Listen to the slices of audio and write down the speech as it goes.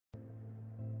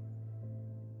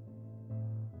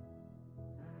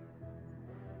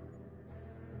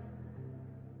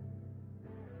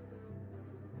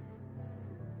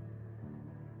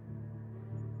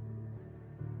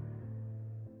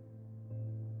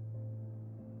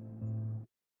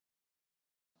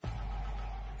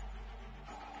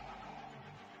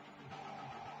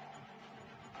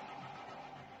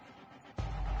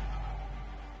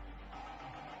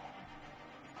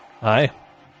Hi.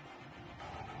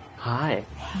 Hi.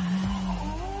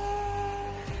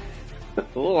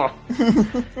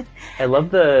 I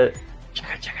love the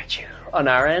chugga-chugga-choo on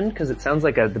our end because it sounds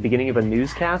like the beginning of a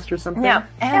newscast or something. Yeah,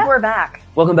 and we're back.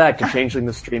 Welcome back to Changeling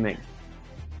the Streaming.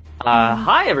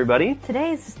 Hi, everybody.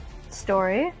 Today's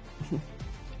story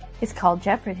is called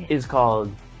Jeopardy. Is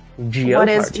called Jeopardy. What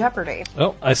is Jeopardy?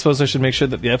 Oh, I suppose I should make sure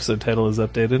that the episode title is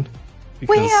updated.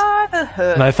 We are the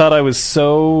Hood. And I thought I was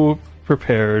so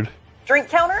prepared. Drink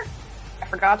counter? I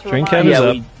forgot to Drink remind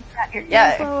counter's you. up. Got your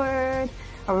Yeah. forward.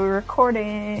 Are we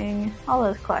recording? All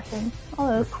those questions. All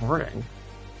those. Recording.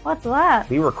 What's that?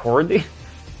 We record the...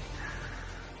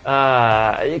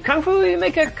 Kung Fu, you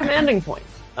make a commanding point.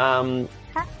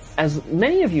 As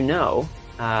many of you know,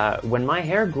 when my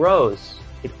hair grows,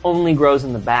 it only grows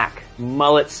in the back.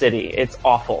 Mullet City. It's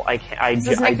awful. It's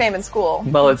his nickname in school.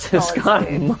 Mullet Mullet Scott.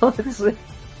 City. Mullet City.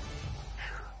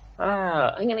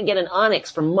 I'm gonna get an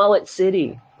Onyx from Mullet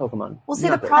City. Pokemon. Well, see, the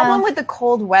Nothing. problem with the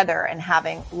cold weather and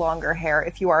having longer hair,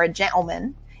 if you are a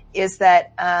gentleman, is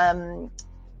that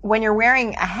when you're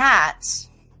wearing a hat,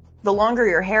 the longer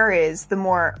your hair is, the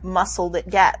more muscled it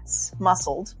gets.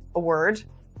 Muscled, a word.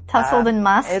 Tussled and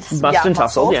mussed. It's Bust and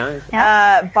tussled, muscled,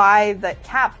 yeah. by the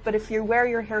cap. But if you wear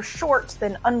your hair short,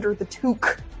 then under the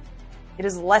toque, it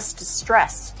is less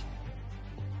distressed.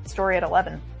 Story at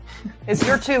 11. Is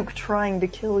your toque trying to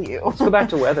kill you? Let's go back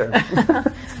to weather.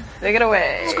 Take it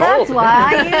away. It's cold. That's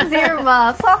why I use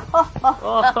earmuffs.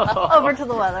 Over to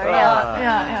the weather.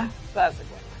 Yeah. Classic.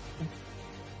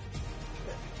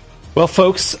 Well,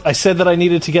 folks, I said that I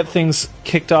needed to get things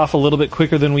kicked off a little bit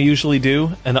quicker than we usually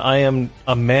do, and I am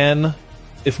a man,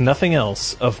 if nothing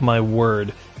else, of my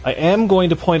word. I am going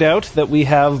to point out that we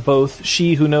have both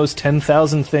She Who Knows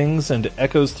 10,000 Things and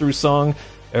Echoes Through Song,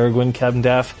 Aragorn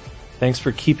Cabindaff. Thanks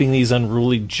for keeping these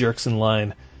unruly jerks in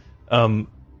line.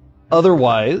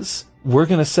 Otherwise, we're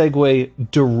going to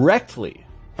segue directly.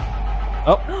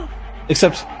 Oh,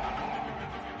 except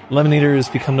Lemon Eater has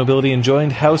become nobility and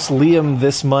joined House Liam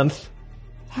this month.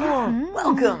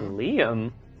 Welcome.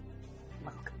 Liam.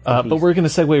 But we're going to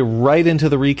segue right into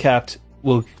the recap.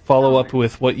 We'll follow up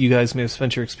with what you guys may have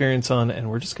spent your experience on, and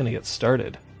we're just going to get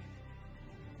started.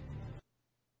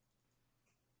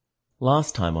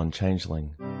 Last time on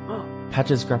Changeling,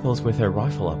 Patches grapples with her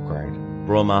rifle upgrade.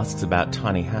 Braum asks about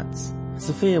tiny hats.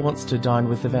 Sophia wants to dine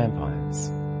with the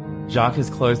vampires. Jacques has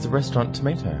closed the restaurant to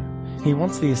meet her. He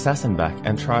wants the assassin back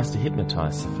and tries to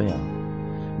hypnotize Sophia.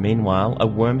 Meanwhile, a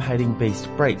worm-hating beast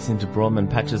breaks into Braum and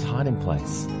Patch's hiding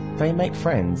place. They make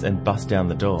friends and bust down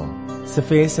the door.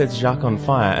 Sophia sets Jacques on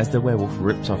fire as the werewolf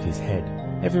rips off his head.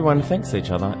 Everyone thanks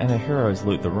each other and her heroes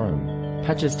loot the room.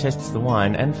 Patches tests the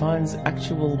wine and finds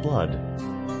actual blood.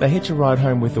 They hitch a ride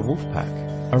home with the wolf pack.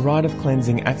 A rite of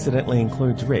cleansing accidentally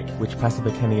includes Rick, which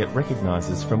Passamaquoddy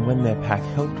recognises from when their pack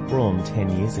helped Braum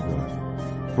 10 years ago.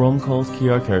 Braum calls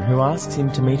Kyoko, who asks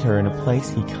him to meet her in a place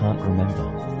he can't remember.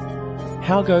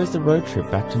 How goes the road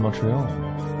trip back to Montreal?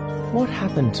 What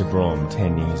happened to Braum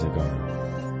 10 years ago?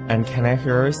 And can our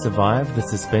heroes survive the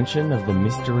suspension of the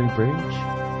Mystery Bridge?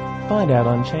 Find out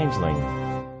on Changeling.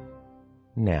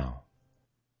 Now.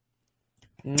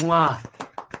 Mwah.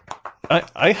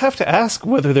 I have to ask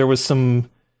whether there was some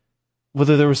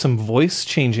voice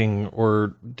changing,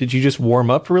 or did you just warm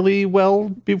up really well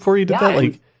before you did that?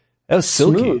 Like, that was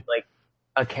silky. Smooth, like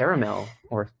a caramel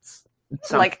or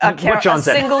Like a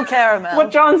single caramel.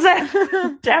 What John said.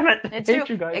 Damn it. It, Hate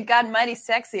too, you guys. it got mighty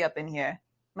sexy up in here.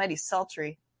 Mighty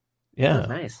sultry. That Yeah. was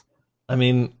nice. I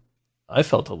mean, I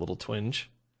felt a little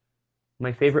twinge.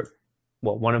 My favorite,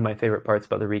 well, one of my favorite parts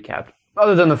about the recap,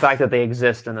 other than the fact that they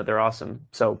exist and that they're awesome,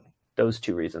 so those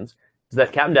two reasons, is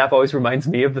that Captain Daff always reminds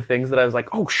me of the things that I was like,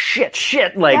 oh shit,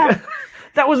 like,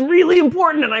 that was really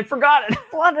important and I forgot it.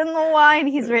 Blood in the wine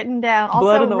he's written down.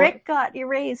 Also, Rick got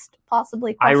erased,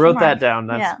 possibly. I wrote that down,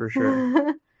 that's for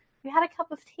sure. We had a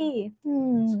cup of tea.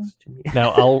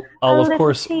 Now, I'll of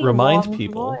course remind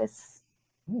people.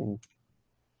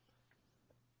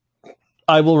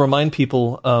 I will remind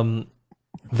people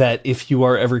that if you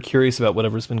are ever curious about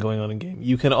whatever's been going on in game,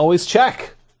 you can always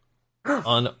check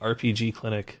on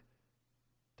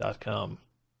rpgclinic.com,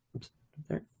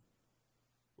 where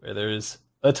there's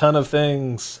a ton of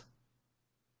things.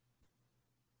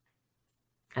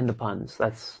 And the puns.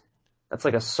 That's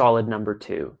like a solid number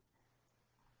 2.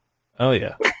 Oh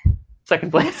yeah.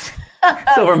 Second place.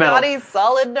 Silver medal. Scotty's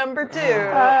solid number 2.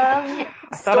 I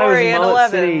thought I was Story in at Mullet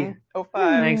 11. City. 05.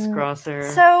 Thanks, Crosshair.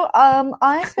 So,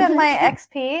 I spent my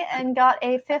XP and got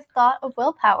a 5th dot of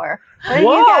willpower. What did you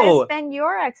Whoa! guys spend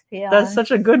your XP on? That's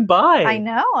such a good buy. I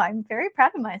know. I'm very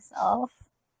proud of myself.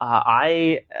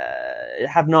 I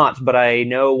have not, but I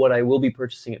know what I will be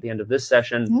purchasing at the end of this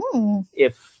session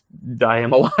if I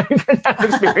am alive and have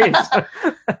experience.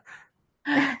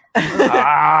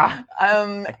 I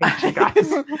hate you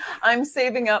guys. I'm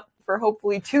saving up for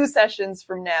hopefully 2 sessions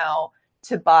from now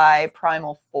to buy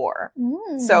Primal 4.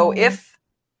 So if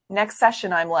next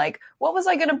session I'm like, what was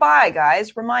I going to buy,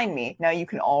 guys? Remind me. Now you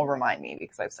can all remind me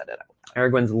because I've said it out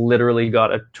loud. Aragwen's literally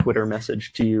got a Twitter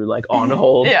message to you, like, on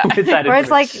hold. Yeah. With that Or it's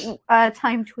like information. a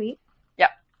time tweet.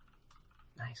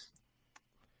 Nice.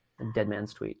 A dead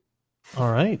man's tweet.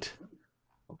 All right.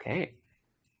 Okay.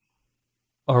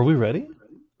 Are we ready?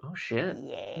 Oh, shit.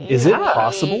 Is it Yeah.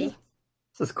 possible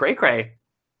This is cray-cray.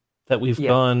 that we've Yeah.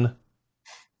 gone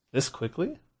this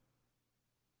quickly?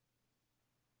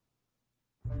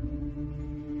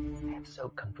 I have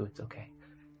soap kung fu. It's okay.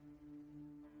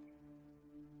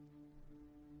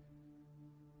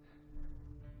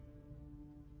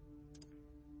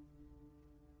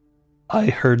 I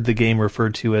heard the game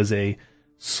referred to as a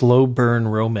slow burn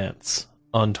romance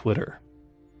on Twitter.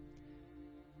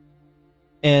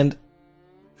 And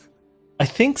I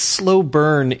think slow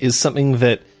burn is something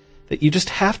that you just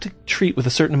have to treat with a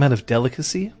certain amount of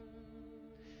delicacy.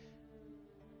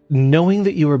 Knowing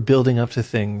that you are building up to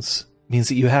things means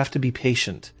that you have to be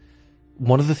patient.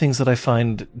 One of the things that I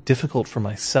find difficult for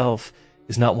myself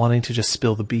is not wanting to just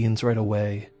spill the beans right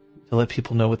away, to let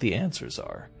people know what the answers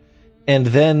are. And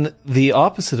then the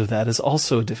opposite of that is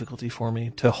also a difficulty for me,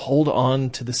 to hold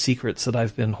on to the secrets that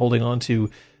I've been holding on to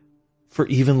for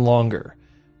even longer,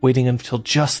 waiting until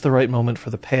just the right moment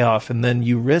for the payoff, and then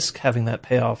you risk having that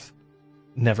payoff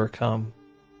never come.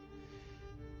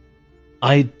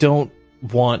 I don't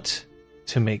want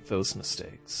to make those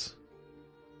mistakes.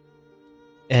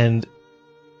 And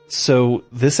so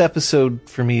this episode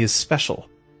for me is special.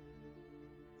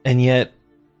 And yet,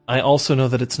 I also know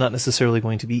that it's not necessarily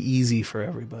going to be easy for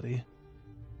everybody.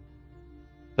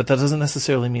 But that doesn't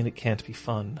necessarily mean it can't be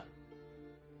fun.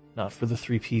 Not for the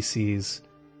 3 PCs,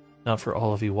 not for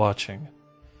all of you watching.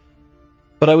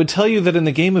 But I would tell you that in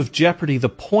the game of Jeopardy, the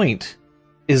point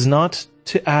is not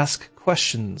to ask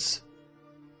questions,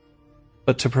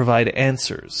 but to provide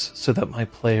answers so that my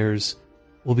players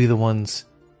will be the ones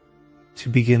to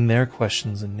begin their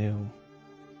questions anew.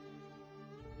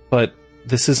 But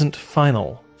this isn't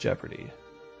final Jeopardy.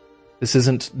 This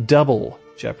isn't double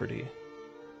Jeopardy.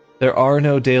 There are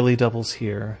no daily doubles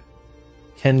here.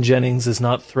 Ken Jennings is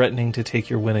not threatening to take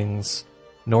your winnings,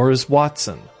 nor is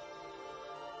Watson.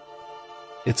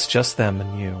 It's just them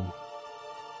and you.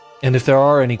 And if there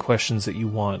are any questions that you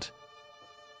want,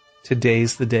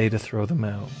 today's the day to throw them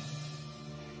out.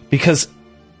 Because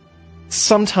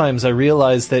sometimes I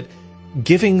realize that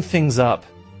giving things up,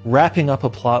 wrapping up a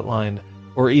plotline,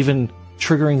 or even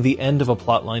triggering the end of a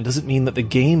plotline doesn't mean that the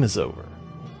game is over.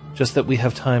 Just that we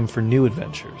have time for new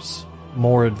adventures,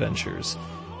 more adventures,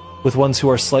 with ones who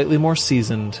are slightly more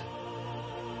seasoned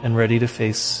and ready to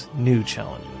face new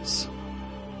challenges.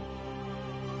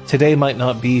 Today might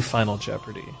not be Final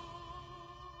Jeopardy,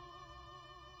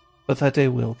 but that day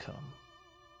will come.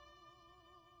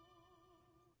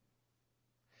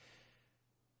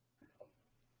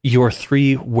 Your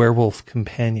 3 werewolf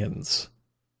companions,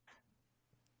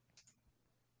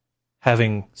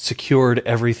 having secured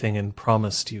everything and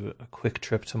promised you a quick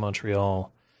trip to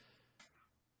Montreal,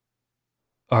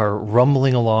 are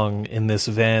rumbling along in this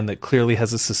van that clearly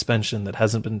has a suspension that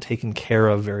hasn't been taken care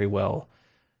of very well.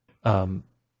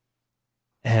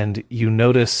 And you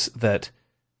notice that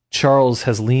Charles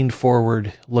has leaned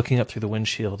forward, looking up through the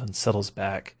windshield, and settles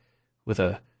back with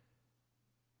a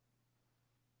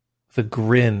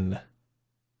grin.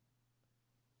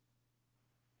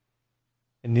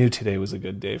 I knew today was a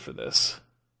good day for this.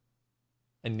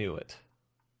 I knew it.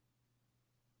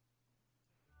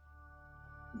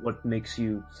 What makes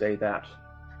you say that?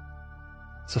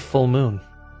 It's a full moon.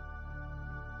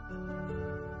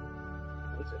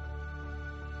 What is it?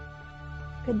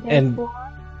 Good day And- for.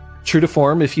 True to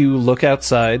form, if you look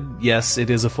outside, yes, it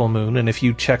is a full moon. And if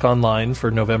you check online for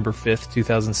November 5th,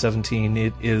 2017,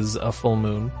 it is a full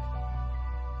moon.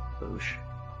 Boosh.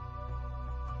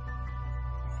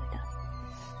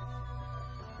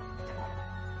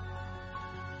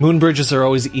 Moon bridges are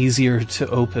always easier to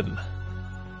open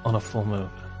on a full moon.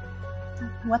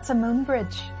 What's a moon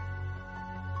bridge?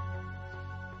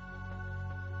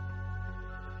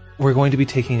 We're going to be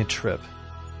taking a trip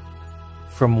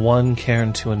from one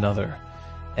cairn to another,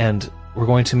 and we're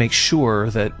going to make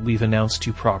sure that we've announced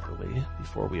you properly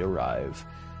before we arrive.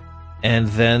 And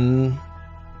then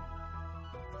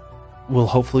we'll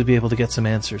hopefully be able to get some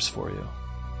answers for you.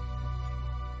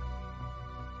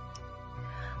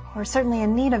 We're certainly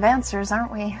in need of answers,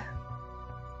 aren't we?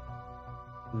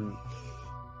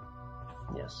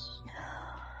 Yes.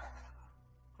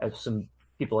 I have some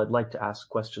people I'd like to ask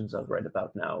questions of right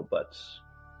about now, but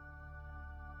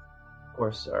of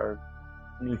course our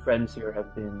new friends here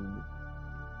have been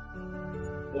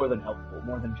more than helpful,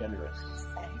 more than generous.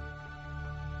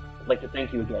 I'd like to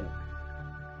thank you again.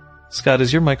 Scott,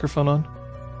 is your microphone on?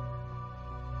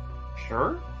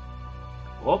 Sure.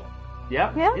 Well,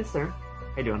 yeah, Yeah. it's there.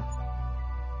 How you doing?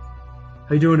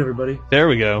 How you doing, everybody? There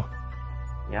we go.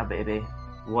 Yeah, baby.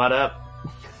 What up?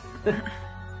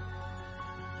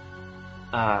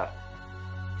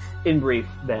 In brief,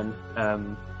 then,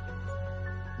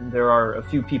 there are a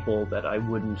few people that I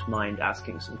wouldn't mind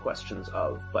asking some questions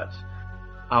of, but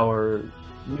our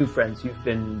new friends, you've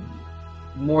been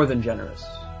more than generous.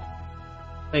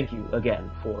 Thank you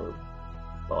again for,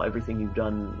 well, everything you've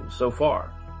done so far.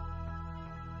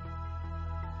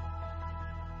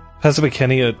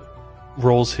 Pasabakenia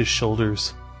rolls his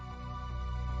shoulders.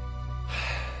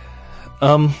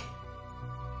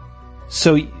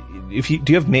 So, do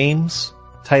you have names,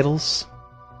 titles,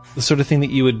 the sort of thing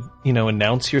that you would,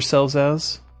 announce yourselves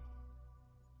as?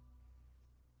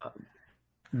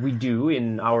 We do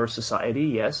in our society,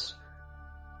 yes.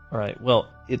 All right. Well,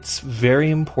 it's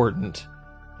very important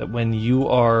that when you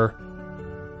are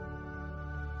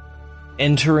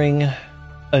entering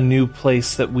a new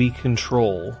place that we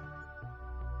control,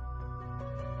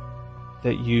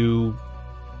 that you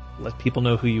let people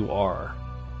know who you are.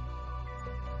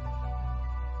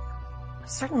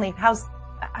 Certainly. How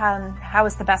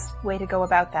is the best way to go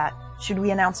about that? Should we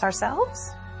announce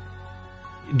ourselves?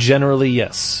 Generally,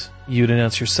 yes. You'd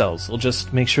announce yourselves. We'll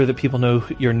just make sure that people know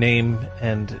your name,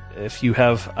 and if you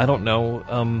have, I don't know,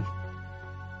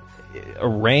 a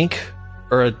rank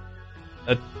or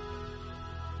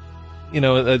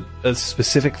a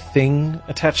specific thing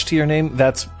attached to your name,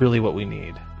 that's really what we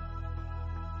need.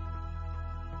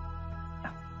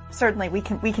 Certainly, we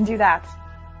can do that.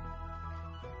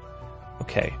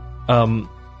 Okay.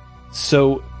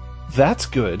 So that's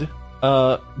good.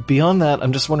 Beyond that,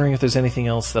 I'm just wondering if there's anything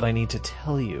else that I need to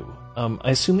tell you.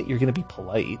 I assume that you're going to be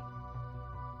polite.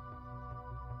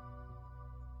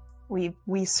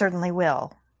 We certainly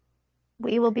will.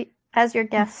 We will be as your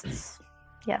guests.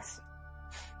 Yes.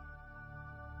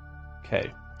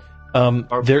 Okay.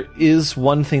 There is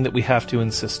one thing that we have to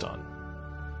insist on.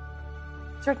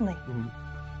 Certainly.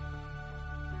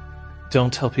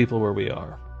 Don't tell people where we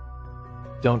are.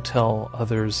 Don't tell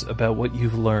others about what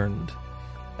you've learned.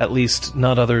 At least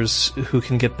not others who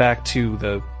can get back to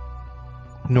the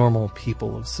normal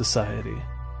people of society.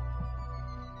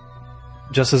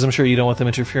 Just as I'm sure you don't want them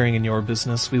interfering in your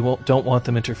business, don't want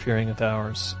them interfering with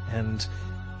ours, and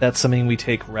that's something we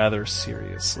take rather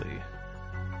seriously.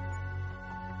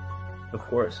 Of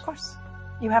course. Of course.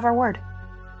 You have our word.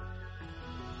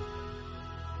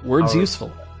 Word's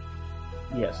useful.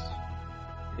 Yes.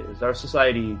 It is. Our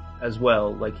society, as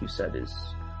well, like you said, is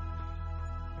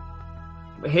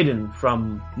hidden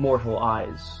from mortal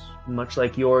eyes, much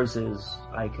like yours is,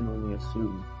 I can only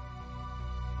assume.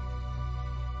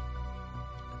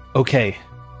 Okay,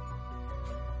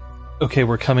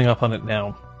 we're coming up on it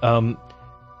now.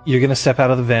 You're going to step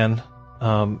out of the van,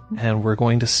 and we're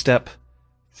going to step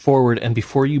forward, and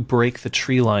before you break the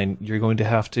tree line, you're going to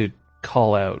have to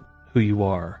call out who you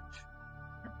are.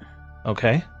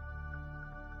 Okay?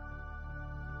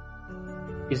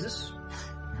 Is this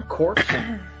court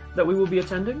that we will be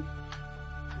attending?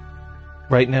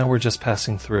 Right now, we're just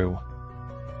passing through.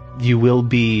 You will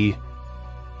be...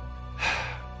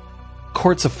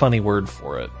 Court's a funny word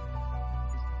for it.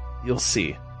 You'll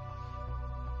see.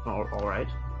 All right.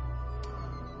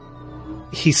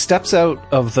 He steps out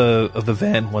of the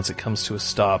van once it comes to a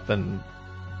stop, and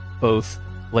both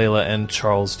Layla and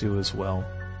Charles do as well.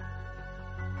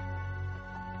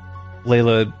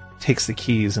 Layla takes the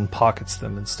keys and pockets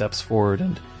them and steps forward,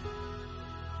 and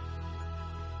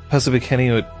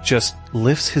Pasabakenia just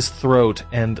lifts his throat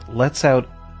and lets out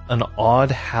an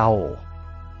odd howl.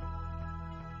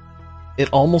 It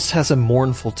almost has a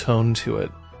mournful tone to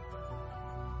it.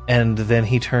 And then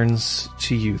he turns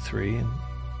to you three and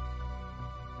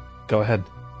go ahead.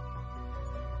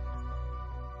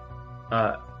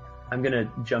 I'm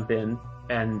gonna jump in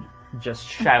and just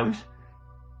shout,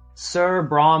 Sir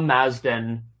Brom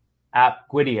Mazden ap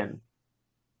Gwydion.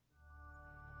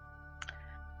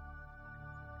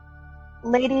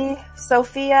 Lady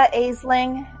Sophia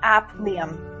Aisling ap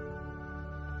Liam.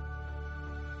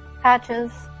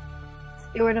 Patches,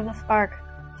 Steward of the Spark.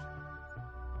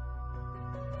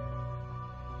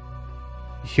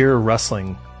 You hear a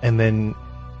rustling, and then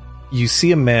you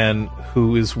see a man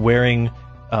who is wearing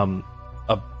a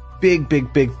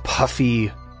big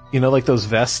puffy, like those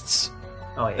vests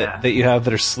Oh yeah. that you have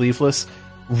that are sleeveless.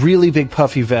 Really big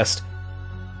puffy vest,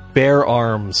 bare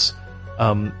arms,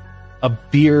 a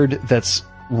beard that's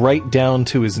right down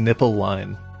to his nipple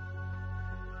line.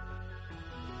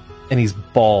 And he's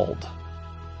bald.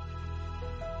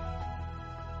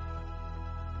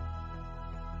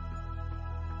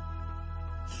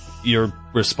 You're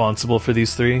responsible for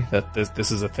these three? That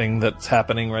this is a thing that's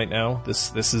happening right now?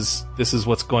 This is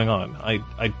what's going on.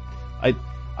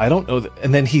 I don't know.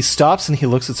 And then he stops and he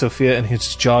looks at Sophia and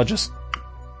his jaw just...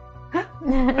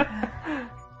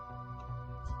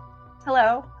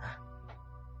 Hello.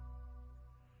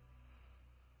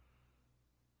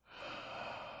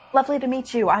 Lovely to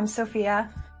meet you. I'm Sophia.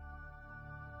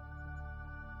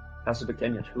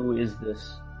 Pasiphae, who is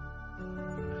this?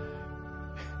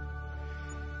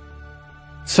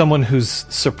 Someone who's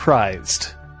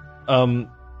surprised.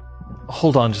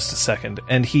 Hold on just a second.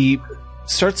 And he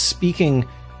starts speaking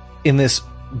in this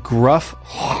gruff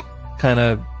kind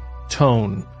of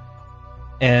tone.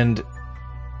 And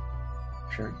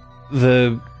Sure.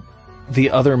 the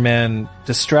other man,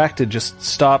 distracted, just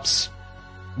stops,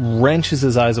 wrenches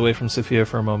his eyes away from Sophia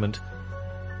for a moment,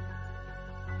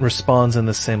 responds in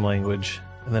the same language,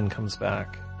 and then comes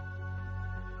back.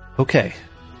 Okay,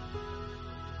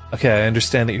 I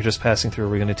understand that you're just passing through.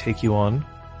 We're going to take you on.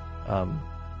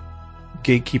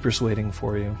 Gatekeeper's waiting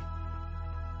for you.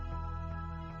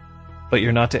 But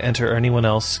you're not to enter anyone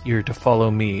else. You're to follow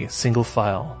me, single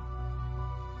file.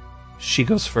 She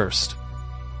goes first.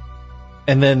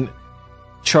 And then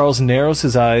Charles narrows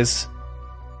his eyes.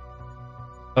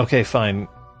 Okay, fine.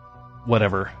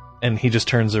 Whatever. And he just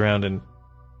turns around and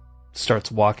starts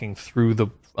walking through the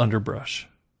underbrush.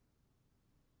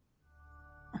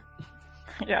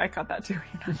 Yeah, I caught that too.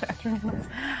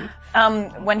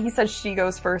 When he says she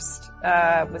goes first,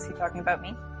 was he talking about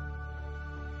me?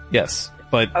 Yes,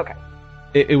 but Okay,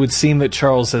 it would seem that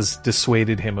Charles has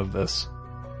dissuaded him of this.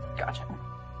 gotcha.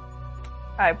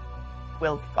 I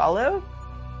will follow.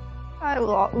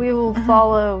 We will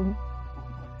follow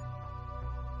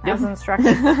as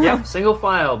instructed. Yep, single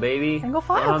file, baby. Single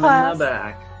file Arm class. in the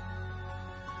back.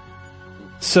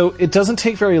 So it doesn't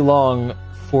take very long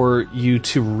for you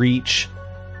to reach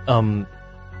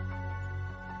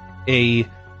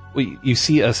you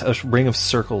see a ring of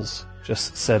circles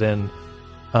just set in,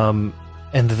 and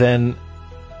then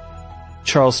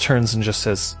Charles turns and just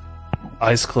says,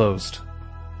 eyes closed.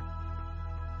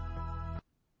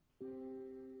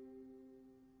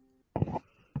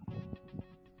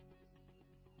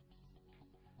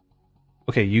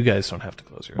 Okay, you guys don't have to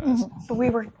close your eyes. But we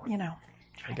were, trying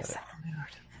I get to it.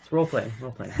 It's role playing.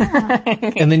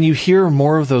 And then you hear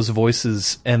more of those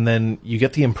voices, and then you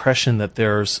get the impression that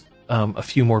there's a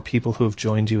few more people who have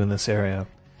joined you in this area.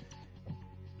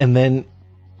 And then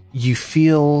you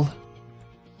feel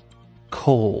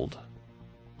cold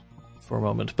for a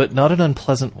moment, but not an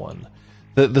unpleasant one.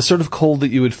 The sort of cold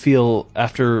that you would feel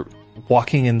after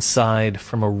walking inside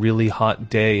from a really hot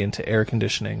day into air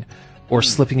conditioning, or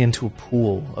slipping into a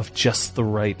pool of just the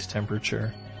right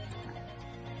temperature.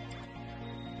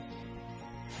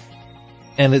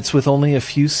 And it's with only a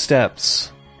few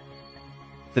steps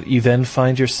that you then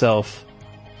find yourself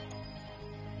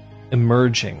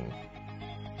emerging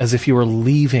as if you were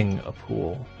leaving a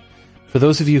pool. For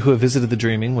those of you who have visited the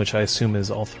Dreaming, which I assume is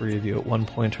all three of you at one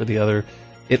point or the other,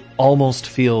 it almost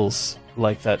feels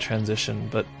like that transition,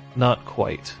 but not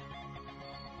quite.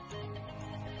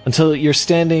 Until you're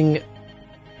standing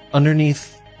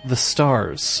underneath the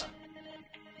stars.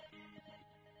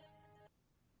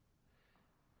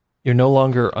 You're no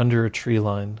longer under a tree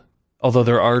line. Although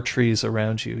there are trees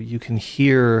around you, you can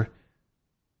hear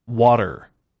water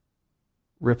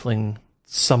rippling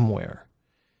somewhere.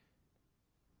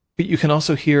 But you can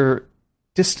also hear,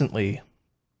 distantly,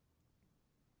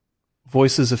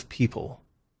 voices of people,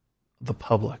 the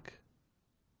public.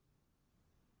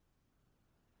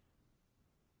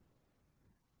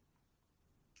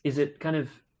 Is it kind of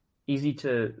easy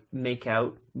to make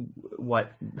out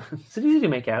what... Is it easy to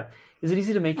make out? Is it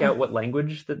easy to make out what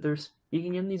language that they're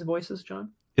speaking in, these voices,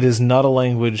 John? It is not a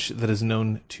language that is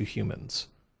known to humans.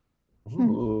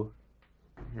 Ooh.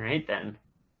 All right, then.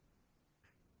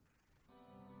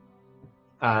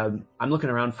 I'm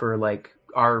looking around for, like,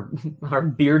 our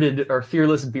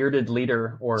fearless bearded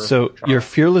leader, or... So Charles. your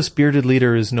fearless bearded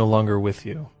leader is no longer with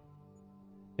you.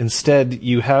 Instead,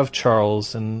 you have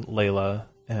Charles and Layla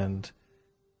and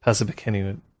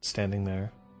Pasiphae standing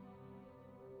there.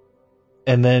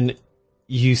 And then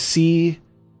you see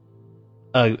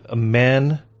a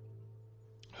man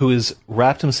who has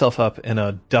wrapped himself up in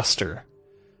a duster,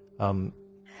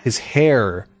 his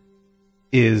hair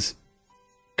is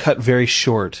cut very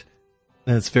short,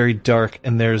 and it's very dark,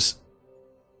 and there's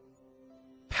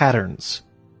patterns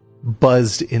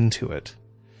buzzed into it.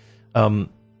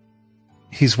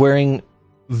 He's wearing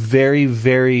very,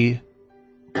 very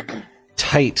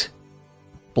tight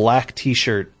black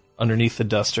t-shirt underneath the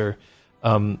duster,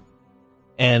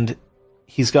 and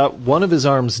he's got one of his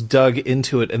arms dug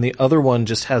into it, and the other one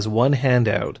just has one hand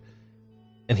out,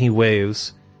 and he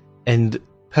waves, and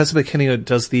Pesbakenio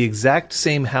does the exact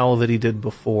same howl that he did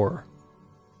before,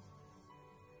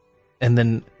 and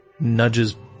then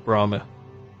nudges Brahma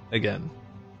again.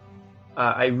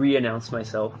 I re-announce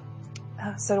myself.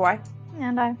 So do I.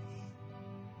 And I.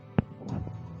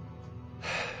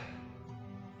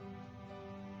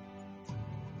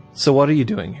 So what are you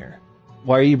doing here?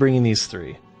 Why are you bringing these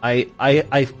three?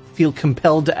 I feel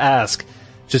compelled to ask,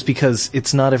 just because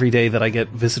it's not every day that I get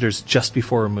visitors just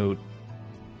before a moot.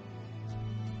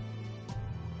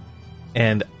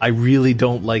 And I really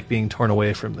don't like being torn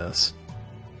away from this.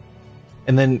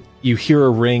 And then you hear a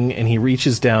ring, and he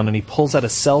reaches down, and he pulls out a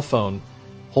cell phone,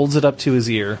 holds it up to his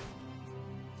ear.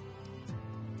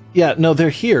 Yeah, no, they're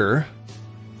here.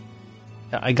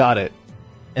 I got it.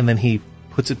 And then he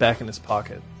puts it back in his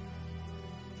pocket.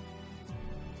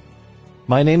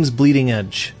 My name's Bleeding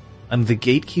Edge. I'm the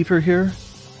gatekeeper here.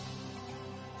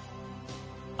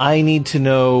 I need to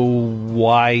know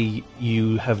why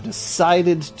you have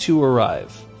decided to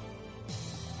arrive.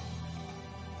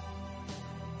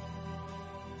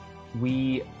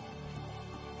 We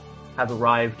have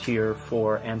arrived here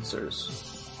for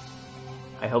answers.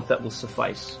 I hope that will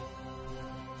suffice.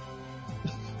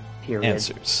 Period.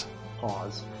 Answers.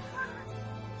 Pause.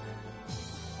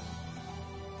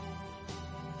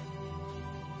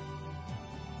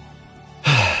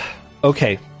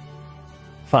 Okay.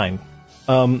 Fine.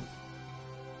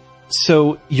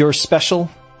 So you're special,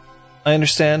 I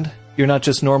understand? You're not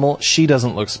just normal? She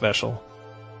doesn't look special.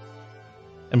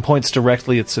 And points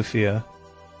directly at Sophia.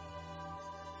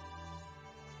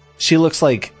 She looks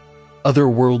like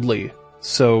otherworldly,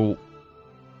 so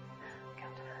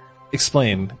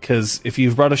explain, because if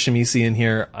you've brought a Shamisi in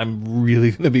here, I'm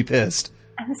really going to be pissed.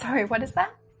 I'm sorry, what is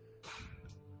that?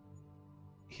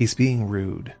 He's being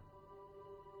rude.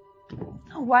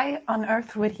 Why on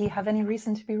earth would he have any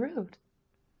reason to be rude?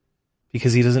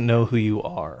 Because he doesn't know who you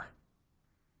are.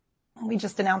 We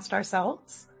just announced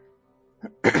ourselves.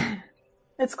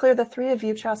 It's clear the three of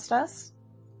you trust us.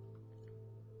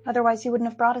 Otherwise, you wouldn't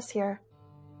have brought us here.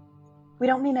 We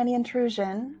don't mean any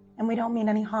intrusion, and we don't mean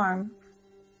any harm.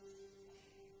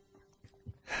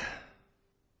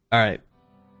 All right,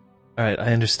 I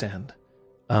understand.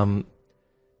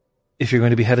 If you're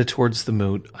going to be headed towards the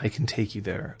moot, I can take you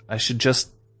there. I should just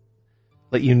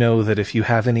let you know that if you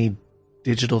have any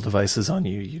digital devices on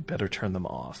you, you'd better turn them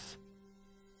off.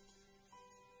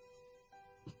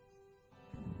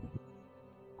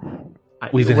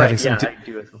 We've been having some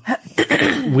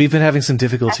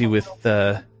difficulty with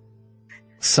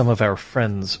some of our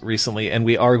friends recently, and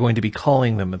we are going to be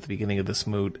calling them at the beginning of this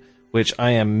moot, which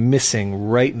I am missing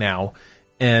right now,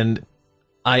 and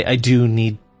I do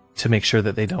need to make sure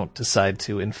that they don't decide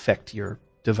to infect your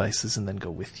devices and then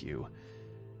go with you.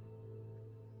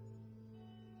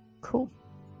 Cool.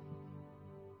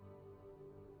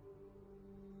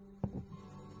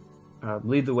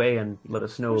 Lead the way and let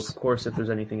us know, of course, if there's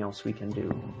anything else we can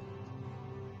do.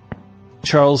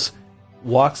 Charles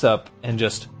walks up and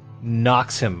just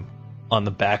knocks him on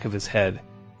the back of his head.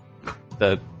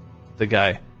 The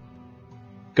guy.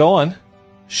 Go on.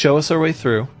 Show us our way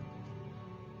through.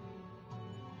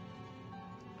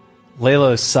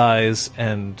 Layla sighs,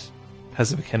 and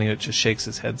Pesbakenio just shakes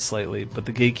his head slightly, but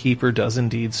the gatekeeper does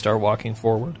indeed start walking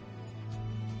forward.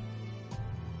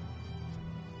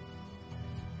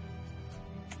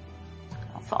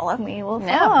 I'll follow. We will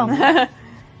follow. No.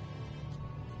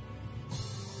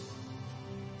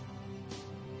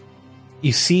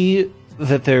 You see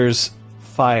that there's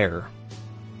fire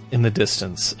in the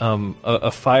distance,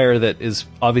 a fire that is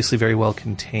obviously very well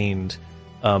contained,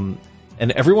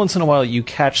 and every once in a while you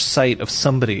catch sight of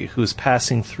somebody who's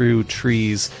passing through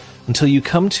trees until you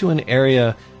come to an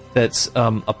area that's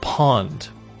a pond.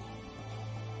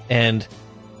 And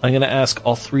I'm going to ask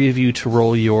all three of you to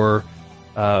roll your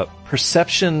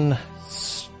perception,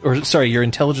 your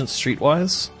intelligence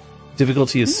streetwise.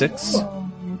 Difficulty is 6.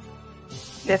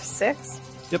 Diff 6?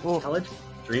 Yep. Intelligent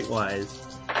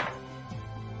streetwise.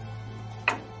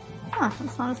 Huh,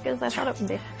 that's not as good as I thought it would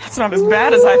be. That's not as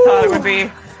bad as I thought it would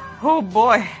be. Oh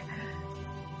boy.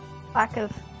 Lack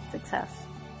of success.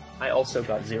 I also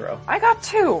got 0. I got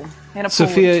 2 in a pool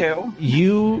Sophia, of 2.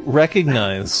 you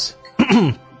recognize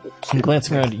I'm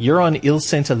glancing around. You're on Ile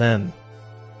Sainte-Hélène.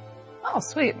 Oh,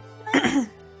 sweet.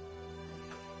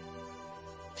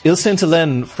 Ile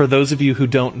Sainte-Hélène, for those of you who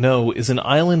don't know, is an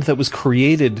island that was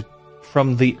created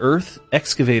from the earth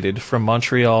excavated from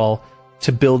Montreal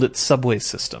to build its subway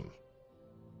system.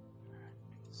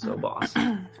 So boss.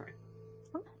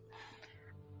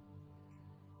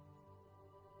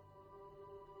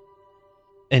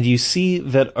 And you see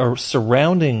that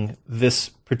surrounding this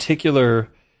particular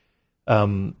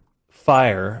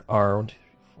fire are 1, 2, 3,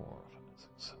 4, 5, 6,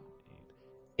 7,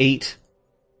 8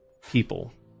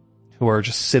 people who are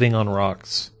just sitting on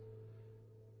rocks.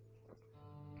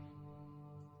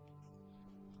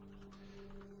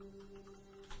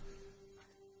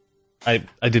 I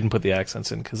didn't put the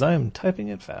accents in because I am typing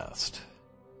it fast.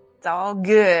 It's all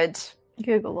good.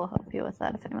 Google will help you with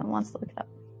that if anyone wants to look it up.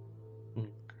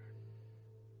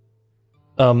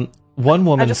 One I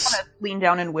woman. just want to lean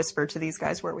down and whisper to these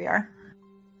guys where we are.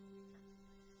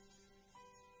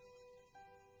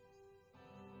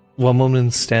 One woman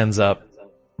stands up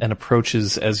and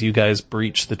approaches as you guys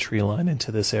breach the tree line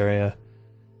into this area.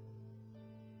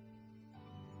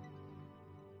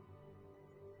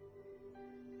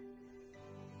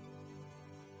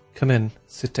 Come in,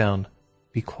 sit down,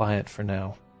 be quiet for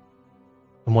now.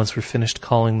 And once we're finished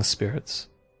calling the spirits,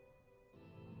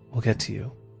 we'll get to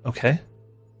you, okay?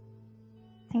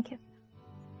 Thank you.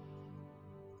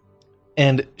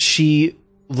 And she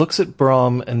looks at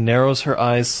Brahm and narrows her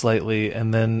eyes slightly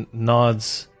and then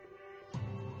nods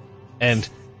and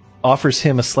offers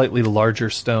him a slightly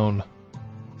larger stone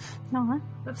No,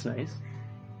 That's nice.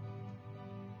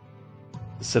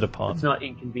 to sit upon. It's not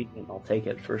inconvenient. I'll take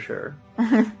it for sure.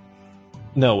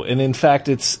 No, and in fact,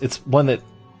 it's one that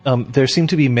there seem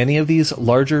to be many of these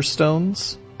larger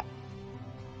stones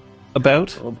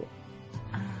about. Oh boy.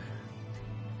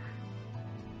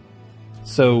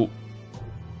 So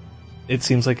it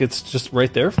seems like it's just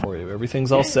right there for you.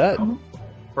 Everything's all set.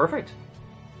 Perfect.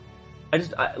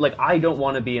 I don't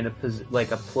want to be in a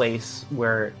place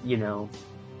where, you know,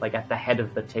 like at the head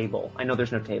of the table. I know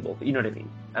there's no table, but you know what I mean.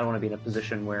 I don't want to be in a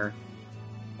position where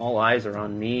all eyes are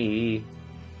on me.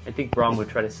 I think Brahm would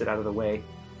try to sit out of the way.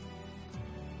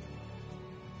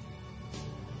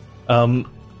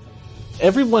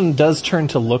 Everyone does turn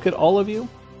to look at all of you,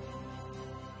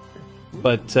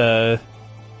 but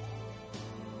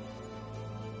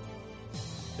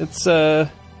it's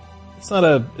not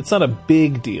a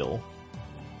big deal.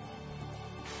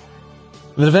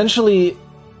 But eventually,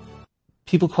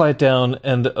 people quiet down,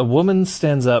 and a woman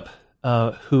stands up.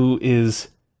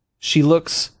 She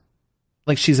looks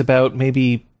like she's about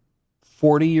maybe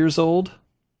 40 years old,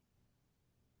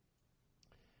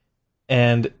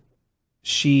 and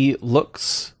she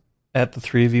looks at the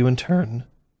three of you in turn.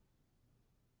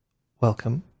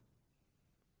 Welcome.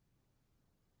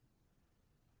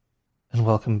 And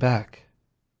welcome back.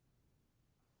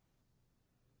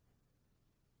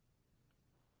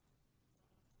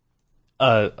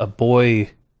 A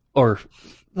boy, or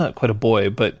not quite a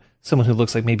boy, but someone who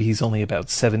looks like maybe he's only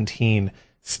about 17,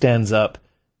 stands up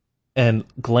and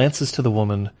glances to the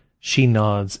woman. She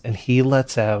nods, and he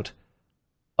lets out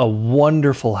a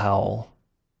wonderful howl,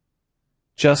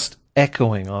 just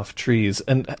echoing off trees,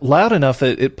 and loud enough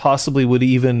that it possibly would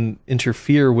even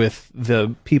interfere with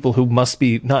the people who must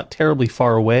be not terribly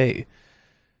far away.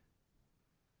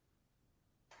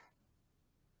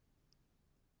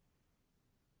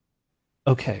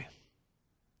 Okay.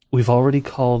 We've already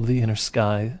called the inner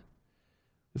sky.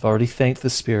 We've already thanked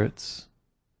the spirits.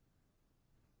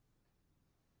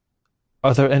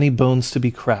 Are there any bones to be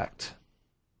cracked?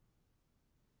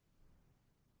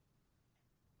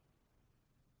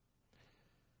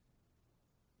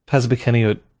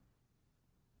 Pazabekeniot,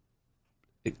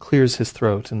 it clears his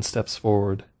throat and steps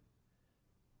forward.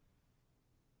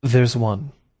 There's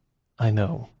one. I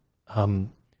know.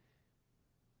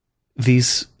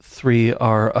 These three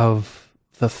are of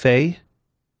the Fae,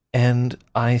 and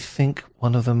I think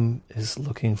one of them is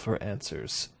looking for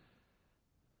answers.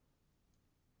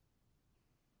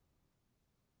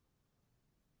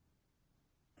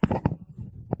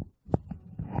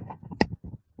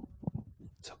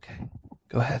 It's okay.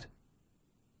 Go ahead.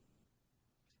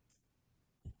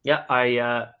 Yeah,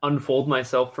 I unfold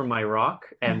myself from my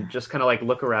rock and just kind of like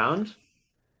look around.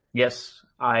 Yes,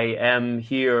 I am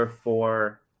here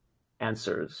for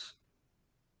answers.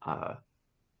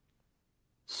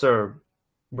 Sir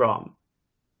Brahm.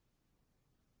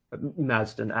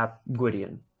 Madston ap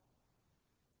Gwydion.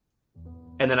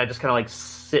 And then I just kind of like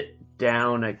sit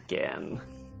down again.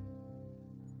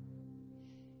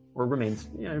 Or remain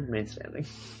standing.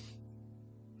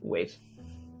 Wait.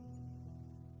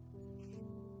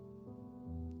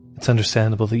 It's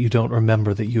understandable that you don't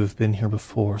remember that you have been here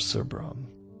before, Sir Brom.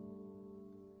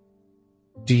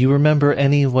 Do you remember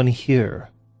anyone here?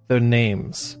 Their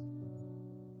names?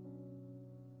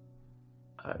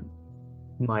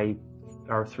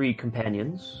 Our 3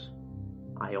 companions,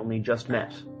 I only just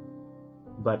met.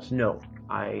 But no,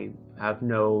 I have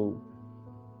no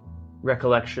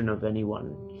recollection of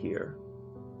anyone here.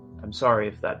 I'm sorry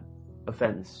if that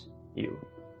offends you.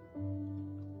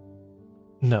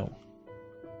 No.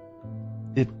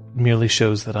 It merely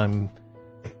shows that I'm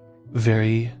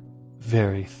very,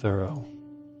 very thorough.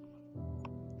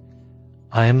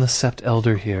 I am the Sept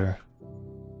Elder here.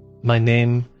 My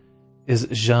name is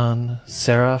Jean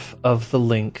Seraph of the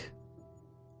Link,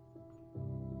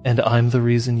 and I'm the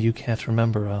reason you can't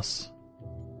remember us.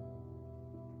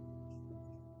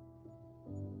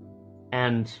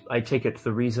 And I take it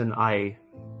the reason I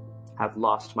have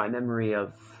lost my memory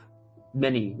of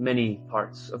many, many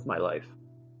parts of my life.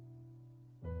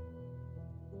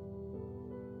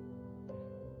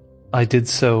 I did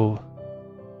so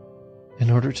in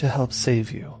order to help save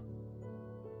you.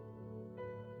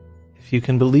 If you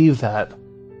can believe that,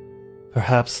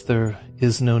 perhaps there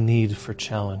is no need for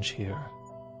challenge here.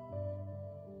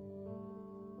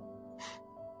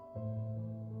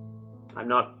 I'm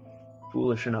not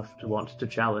foolish enough to want to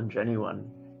challenge anyone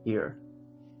here.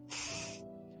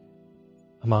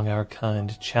 Among our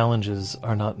kind, challenges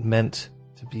are not meant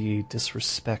to be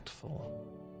disrespectful.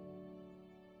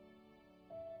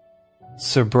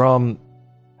 Sir Brom,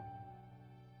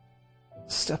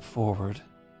 step forward.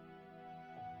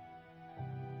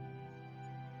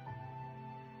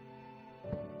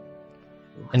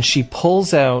 And she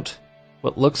pulls out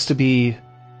what looks to be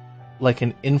like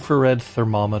an infrared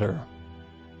thermometer.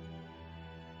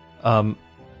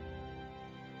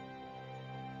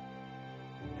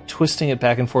 Twisting it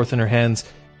back and forth in her hands,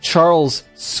 Charles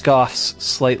scoffs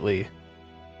slightly,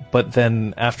 but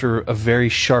then after a very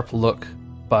sharp look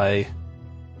by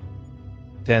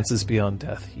Dances Beyond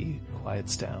Death, he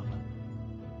quiets down.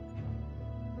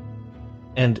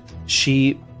 And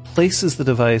she places the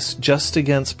device just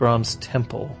against Brom's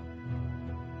temple,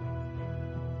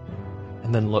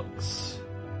 and then looks.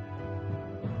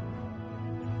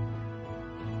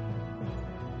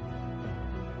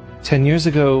 "10 years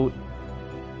ago,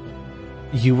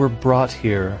 you were brought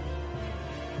here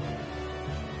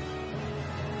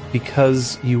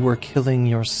because you were killing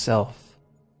yourself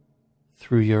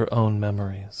through your own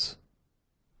memories.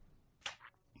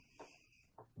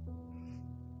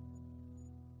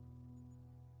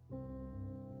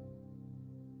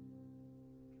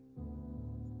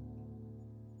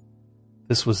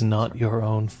 This was not your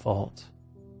own fault,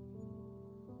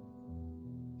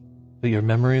 but your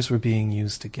memories were being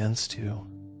used against you.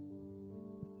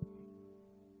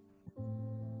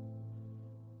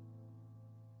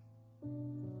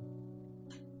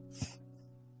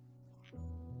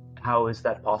 How is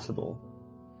that possible?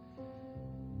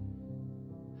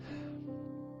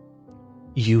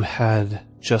 You had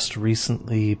just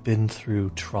recently been through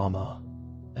trauma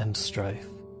and strife,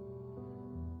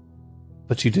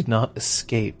 but you did not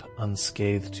escape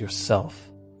unscathed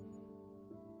yourself.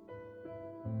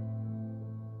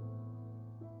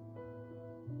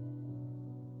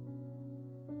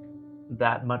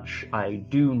 That much I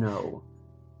do know.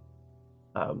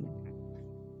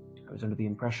 I was under the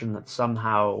impression that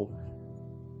somehow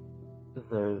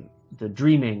the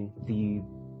dreaming, the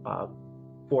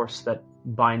force that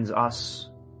binds us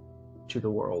to the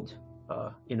world,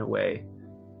 in a way,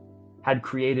 had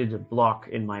created a block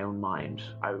in my own mind.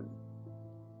 I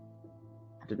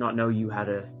did not know you had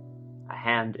a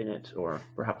hand in it, or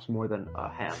perhaps more than a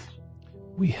hand.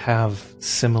 We have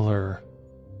similar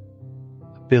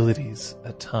abilities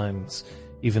at times,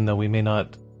 even though we may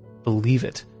not believe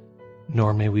it,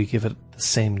 nor may we give it the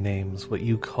same names. What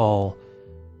you call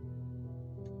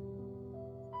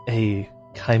a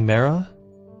chimera,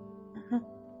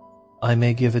 I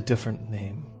may give a different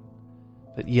name.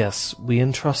 But yes, we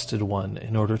entrusted one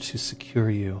in order to secure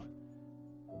you.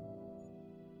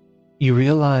 You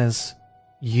realize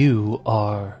you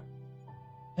are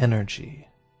energy,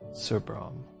 Sir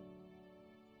Brom.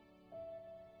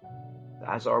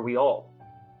 As are we all.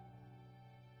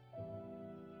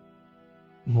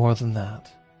 More than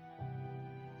that.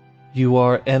 You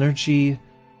are energy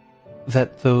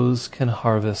that those can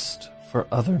harvest for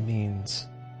other means.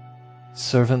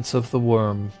 Servants of the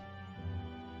worm.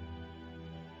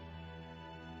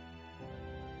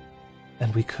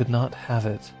 And we could not have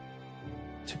it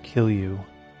to kill you.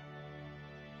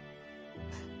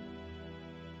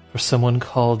 For someone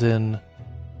called in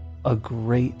a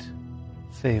great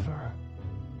favor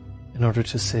in order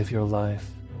to save your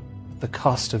life. the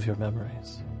cost of your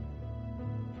memories.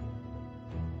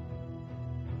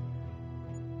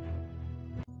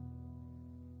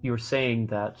 You're saying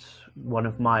that one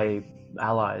of my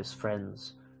allies,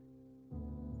 friends,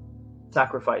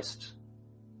 sacrificed,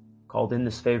 called in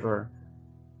this favor,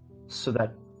 so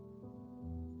that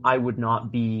I would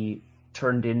not be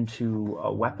turned into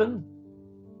a weapon?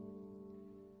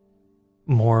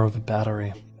 More of a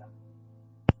battery.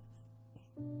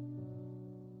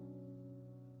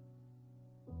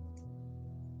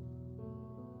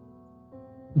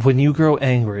 When you grow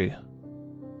angry,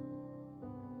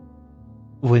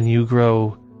 when you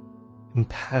grow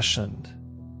impassioned,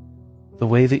 the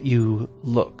way that you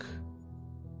look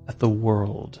at the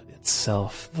world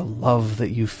itself, the love that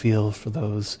you feel for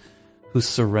those who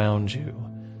surround you,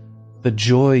 the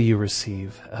joy you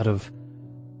receive out of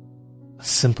a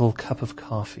simple cup of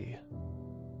coffee,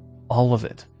 all of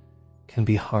it can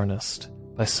be harnessed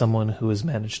by someone who has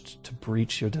managed to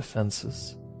breach your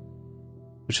defenses,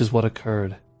 which is what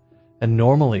occurred. And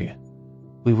normally,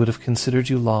 we would have considered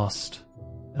you lost,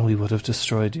 and we would have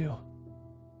destroyed you.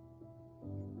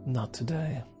 Not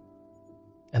today,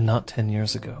 and not 10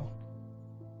 years ago.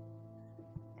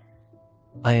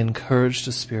 I encouraged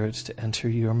a spirit to enter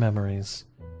your memories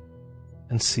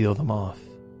and seal them off,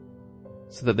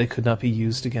 so that they could not be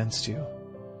used against you.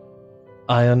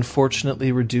 I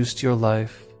unfortunately reduced your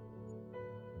life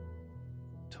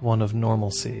to one of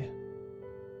normalcy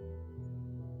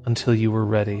until you were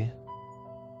ready,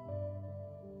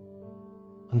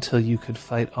 until you could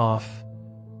fight off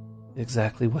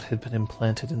exactly what had been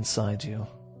implanted inside you.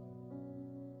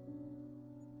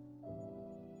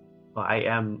 I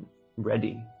am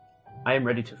ready. I am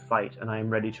ready to fight, and I am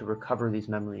ready to recover these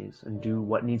memories and do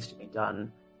what needs to be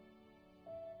done.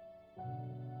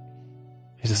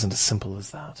 It isn't as simple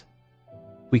as that.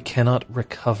 We cannot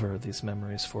recover these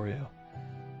memories for you.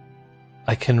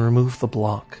 I can remove the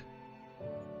block,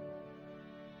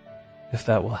 if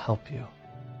that will help you.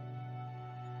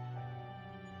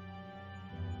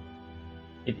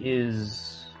 It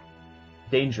is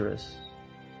dangerous,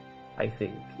 I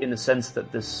think, in the sense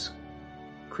that this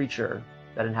creature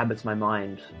that inhabits my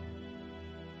mind,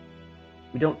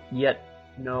 we don't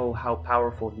yet know how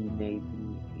powerful he may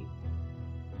be.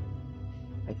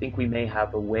 I think we may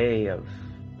have a way of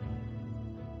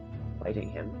fighting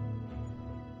him,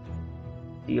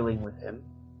 dealing with him.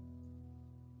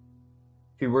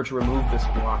 If we were to remove this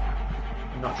block,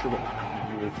 I'm not sure what we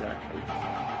can do exactly.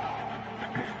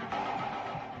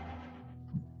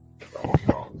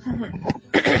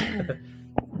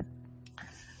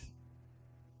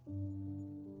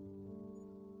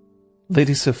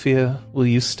 Lady Sophia, will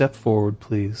you step forward,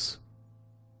 please?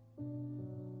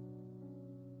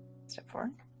 Step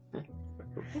forward.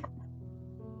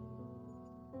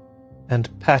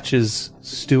 And Patches,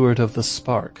 steward of the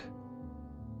Spark,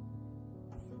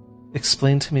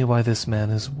 explain to me why this man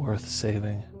is worth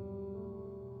saving.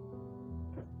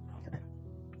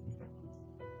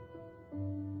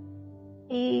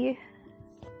 He,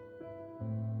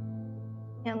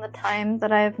 in the time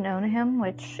that I have known him,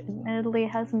 which admittedly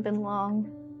hasn't been long,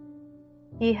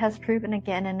 he has proven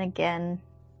again and again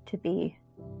to be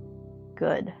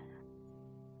good.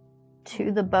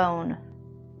 To the bone,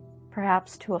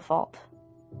 perhaps to a fault.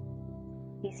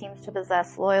 He seems to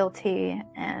possess loyalty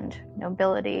and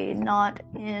nobility, not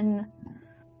in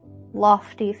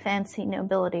lofty, fancy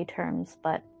nobility terms,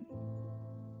 but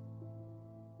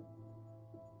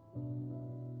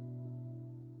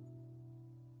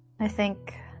I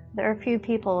think there are few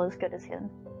people as good as him.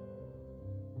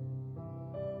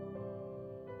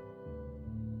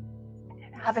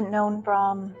 I haven't known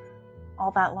Brahm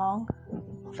all that long,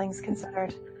 all things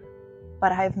considered,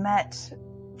 but I've met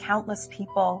countless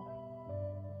people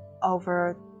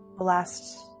over the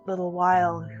last little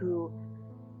while who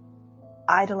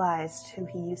idolized who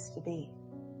he used to be.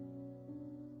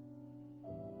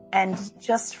 And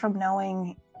just from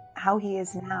knowing how he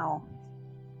is now,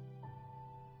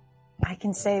 I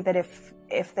can say that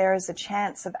if there is a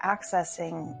chance of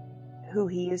accessing who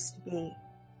he used to be,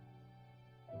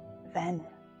 then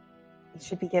he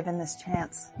should be given this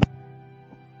chance.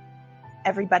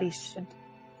 Everybody should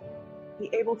be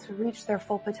able to reach their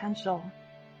full potential.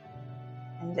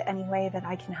 And any way that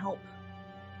I can help,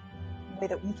 any way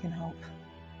that we can help,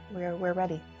 we're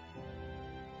ready.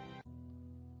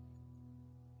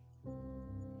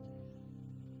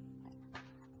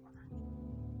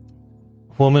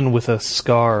 Woman with a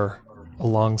scar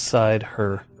alongside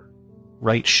her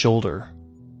right shoulder,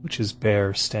 which is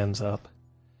bare, stands up.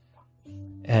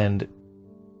 And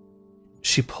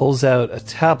she pulls out a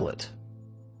tablet,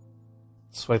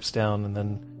 swipes down, and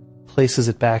then places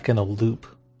it back in a loop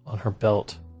on her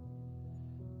belt.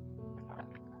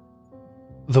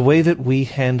 The way that we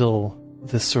handle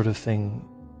this sort of thing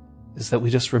is that we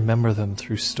just remember them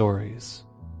through stories.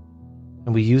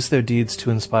 And we use their deeds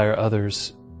to inspire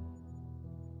others.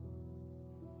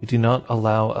 We do not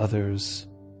allow others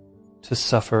to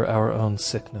suffer our own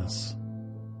sickness.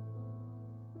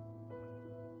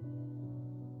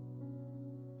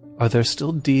 Are there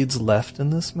still deeds left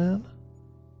in this man?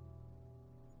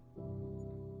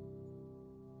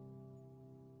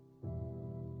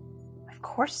 Of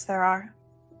course there are.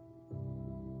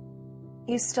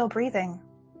 He's still breathing.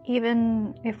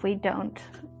 Even if we don't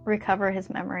recover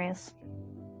his memories,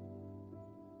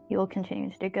 he will continue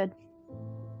to do good.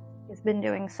 He's been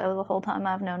doing so the whole time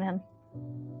I've known him.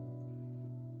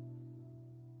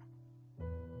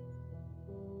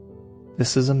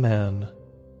 This is a man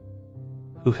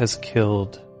who has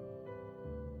killed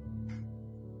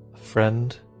a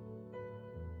friend,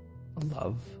 a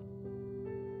love,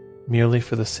 merely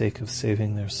for the sake of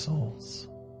saving their souls.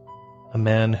 A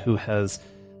man who has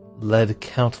led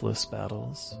countless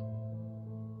battles.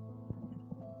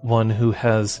 One who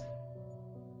has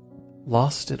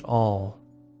lost it all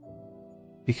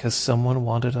because someone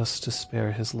wanted us to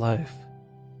spare his life.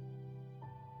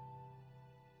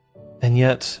 And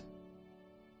yet,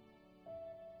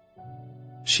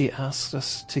 she asked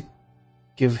us to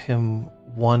give him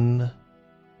one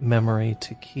memory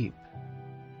to keep.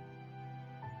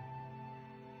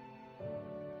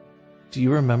 Do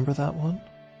you remember that one?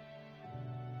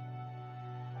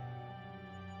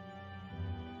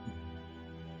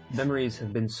 Memories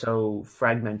have been so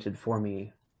fragmented for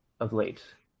me of late.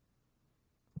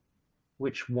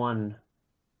 Which one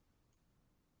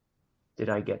did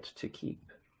I get to keep?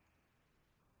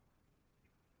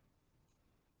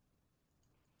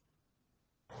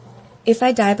 If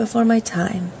I die before my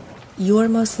time, you are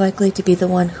most likely to be the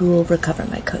one who will recover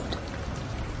my coat.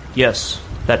 Yes,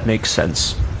 that makes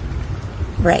sense.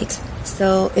 Right.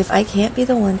 So if I can't be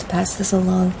the one to pass this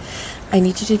along, I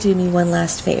need you to do me one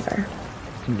last favor.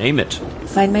 Name it.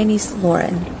 Find my niece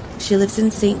Lauren. She lives in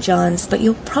St. John's, but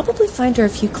you'll probably find her a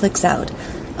few clicks out,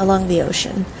 along the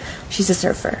ocean. She's a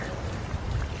surfer.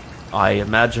 I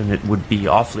imagine it would be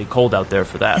awfully cold out there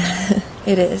for that.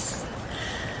 It is.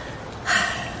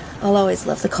 I'll always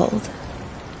love the cold.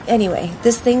 Anyway,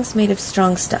 this thing's made of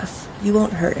strong stuff. You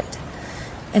won't hurt it.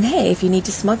 And hey, if you need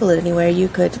to smuggle it anywhere, you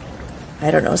could,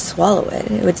 I don't know, swallow it.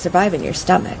 It would survive in your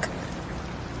stomach.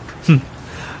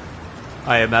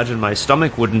 I imagine my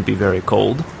stomach wouldn't be very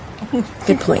cold.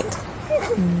 Good point.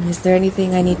 Is there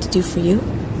anything I need to do for you?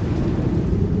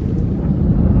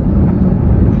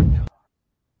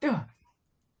 Yeah.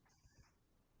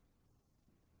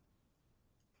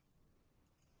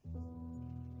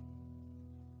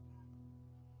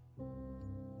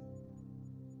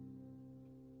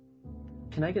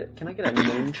 Can I get a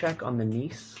name check on the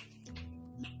niece?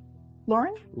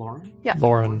 Lauren? Lauren? Yeah.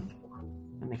 Lauren.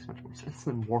 That makes much more sense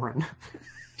than Warren.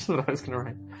 That's what I was going to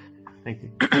write. Thank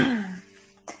you.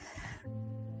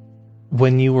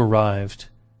 When you arrived,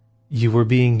 you were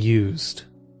being used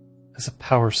as a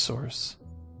power source.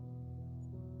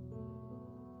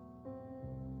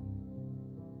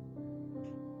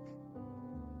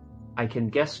 I can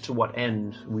guess to what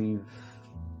end. We've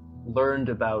learned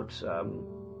about a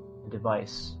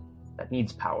device that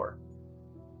needs power.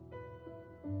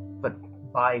 But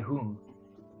by whom?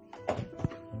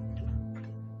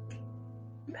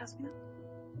 Pass me that.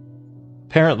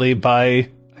 Apparently by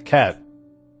a cat.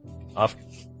 Off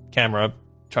camera,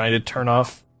 trying to turn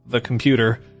off the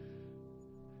computer.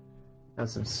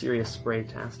 That's some serious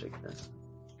spray-tasticness.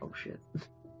 Oh shit.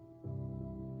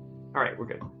 Alright, we're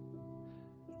good.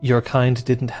 Your kind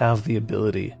didn't have the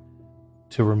ability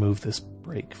to remove this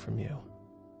break from you.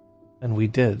 And we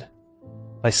did,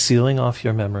 by sealing off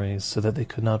your memories so that they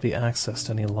could not be accessed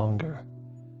any longer.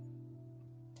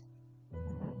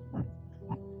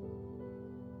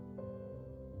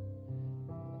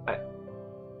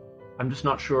 I'm just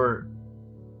not sure.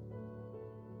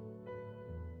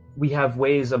 We have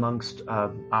ways amongst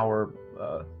our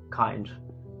kind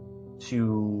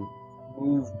to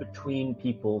move between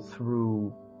people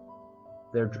through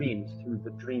their dreams, through the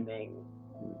dreaming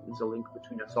is a link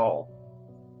between us all.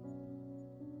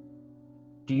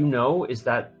 Do you know, is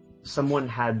that someone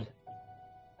had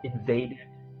invaded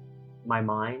my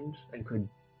mind and could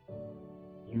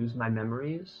use my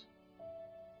memories?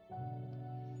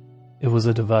 It was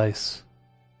a device.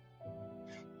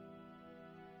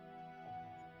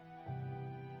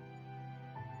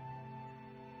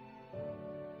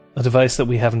 A device that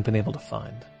we haven't been able to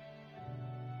find.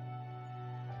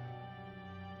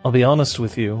 I'll be honest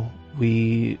with you,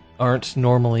 we aren't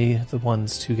normally the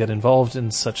ones to get involved in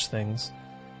such things.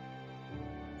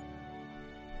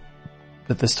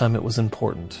 But this time it was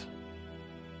important.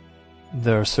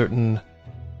 There are certain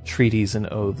treaties and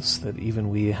oaths that even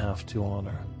we have to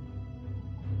honor.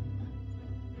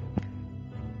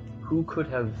 Who could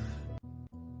have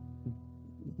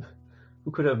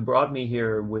brought me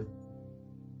here with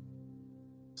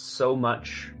so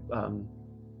much,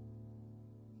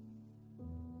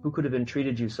 who could have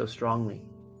entreated you so strongly?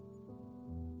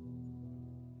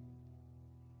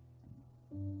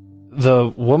 The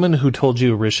woman who told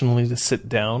you originally to sit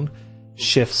down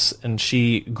shifts and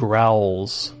she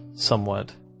growls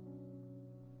somewhat.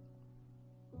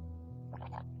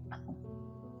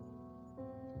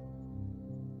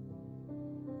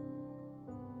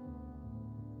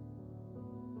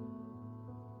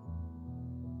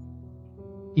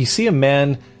 You see a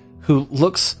man who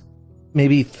looks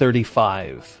maybe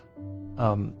 35,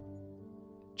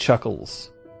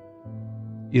 chuckles.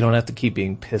 You don't have to keep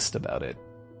being pissed about it.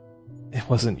 It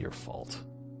wasn't your fault.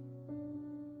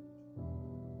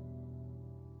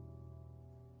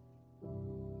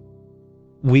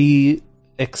 We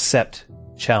accept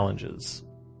challenges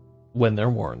when they're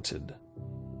warranted.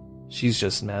 She's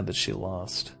just mad that she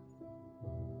lost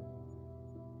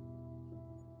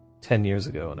 10 years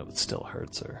ago and it still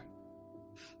hurts her.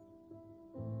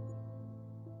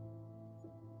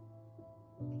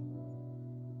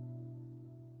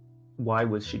 Why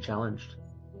was she challenged?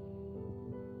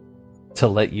 To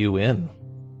let you in.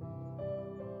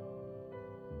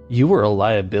 You were a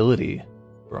liability,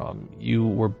 Brom. You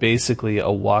were basically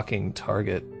a walking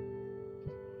target.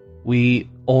 We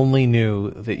only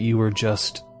knew that you were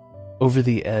just over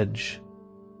the edge.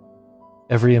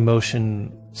 Every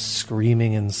emotion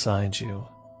screaming inside you.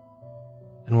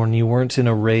 And when you weren't in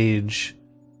a rage,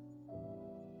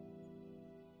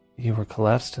 you were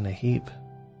collapsed in a heap.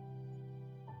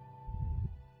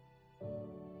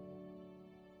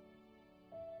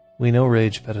 We know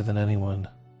rage better than anyone.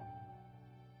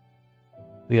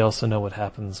 We also know what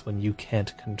happens when you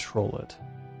can't control it.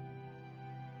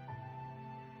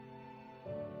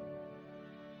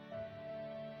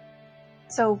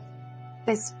 So,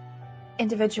 this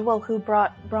individual who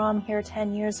brought Brom here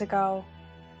 10 years ago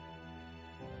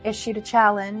issued a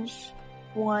challenge,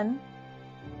 won,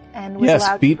 and was allowed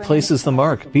Yes, to beat bring places him the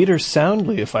mark. Beat her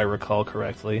soundly, if I recall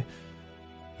correctly.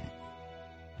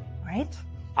 Right?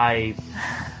 I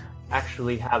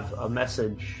actually have a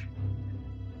message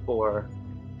for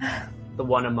the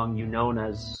one among you known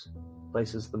as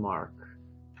Places the Mark.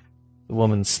 The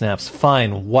woman snaps.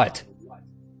 Fine, what?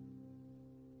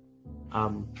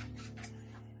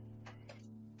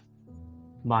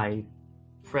 My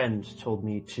friend told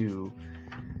me to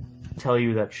tell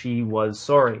you that she was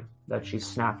sorry that she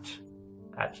snapped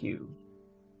at you.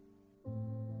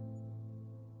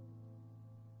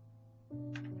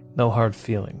 No hard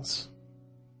feelings.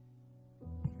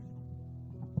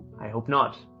 I hope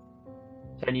not.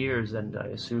 10 years, and I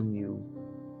assume you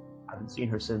haven't seen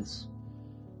her since.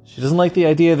 She doesn't like the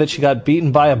idea that she got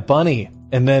beaten by a bunny,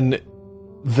 and then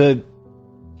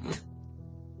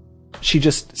she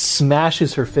just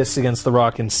smashes her fists against the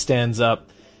rock and stands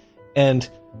up. And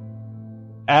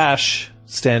Ash,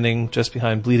 standing just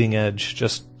behind Bleeding Edge,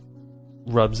 just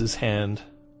rubs his hand.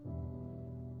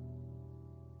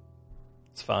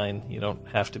 It's fine. You don't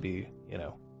have to be,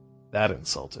 that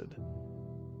insulted.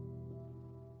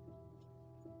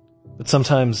 But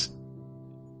sometimes,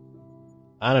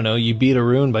 I don't know, you beat a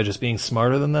rune by just being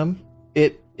smarter than them.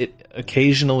 It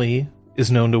occasionally is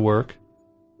known to work.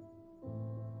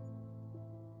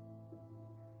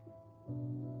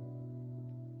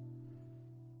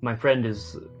 My friend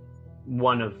is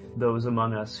one of those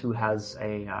among us who has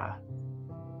a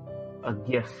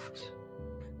gift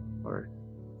for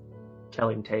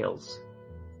telling tales,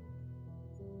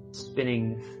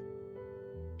 spinning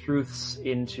truths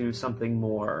into something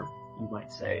more, you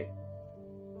might say.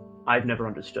 I've never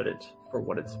understood it for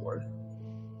what it's worth.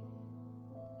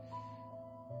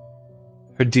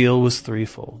 Her deal was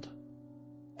threefold.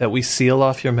 That we seal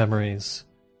off your memories,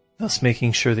 thus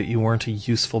making sure that you weren't a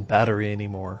useful battery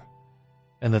anymore,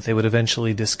 and that they would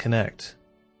eventually disconnect,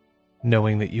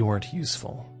 knowing that you weren't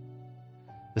useful.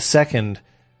 The second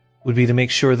would be to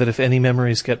make sure that if any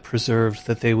memories get preserved,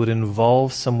 that they would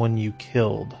involve someone you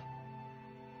killed.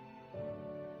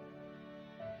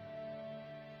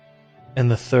 And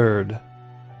the third,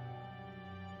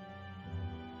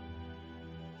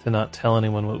 to not tell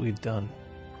anyone what we'd done,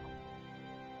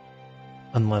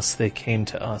 unless they came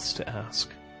to us to ask.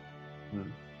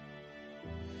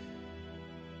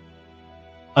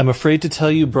 I'm afraid to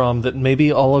tell you, Brom, that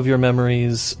maybe all of your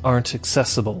memories aren't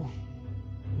accessible.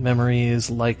 memory is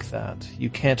like that. You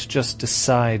can't just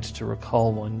decide to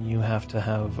recall one, you have to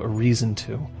have a reason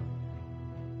to.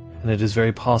 And it is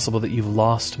very possible that you've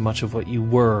lost much of what you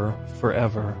were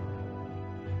forever.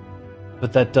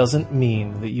 But that doesn't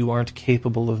mean that you aren't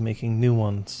capable of making new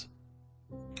ones.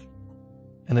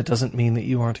 And it doesn't mean that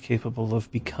you aren't capable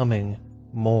of becoming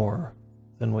more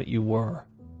than what you were.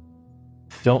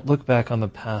 Don't look back on the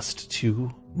past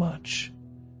too much.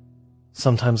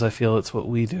 Sometimes I feel it's what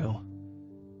we do.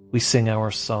 We sing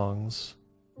our songs,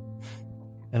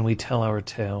 and we tell our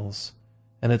tales,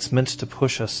 and it's meant to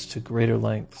push us to greater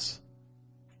lengths.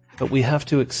 But we have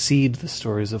to exceed the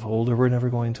stories of old, or we're never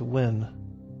going to win.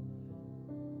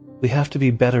 We have to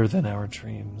be better than our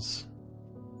dreams.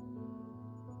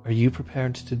 Are you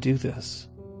prepared to do this?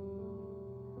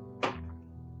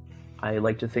 I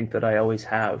like to think that I always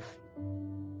have.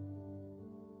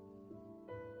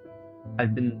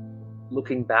 I've been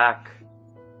looking back,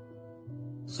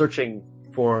 searching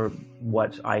for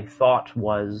what I thought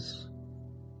was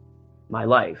my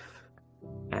life,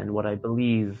 and what I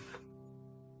believe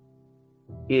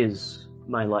is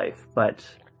my life, but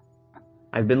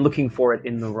I've been looking for it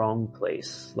in the wrong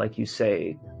place. Like you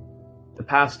say, the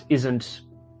past isn't...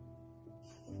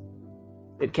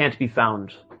 It can't be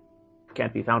found. It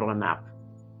can't be found on a map.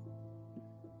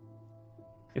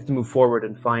 You have to move forward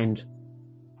and find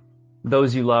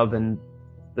those you love and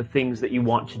the things that you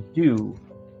want to do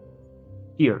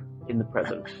here in the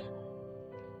present.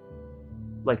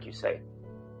 Like you say.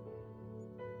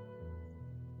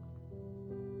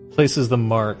 Places the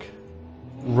mark,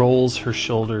 rolls her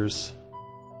shoulders,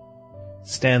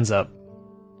 stands up.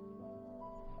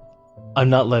 I'm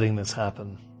not letting this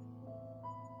happen.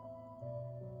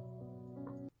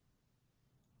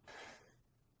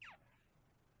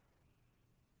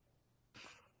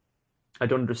 I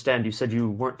don't understand. You said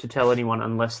you weren't to tell anyone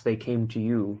unless they came to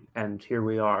you, and here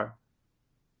we are.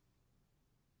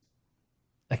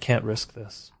 I can't risk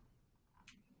this.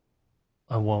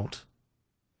 I won't.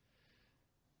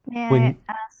 May When-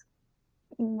 I ask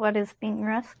what is being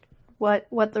risked?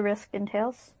 What the risk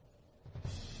entails?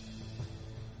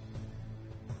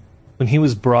 When he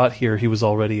was brought here, he was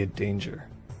already a danger.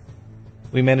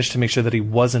 We managed to make sure that he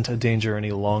wasn't a danger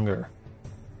any longer.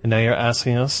 And now you're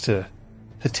asking us to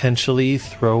potentially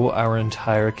throw our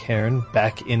entire cairn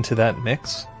back into that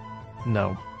mix?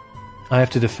 No. I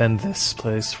have to defend this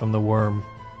place from the worm.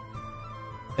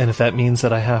 And if that means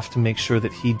that I have to make sure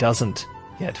that he doesn't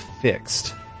get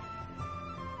fixed,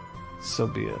 so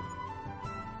be it.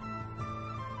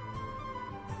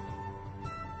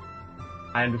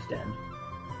 I understand.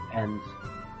 And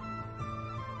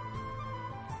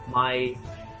my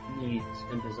needs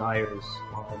and desires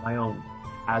are my own,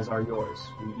 as are yours.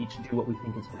 We each do what we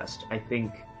think is best. I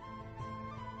think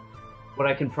what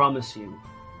I can promise you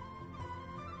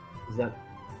is that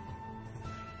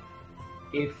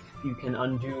if you can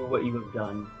undo what you have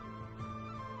done,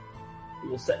 it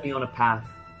will set me on a path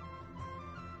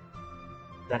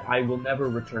that I will never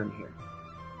return here.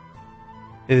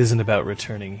 It isn't about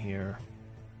returning here.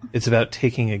 It's about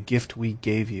taking a gift we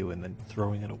gave you and then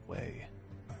throwing it away.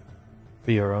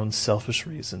 For your own selfish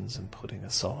reasons and putting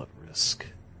us all at risk.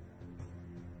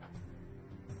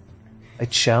 I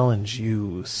challenge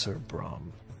you, Sir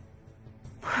Brom,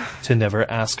 to never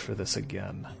ask for this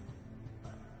again.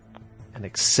 And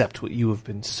accept what you have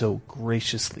been so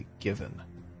graciously given.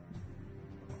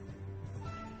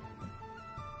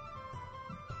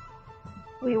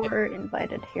 We were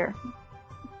invited here.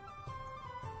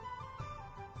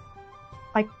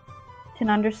 I can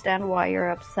understand why you're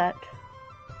upset,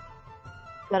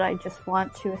 but I just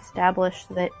want to establish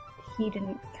that he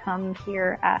didn't come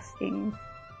here asking.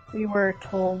 We were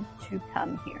told to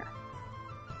come here.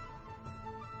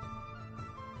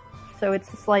 So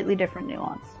it's a slightly different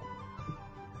nuance.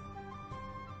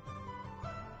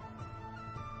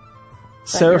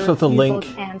 But Seraph your of the refusal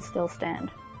Link. can still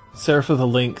stand. Seraph of the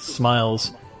Link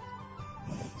smiles.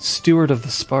 Steward of the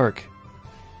Spark,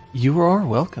 you are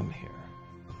welcome here.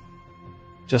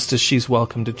 Just as she's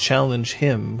welcome to challenge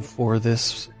him for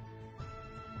this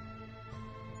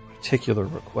particular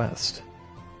request.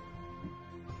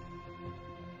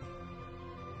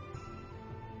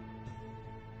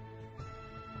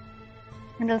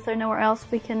 And is there nowhere else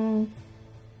we can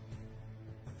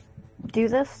do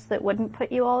this that wouldn't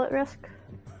put you all at risk?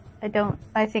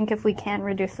 I think if we can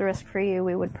reduce the risk for you,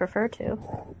 we would prefer to.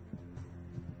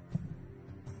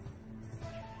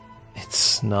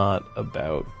 It's not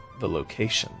about the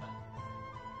location.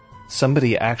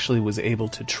 Somebody actually was able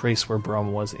to trace where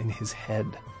Brom was in his head.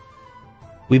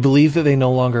 We believe that they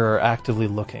no longer are actively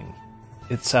looking.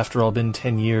 It's after all been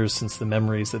 10 years since the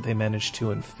memories that they managed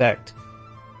to infect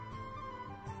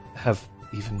have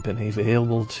even been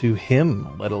available to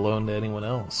him, let alone to anyone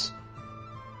else.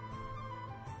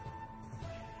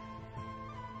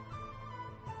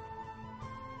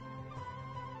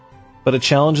 But a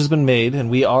challenge has been made, and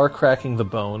we are cracking the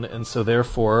bone, and so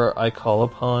therefore I call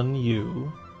upon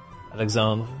you,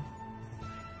 Alexandre.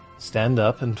 Stand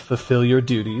up and fulfill your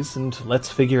duties, and let's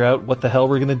figure out what the hell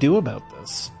we're going to do about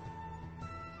this.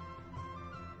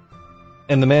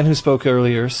 And the man who spoke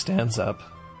earlier stands up.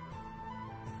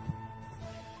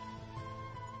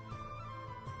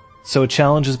 So a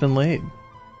challenge has been laid.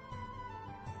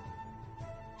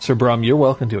 Sir Brom, you're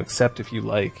welcome to accept if you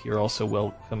like. You're also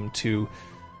welcome to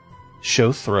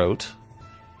show throat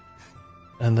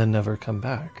and then never come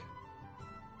back.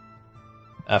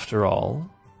 After all,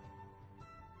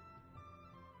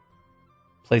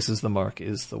 Places the Mark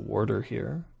is the warder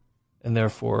here, and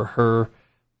therefore her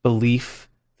belief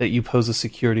that you pose a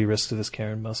security risk to this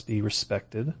cairn must be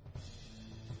respected.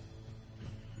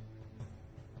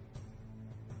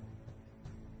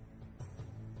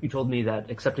 You told me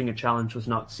that accepting a challenge was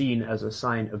not seen as a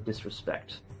sign of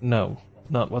disrespect. No,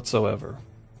 not whatsoever.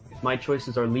 If my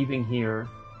choices are leaving here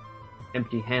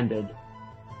empty-handed,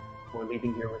 or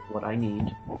leaving here with what I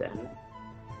need, then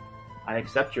I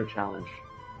accept your challenge.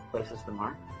 Places the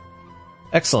Mark.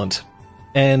 Excellent.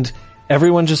 And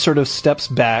everyone just sort of steps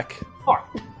back.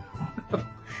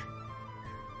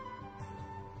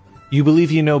 You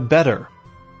believe you know better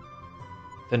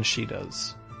than she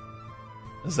does.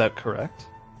 Is that correct?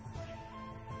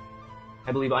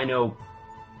 I believe I know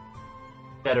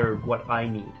better what I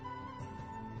need.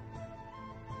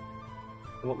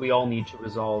 And what we all need to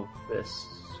resolve this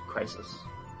crisis.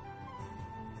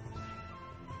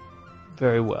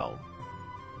 Very well.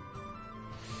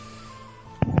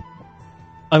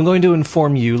 I'm going to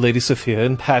inform you, Lady Sophia,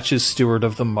 and Patch's steward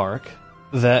of the Mark,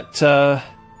 that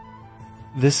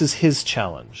this is his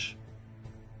challenge.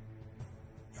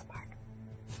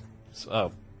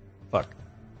 Oh, fuck.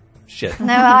 Shit. No,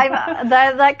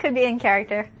 that could be in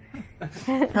character.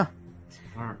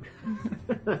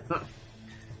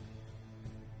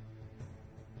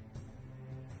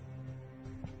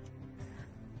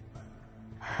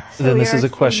 So then this we is are a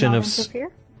question to of not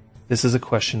interfere? this is a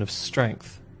question of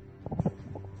strength.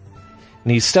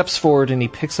 And he steps forward and he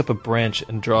picks up a branch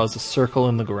and draws a circle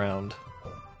in the ground.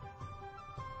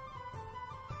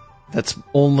 That's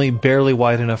only barely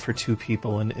wide enough for two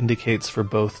people and indicates for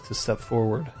both to step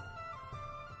forward.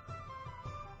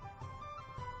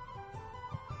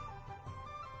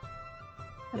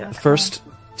 Yeah. First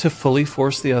to fully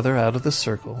force the other out of the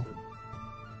circle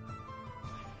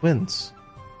wins.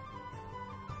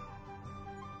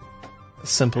 As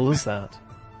simple as that.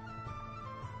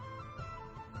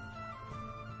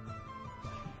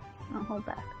 I'll hold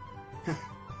back.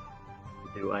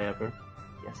 Do I ever?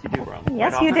 Yes, you do, Brom.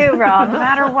 Yes, Quite you often. do, Rob. No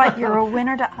matter what, you're a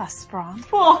winner to us, Brom.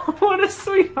 Oh, what a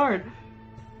sweetheart.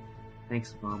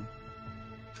 Thanks, Mom.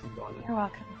 I'm going. You're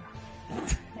welcome.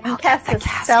 You cast the a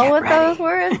casket spell with ready. those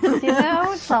words, you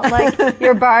know? It's not like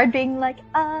your bard being like,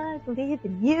 I believe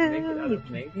in Make it out you. of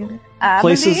maple. I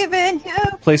Places- believe in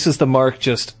you. Places the Mark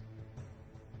just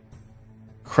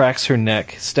cracks her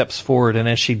neck, steps forward, and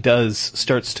as she does,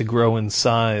 starts to grow in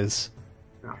size.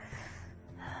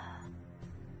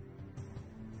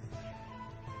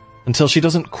 Until she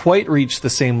doesn't quite reach the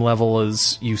same level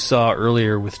as you saw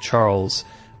earlier with Charles,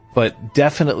 but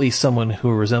definitely someone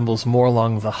who resembles more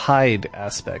along the Hyde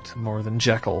aspect more than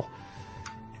Jekyll.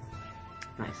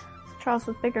 Nice. Charles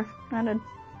was bigger. I did.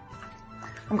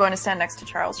 I'm going to stand next to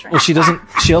Charles right Well, she doesn't.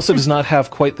 She also does not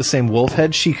have quite the same wolf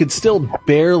head. She could still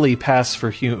barely pass for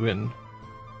human.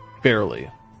 Barely.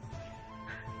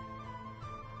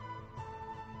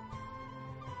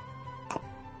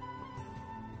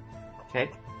 Okay.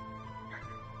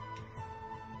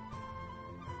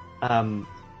 I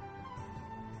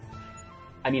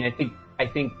mean, I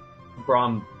think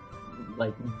Brom,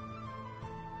 like,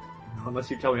 unless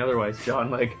you tell me otherwise, John,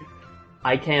 like,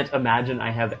 I can't imagine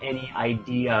I have any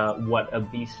idea what a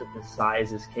beast of this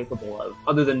size is capable of,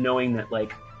 other than knowing that,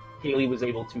 like, Haley was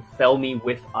able to fell me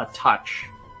with a touch.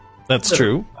 That's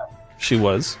true. She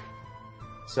was.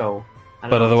 So, I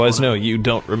don't But know what's otherwise, going no, on. you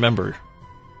don't remember.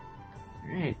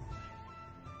 Alright.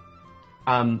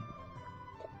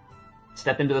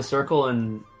 Step into the circle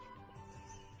and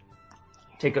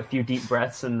take a few deep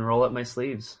breaths and roll up my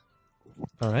sleeves.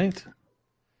 All right.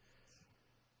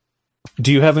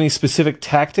 Do you have any specific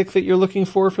tactic that you're looking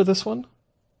for this one?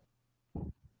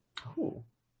 Ooh.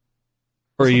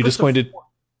 Or are So you first just going of- to...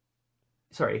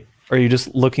 Sorry. Are you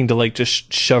just looking to, like,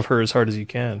 just shove her as hard as you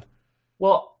can?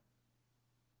 Well,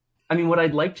 I mean, what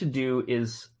I'd like to do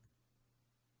is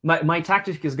My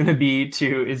tactic is going to be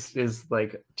is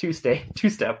like two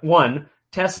step. One,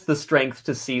 test the strength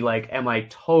to see like, am I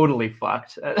totally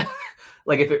fucked?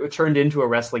 Like if it turned into a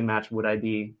wrestling match, would I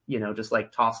be, just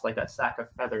like tossed like a sack of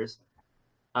feathers?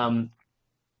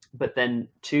 But then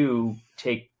two,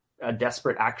 take a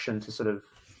desperate action to sort of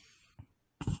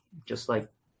just like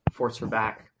force her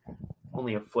back.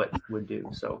 Only a foot would do.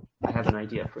 So I have an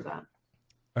idea for that.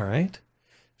 All right.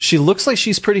 She looks like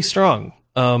she's pretty strong.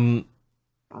 I'll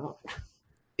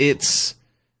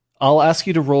ask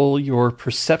you to roll your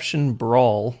perception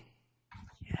brawl.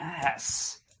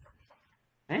 Yes.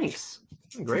 Thanks.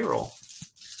 Great roll.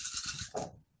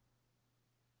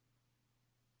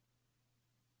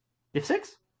 Diff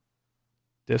 6?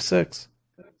 Diff 6.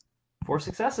 4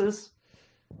 successes.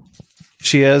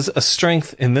 She has a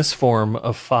strength in this form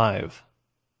of 5.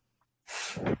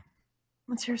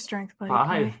 What's your strength, buddy?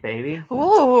 5, baby. Ooh.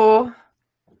 All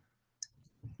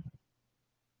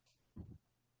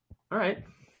right.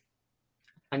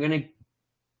 I'm going to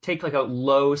take like a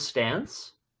low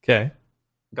stance. Okay.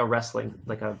 Like a wrestling,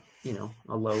 like a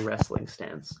low wrestling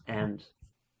stance. And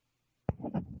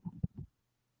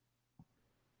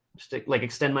just like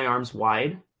extend my arms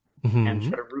wide and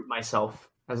try to root myself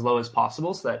as low as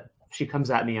possible so that if she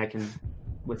comes at me, I can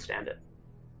withstand it.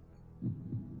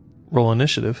 Roll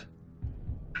initiative.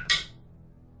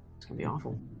 It's going to be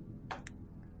awful.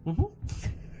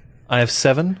 I have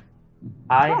 7.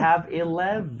 I have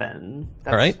 11.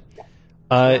 All right.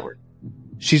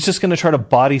 She's just going to try to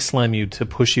body slam you to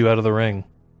push you out of the ring.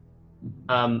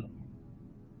 I'm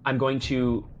going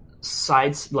to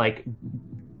sidestep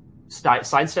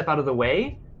out of the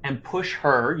way and push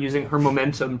her using her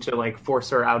momentum to like force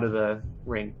her out of the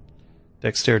ring.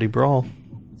 Dexterity brawl.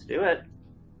 Let's do it.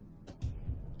 Do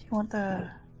you want the...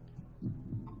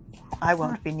 I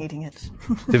won't be needing it.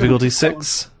 Difficulty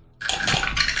 6.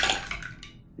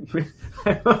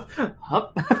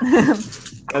 Hup.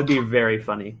 That would be very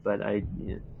funny, but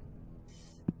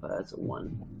that's a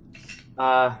 1.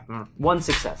 1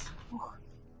 success. All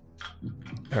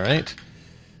right.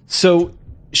 So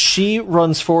she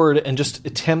runs forward and just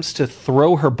attempts to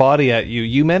throw her body at you.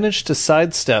 You manage to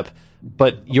sidestep,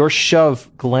 but your shove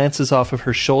glances off of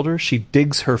her shoulder. She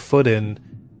digs her foot in,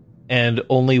 and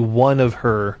only one of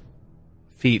her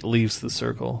feet leaves the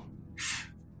circle.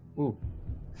 Ooh.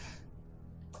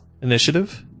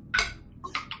 Initiative?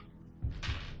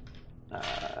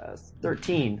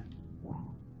 13.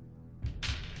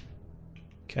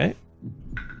 Okay.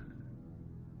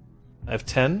 I have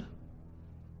 10.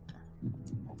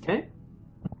 Okay.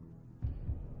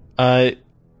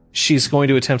 She's going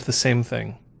to attempt the same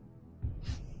thing.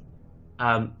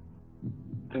 I'm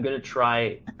going to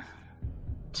try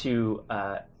to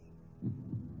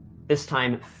this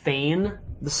time feign.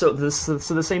 So the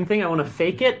same thing. I want to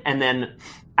fake it and then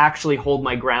actually hold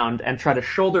my ground and try to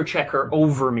shoulder check her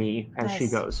over me as she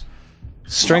goes.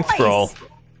 Strength brawl. Is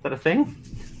that a thing?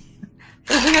 Is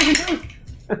that a thing I can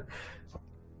do?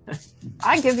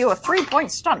 I give you a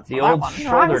 3-point stunt for The that old one.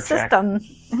 shoulder Wrong check.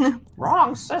 system.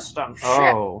 Wrong system.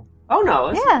 Oh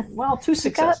no! Yeah. Well, 2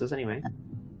 successes anyway.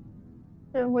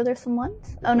 Were there some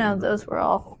ones? Oh no, those were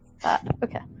all that.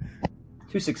 Okay.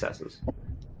 2 successes.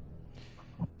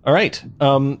 All right.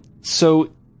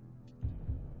 So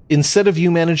instead of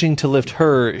you managing to lift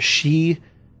her, she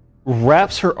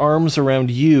wraps her arms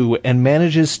around you and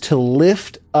manages to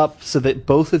lift up so that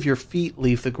both of your feet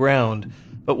leave the ground.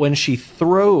 But when she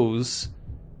throws,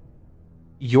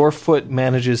 your foot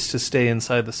manages to stay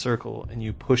inside the circle and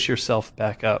you push yourself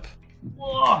back up.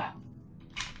 Ugh.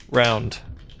 Round.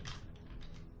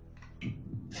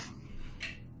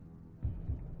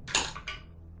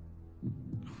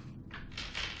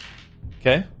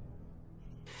 Okay.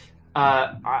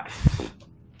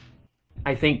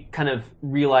 I think kind of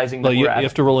realizing that Well, you we're at...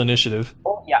 have to roll initiative.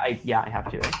 Oh, yeah, I have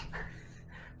to.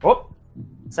 Oh,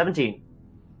 17.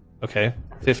 Okay.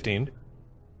 15.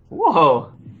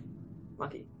 Whoa.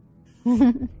 Lucky. Oh,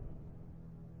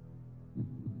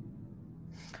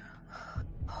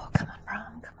 come on,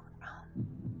 Brom. Come on, Brom.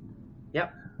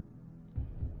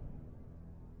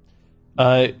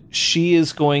 Yep. She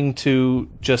is going to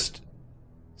just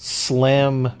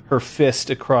slam her fist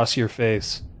across your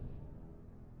face.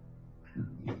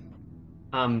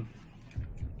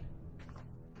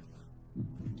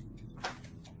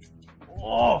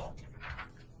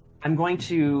 I'm going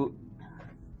to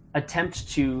attempt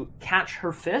to catch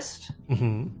her fist.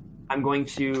 Mm-hmm. I'm going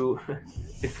to,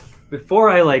 before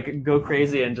I like go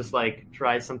crazy and just like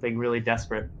try something really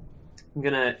desperate, I'm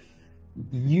gonna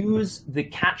use the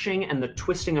catching and the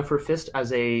twisting of her fist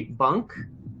as a bunk,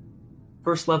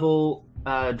 1st level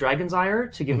Dragon's Ire,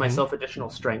 to give myself additional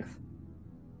strength.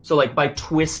 So like by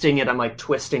twisting it, I'm like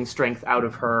twisting strength out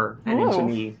of her and into Ooh.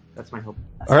 me. That's my hope.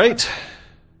 All right.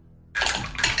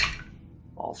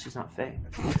 Oh, she's not Faye.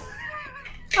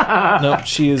 Nope,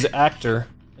 she is actor,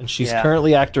 and she's Yeah.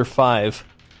 currently actor 5.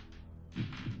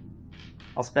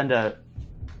 I'll spend a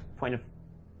point of.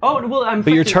 Oh well, I'm.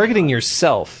 But you're freaking- targeting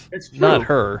yourself, It's true. not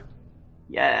her.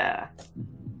 Yeah.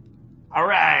 All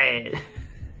right.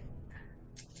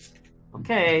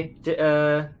 Okay.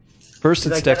 First,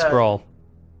 Did it's I get Dex a- Brawl.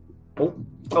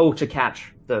 Oh, to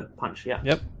catch the punch. Yeah.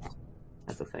 Yep.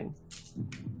 That's a thing.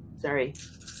 Sorry.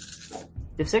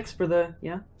 Div 6 for the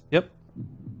Yep.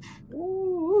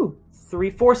 Ooh,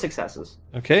 4 successes.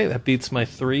 Okay, that beats my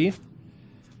 3.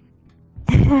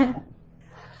 Okay,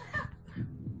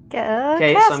 so I'm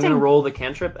Casting. gonna roll the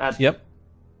cantrip at. Yep.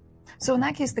 So in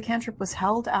that case, the cantrip was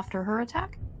held after her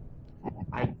attack?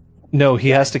 No, he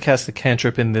has to cast the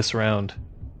cantrip in this round.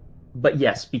 But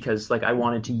yes, because like I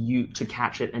wanted to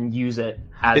catch it and use it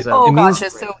as a. Oh, It means- gotcha.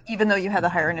 So even though you had the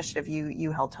higher initiative,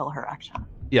 you held till her action.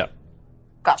 Yeah.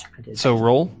 Gotcha. I did. So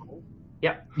roll.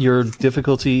 Yep. Your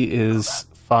difficulty is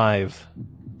 5.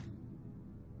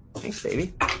 Thanks,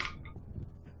 baby.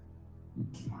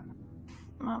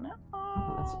 Oh, no.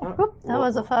 That's, that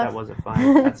was a 5. That was a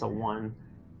 5. That's a 1.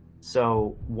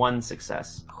 So 1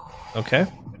 success. Okay.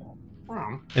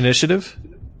 Initiative.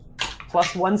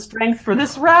 Plus 1 strength for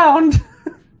this round.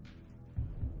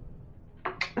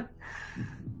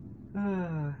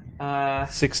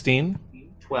 16.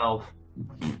 12.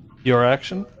 Your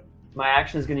action. My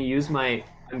action is going to use my.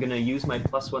 I'm going to use my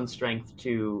plus 1 strength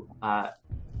to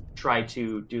try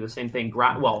to do the same thing.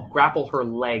 Grapple her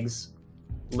legs,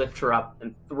 lift her up,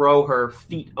 and throw her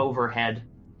feet overhead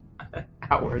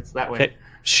outwards. That way. Okay.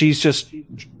 She's just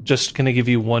going to give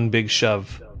you one big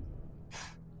shove.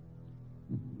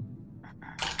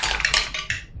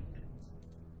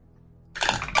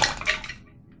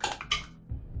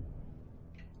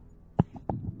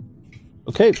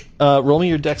 Okay, roll me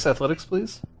your Dex Athletics,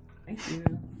 please. Thank you.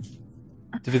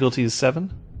 Difficulty is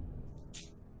 7.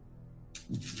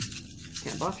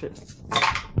 Can't botch it.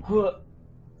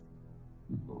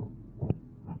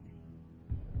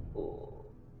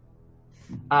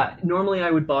 Normally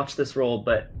I would botch this roll,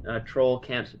 but Troll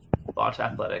can't botch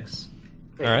athletics.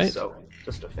 All right. So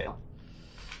just a fail.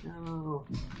 No.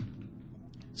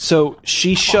 So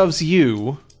she shoves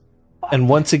you, and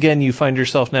once again you find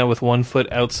yourself now with 1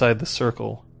 foot outside the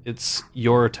circle. It's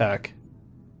your attack.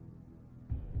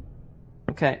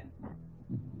 Okay.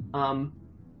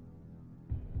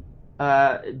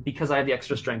 Because I have the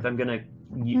extra strength, I'm gonna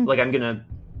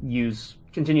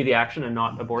continue the action and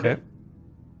not abort Okay. it.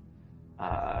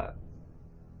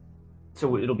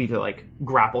 So it'll be to like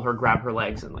grapple her, grab her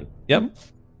legs, and like Yep.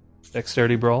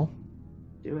 Dexterity brawl.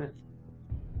 do it.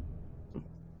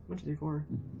 1, 2, 3, 4.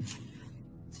 Let's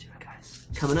do it, guys.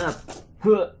 Coming up.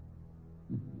 Huh.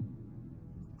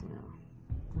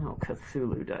 Oh,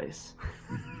 Cthulhu dice.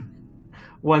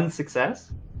 1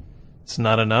 success. It's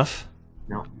not enough.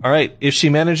 No. All right. If she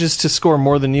manages to score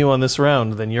more than you on this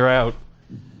round, then you're out.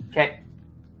 Okay.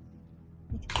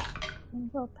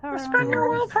 Willpower. Spend your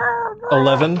willpower.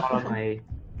 11. Not on my.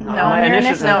 No, on on my your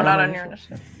initiative. initiative. No, not on your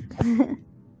initiative.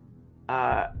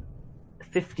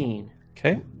 15.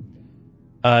 Okay.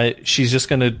 She's just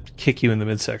going to kick you in the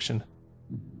midsection.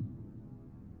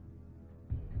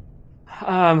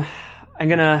 I'm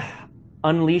gonna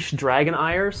unleash Dragon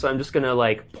Ire, so I'm just gonna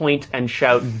like point and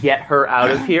shout, "Get her out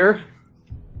of here,"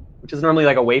 which is normally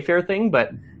like a Wayfair thing,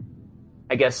 but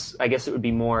I guess it would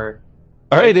be more.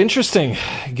 All right, interesting.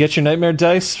 Get your nightmare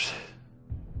dice.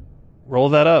 Roll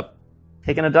that up.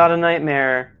 Taking a dot of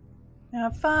nightmare.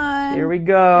 Have fun. Here we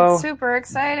go. It's super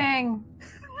exciting.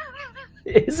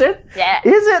 Is it? Yeah.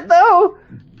 Is it though?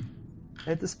 I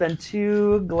have to spend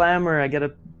 2 glamour. I get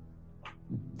a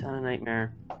dot of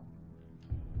nightmare.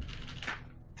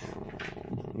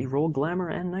 You roll glamour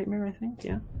and nightmare, I think.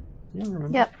 Yeah. Yeah, I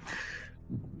remember. Yep.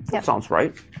 That Yep. sounds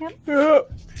right. Yep.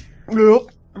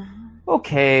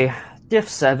 Okay, diff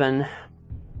 7.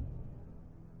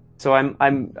 So I'm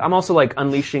also like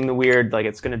unleashing the weird, like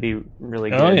it's gonna be really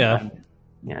good. Oh, yeah.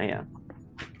 Yeah.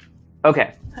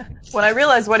 Okay. When I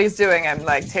realize what he's doing, I'm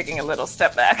like taking a little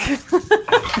step back.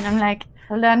 And I'm like,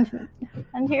 hold on,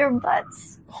 onto your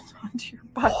butts. Hold on to your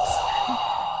butts.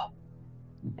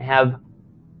 I have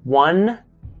 1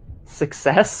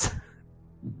 success.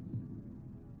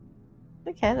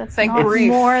 Okay, that's Thank not grief.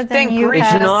 more than Thank you grief.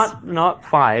 It's had. not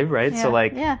 5, right? Yeah, So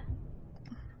like yeah.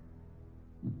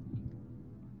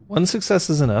 1 success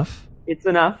is enough. it's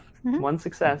enough. Mhm. 1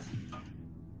 success.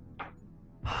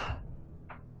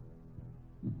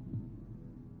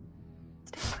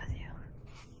 Stay with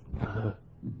you.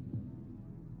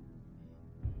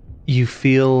 You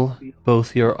feel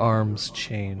both your arms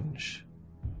change,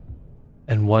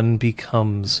 and one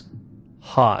becomes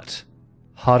hot,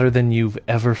 hotter than you've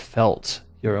ever felt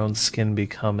your own skin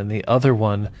become, and the other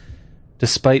one,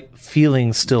 despite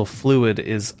feeling still fluid,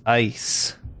 is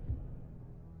ice.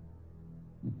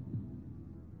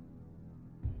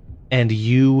 And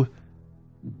you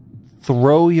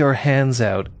throw your hands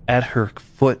out at her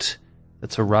foot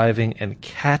that's arriving and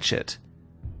catch it.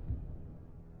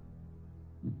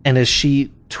 And as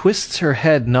she twists her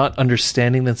head, not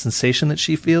understanding the sensation that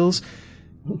she feels,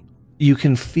 you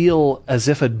can feel as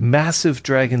if a massive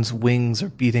dragon's wings are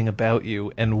beating about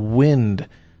you, and wind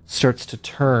starts to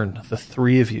turn the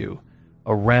three of you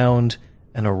around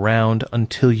and around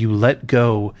until you let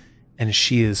go, and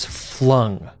she is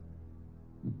flung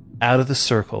out of the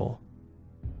circle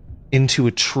into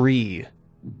a tree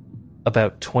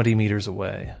about 20 meters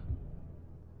away.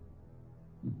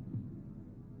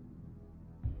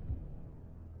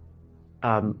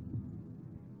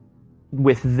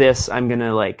 With this, I'm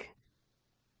gonna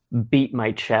beat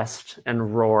my chest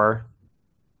and roar.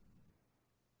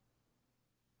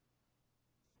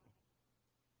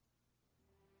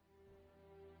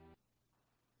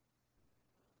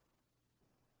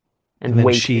 And then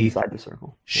wait inside the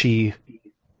circle. She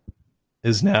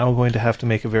is now going to have to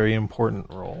make a very important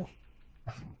roll.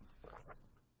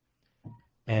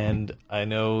 And I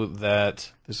know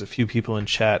that there's a few people in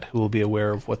chat who will be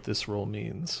aware of what this roll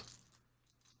means.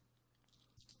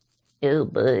 Oh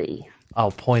boy.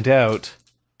 I'll point out...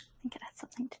 I think it has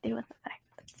something to do with the fact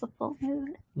that it's a full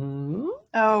moon.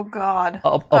 Oh, God.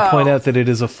 I'll point out that it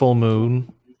is a full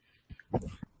moon.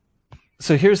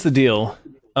 So here's the deal.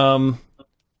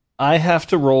 I have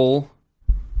to roll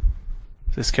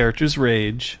this character's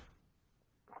rage.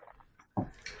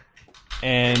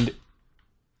 And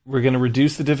we're going to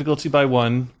reduce the difficulty by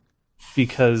 1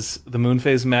 because the moon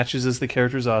phase matches as the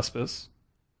character's auspice.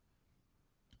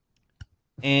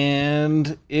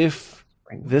 And if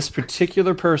this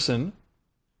particular person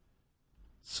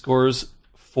scores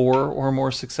 4 or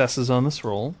more successes on this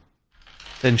roll,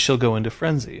 then she'll go into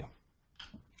frenzy.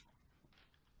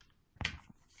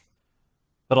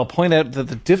 But I'll point out that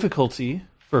the difficulty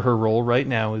for her roll right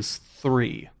now is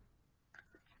 3.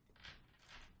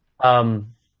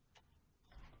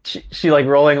 She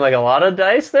rolling a lot of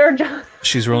dice there, John?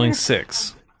 She's rolling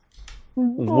 6.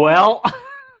 Well...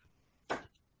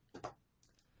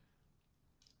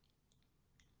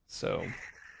 So,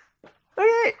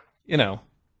 Okay.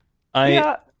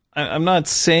 I'm not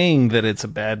saying that it's a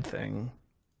bad thing,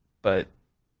 but...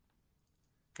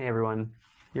 Hey, everyone.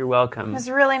 You're welcome. It was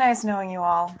really nice knowing you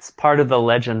all. It's part of the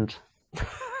legend.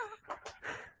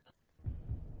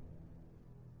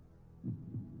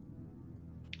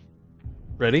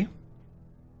 Ready?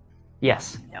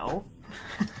 Yes. No.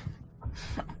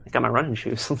 I got my running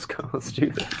shoes. Let's go. Let's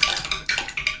do this.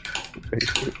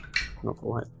 Not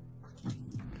for what.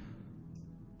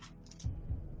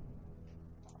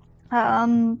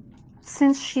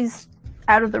 Since she's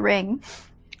out of the ring,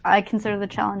 I consider the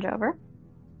challenge over.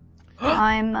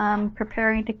 I'm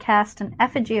preparing to cast an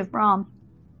effigy of Brahm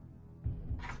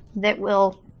that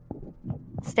will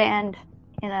stand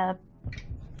in a...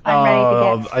 I'm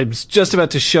ready to get... I was just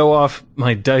about to show off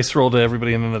my dice roll to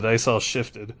everybody, and then the dice all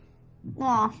shifted.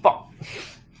 Aw. Fuck.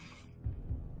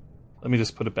 Let me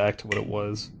just put it back to what it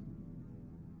was.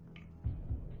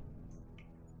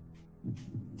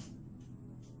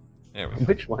 There we go.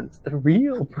 Which one's the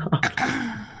real problem?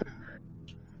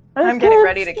 I'm getting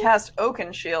ready to cast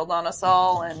Oaken Shield on us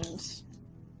all and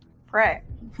pray.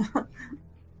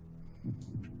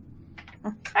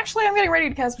 Actually, I'm getting ready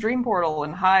to cast Dream Portal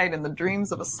and hide in the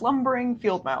dreams of a slumbering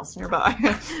field mouse nearby.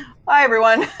 Bye,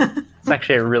 everyone. It's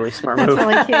actually a really smart move. That's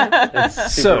really cute. It's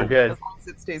super So- good. As long as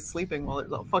it stays sleeping while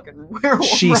there's a fucking werewolf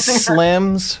She running around.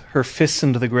 slams her fists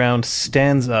into the ground,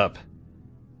 stands up,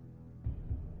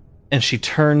 and she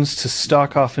turns to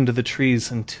stalk off into the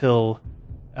trees until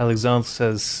Alexandre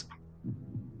says,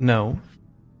 "No.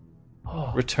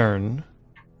 Return.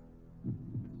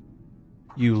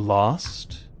 You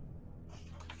lost.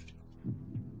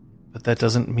 But that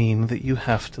doesn't mean that you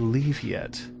have to leave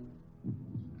yet."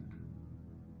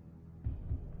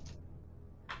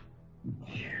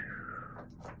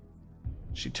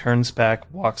 She turns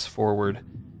back, walks forward,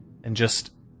 and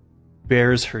just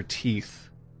bares her teeth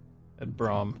at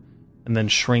Brahm, and then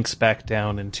shrinks back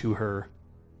down into her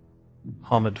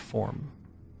Hamid form.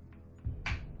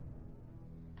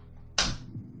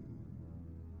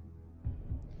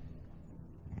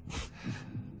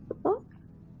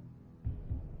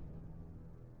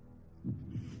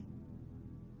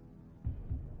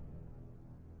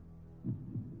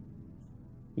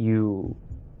 You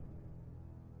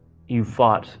You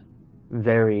fought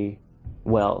very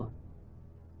well.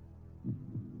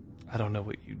 I don't know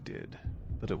what you did,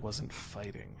 but it wasn't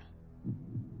fighting.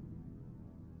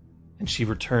 And she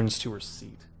returns to her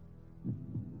seat.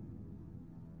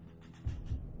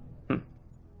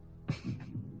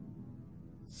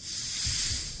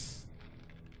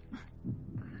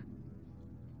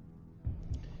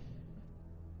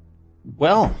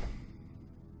 Well,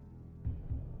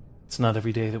 it's not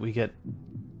every day that we get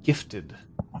gifted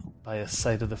by a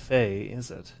sight of the Fae,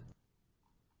 is it?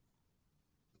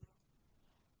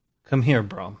 Come here,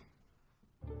 Brom.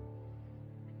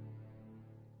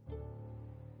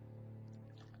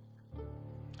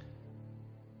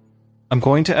 I'm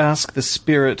going to ask the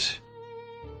spirit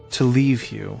to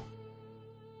leave you.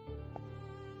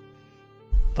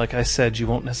 Like I said, you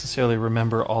won't necessarily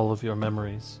remember all of your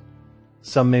memories.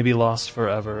 Some may be lost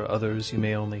forever, others you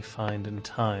may only find in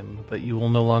time, but you will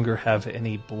no longer have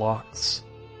any blocks.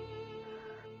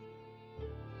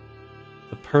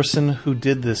 The person who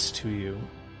did this to you,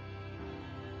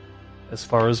 as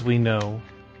far as we know,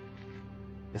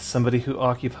 is somebody who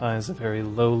occupies a very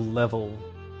low-level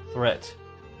threat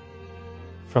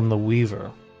from the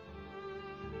Weaver.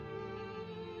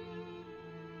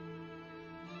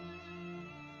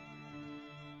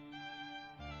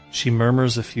 She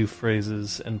murmurs a few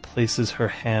phrases and places her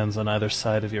hands on either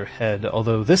side of your head,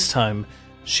 although this time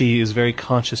she is very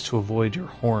conscious to avoid your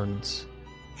horns.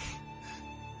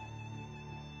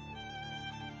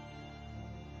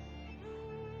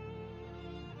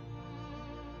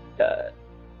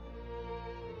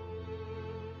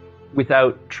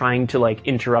 Without trying to,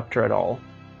 interrupt her at all,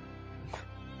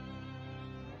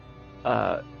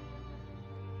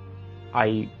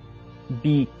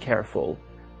 be careful.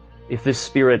 If this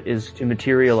spirit is to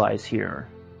materialize here,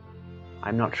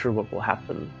 I'm not sure what will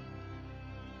happen.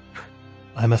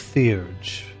 I'm a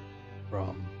Theurge,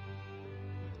 Brom.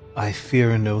 I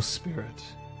fear no spirit.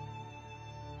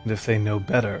 And if they know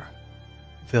better,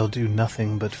 they'll do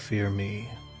nothing but fear me.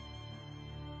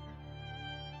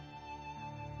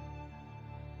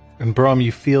 And Brom,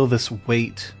 you feel this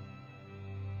weight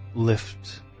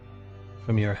lift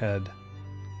from your head.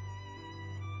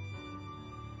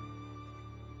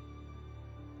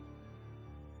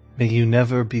 May you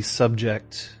never be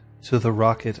subject to the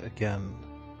rocket again,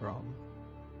 Brom.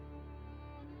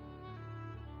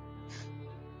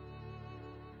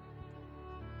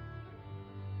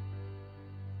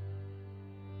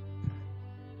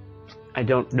 I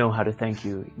don't know how to thank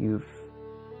you.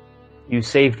 You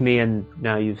saved me, and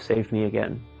now you've saved me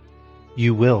again.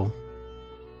 You will.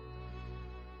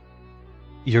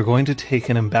 You're going to take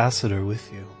an ambassador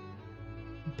with you,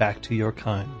 back to your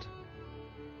kind.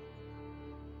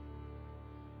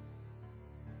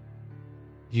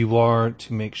 You are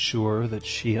to make sure that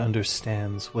she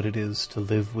understands what it is to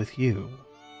live with you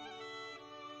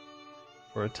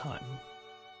for a time.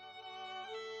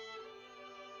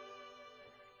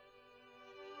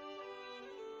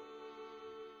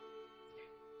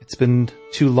 It's been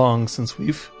too long since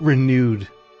we've renewed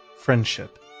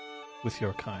friendship with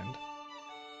your kind.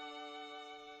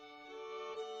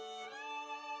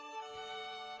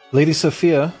 Lady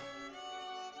Sophia,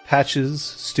 Patches,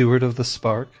 steward of the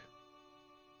Spark,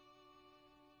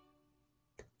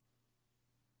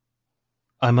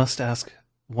 I must ask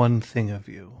one thing of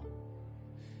you.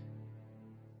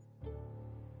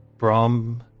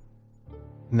 Brom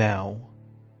now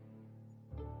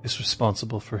is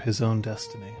responsible for his own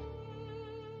destiny.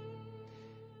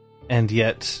 And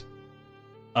yet,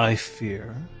 I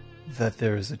fear that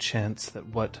there is a chance that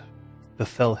what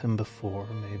befell him before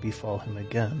may befall him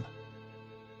again.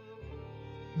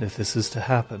 And if this is to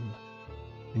happen,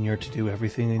 then you're to do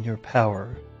everything in your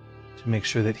power to make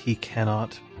sure that he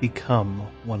cannot become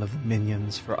one of the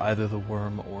minions for either the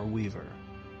Worm or Weaver.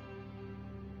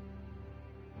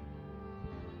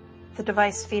 The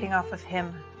device feeding off of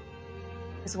him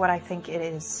is what I think it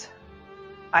is.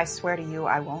 I swear to you,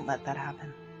 I won't let that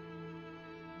happen.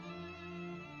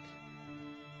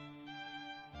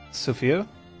 Sophia?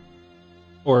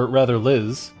 Or rather,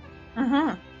 Liz.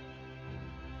 Mm-hmm.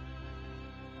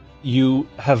 You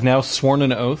have now sworn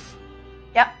an oath.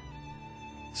 Yep.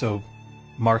 So,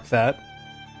 mark that.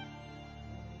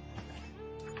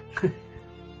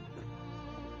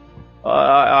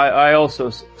 I also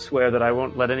swear that I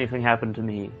won't let anything happen to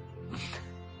me.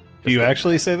 Do you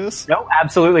actually say this? No,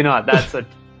 absolutely not. That's a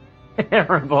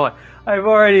terrible... I've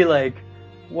already,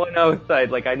 one oath.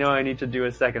 I know I need to do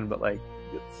a second, but,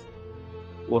 it's...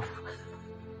 Woof.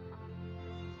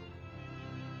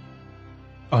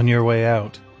 On your way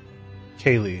out,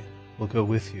 Kaylee will go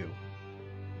with you.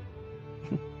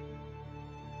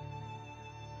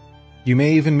 You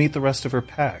may even meet the rest of her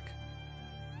pack.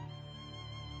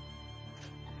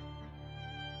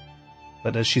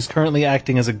 But as she's currently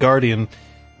acting as a guardian,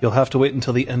 you'll have to wait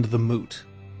until the end of the moot.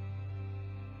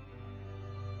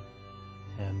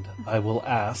 And I will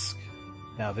ask,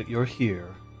 now that you're here,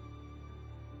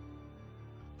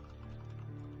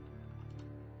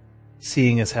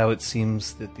 seeing as how it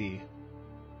seems that the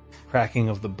cracking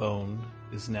of the bone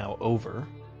is now over,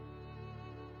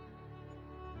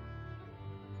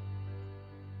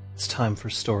 it's time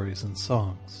for stories and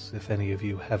songs, if any of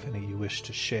you have any you wish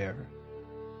to share.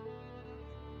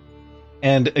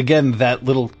 And again, that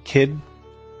little kid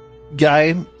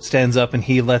guy stands up and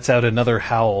he lets out another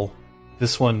howl,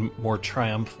 this one more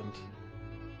triumphant.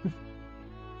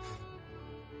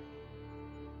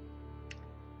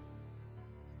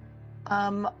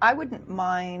 I wouldn't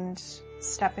mind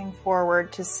stepping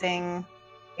forward to sing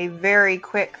a very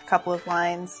quick couple of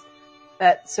lines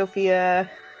that Sophia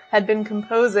had been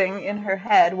composing in her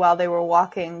head while they were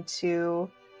walking to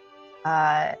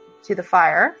the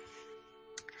fire.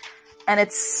 And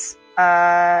it's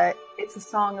a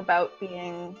song about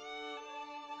being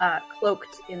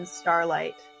cloaked in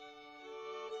starlight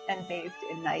and bathed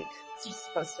in night. It's just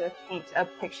supposed to paint a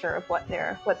picture of what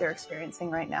they're experiencing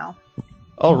right now.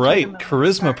 All right,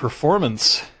 charisma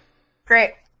performance.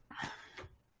 Great.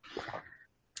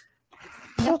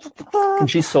 Can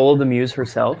she solo the muse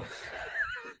herself?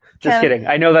 Just kidding.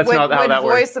 I know that's not how that would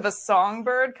works. voice of a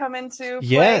songbird come into play?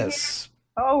 Yes.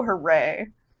 Here? Oh, hooray.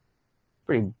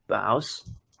 Pretty bouse.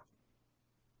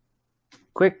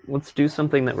 Quick, let's do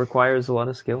something that requires a lot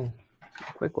of skill.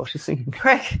 Quick, while she's singing.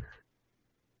 Quick.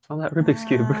 Oh, that Rubik's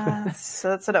Cube. So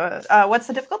that's what's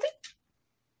the difficulty?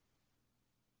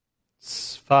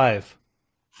 It's 5.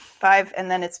 5,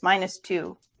 and then it's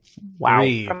 -2 Wow.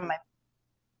 3. from my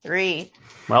 3.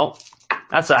 Well,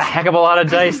 that's a heck of a lot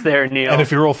of dice there, Neil. And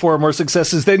if you roll 4 more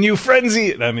successes, then you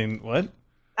frenzy. I mean, what?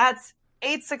 That's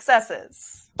 8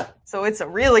 successes. So it's a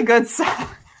really good song.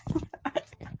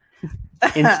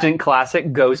 Instant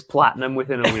classic goes platinum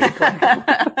within a week.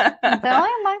 They're only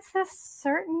amongst a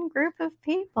certain group of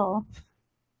people.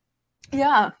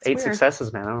 Yeah. It's 8 weird.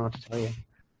 successes, man. I don't know what to tell you.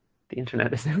 The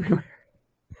internet is everywhere.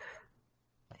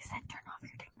 They said turn off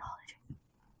your technology.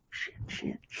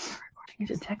 Shit. I need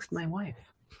to text my wife.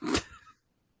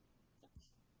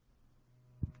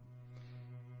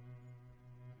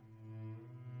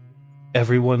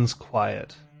 Everyone's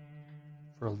quiet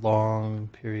for a long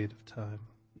period of time.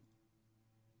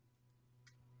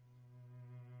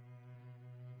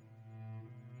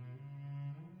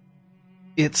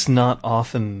 It's not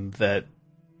often that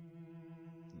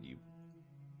you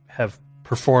have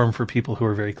performed for people who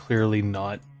are very clearly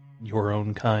not your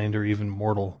own kind or even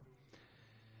mortal.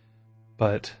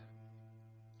 But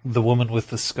the woman with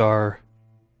the scar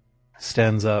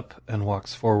stands up and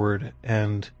walks forward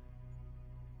and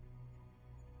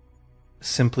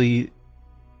simply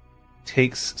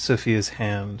takes Sophia's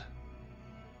hand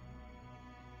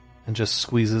and just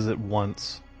squeezes it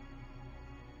once.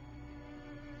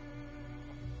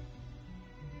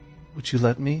 Would you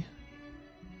let me?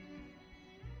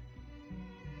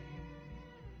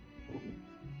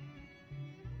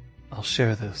 I'll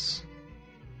share this.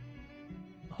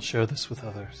 I'll share this with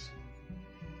others.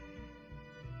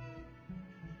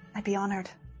 I'd be honored.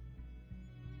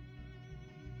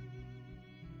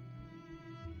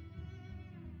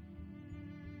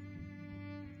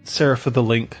 Seraph of the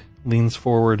Link leans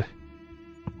forward.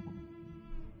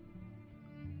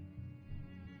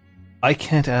 I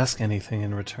can't ask anything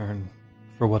in return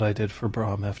for what I did for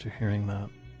Brahm after hearing that.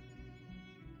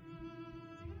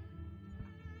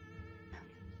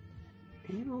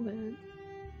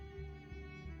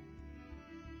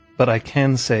 But I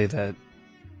can say that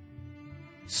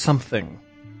something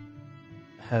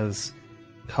has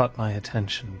caught my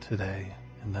attention today,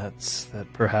 and that's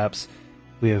that perhaps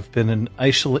we have been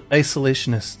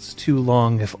isolationists too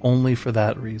long, if only for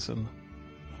that reason.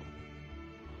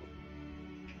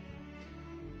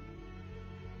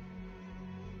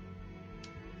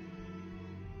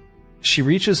 She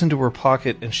reaches into her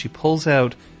pocket and she pulls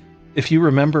out, if you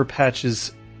remember,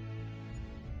 Patches,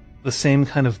 the same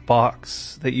kind of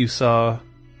box that you saw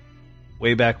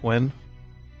way back when.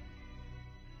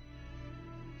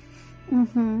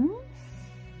 Mm-hmm.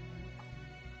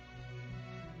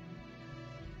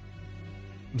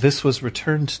 This was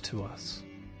returned to us.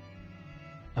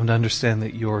 I'm to understand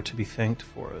that you're to be thanked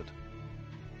for it.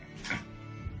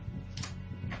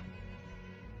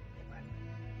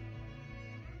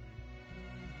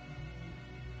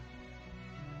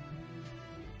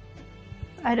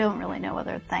 I don't really know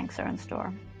whether thanks are in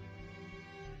store.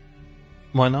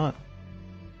 Why not?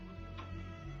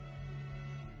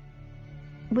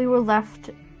 we were left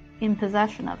in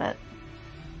possession of it.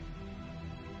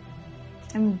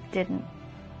 And didn't.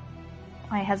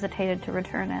 I hesitated to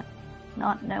return it,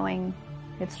 not knowing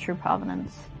its true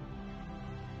provenance.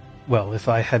 Well, if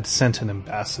I had sent an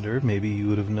ambassador, maybe you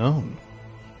would have known.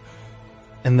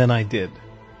 And then I did.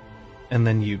 And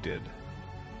then you did.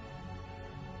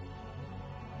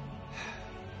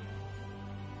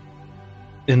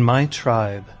 In my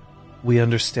tribe, we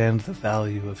understand the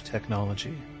value of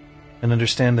technology, and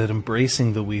understand that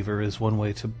embracing the Weaver is one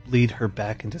way to lead her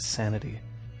back into sanity,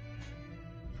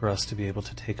 for us to be able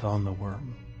to take on the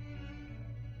worm.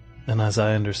 And as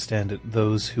I understand it,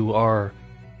 those who are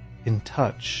in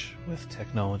touch with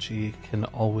technology can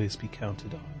always be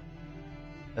counted on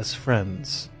as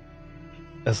friends,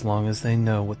 as long as they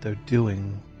know what they're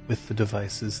doing with the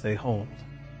devices they hold.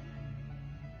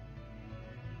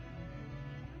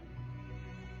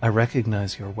 I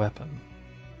recognize your weapon,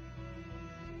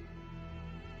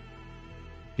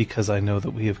 because I know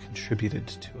that we have contributed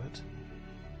to it.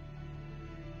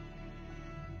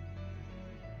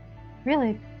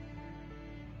 Really?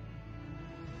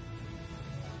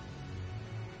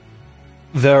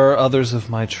 There are others of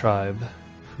my tribe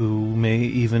who may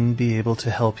even be able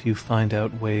to help you find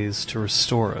out ways to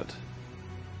restore it.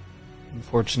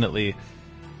 Unfortunately,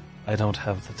 I don't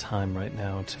have the time right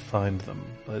now to find them,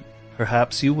 but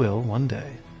perhaps you will one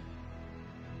day.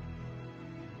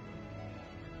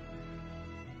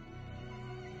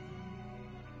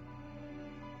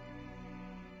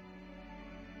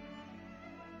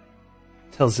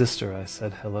 Tell Zister I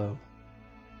said hello.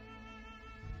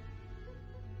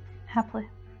 Happily.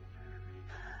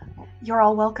 You're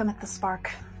all welcome at the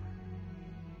Spark.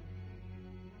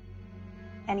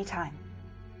 Anytime.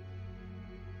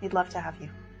 We'd love to have you.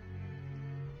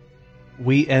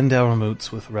 We end our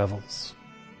moots with revels.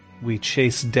 We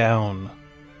chase down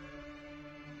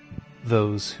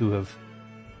those who have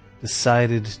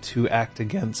decided to act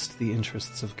against the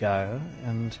interests of Gaia,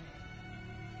 and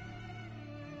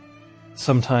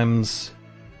sometimes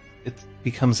it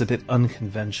becomes a bit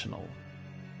unconventional.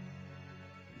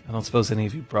 I don't suppose any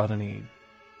of you brought any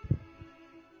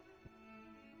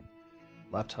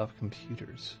laptop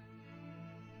computers.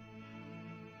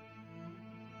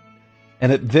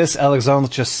 And at this, Alexandre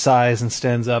just sighs and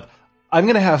stands up. I'm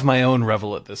going to have my own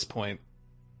revel at this point.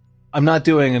 I'm not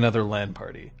doing another LAN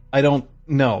party. I don't...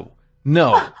 No.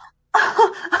 No.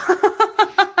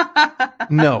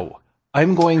 No.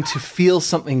 I'm going to feel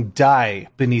something die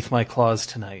beneath my claws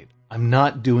tonight. I'm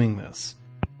not doing this.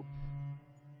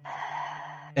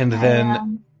 And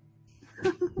then...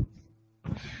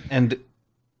 And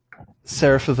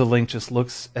Seraph of the Link just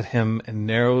looks at him and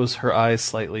narrows her eyes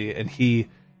slightly, and he...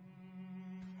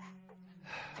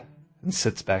 and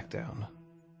sits back down.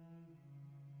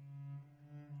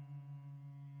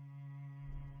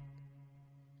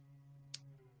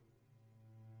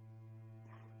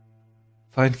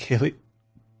 Find Kaylee...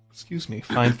 Excuse me.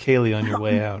 Find Kaylee on your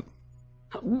way out.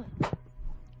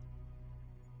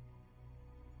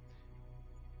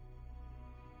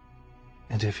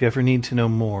 And if you ever need to know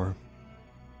more,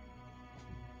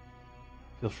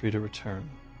 feel free to return,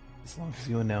 as long as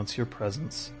you announce your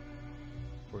presence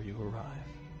before you arrive.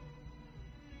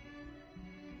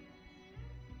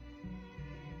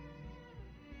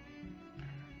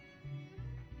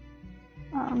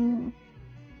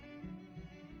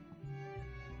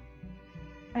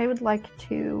 I would like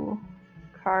to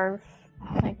carve,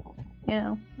 like, you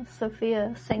know,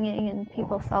 Sophia singing and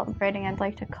people celebrating. I'd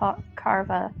like to carve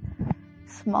a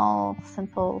small,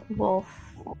 simple wolf,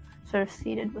 sort of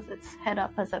seated with its head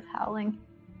up as if howling.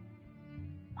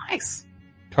 Nice.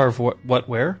 Carve what,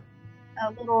 where?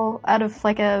 A little, out of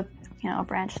like a, you know, a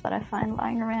branch that I find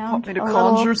lying around. Want me to A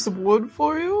conjure little- some wood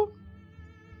for you?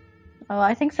 Oh,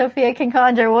 I think Sophia can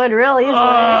conjure wood really easily.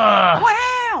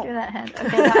 Wow! Do that hand.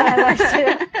 Okay, now I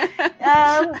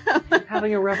have to.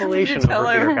 Having a revelation Did you tell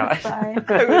over here, her? guys. Sorry.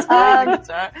 I was playing the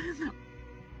guitar.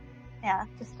 Yeah,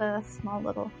 just a small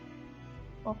little.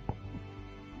 Well,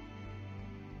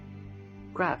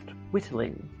 Craft,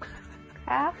 whittling.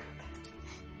 craft?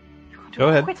 Go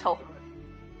ahead. Whittle.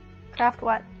 Craft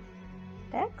what?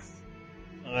 Dex?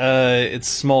 It's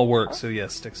small work, so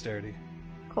yes, dexterity.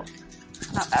 Cool.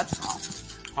 Not that small.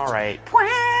 All right.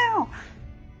 Wow!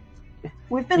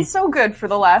 We've been so good for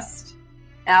the last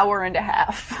hour and a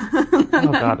half.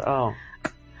 Oh god. Oh.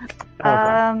 Oh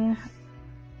god.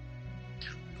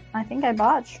 I think I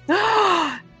botched.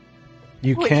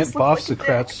 You Oh, it can't just looks boss like the a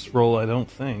Kratz roll, I don't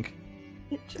think.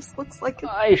 It just looks like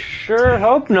a... I sure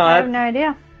hope I not. have no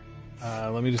idea.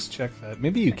 Let me just check that.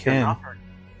 Maybe you can.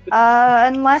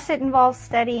 Unless it involves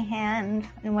steady hand,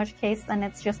 in which case then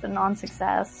it's just a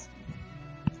non-success.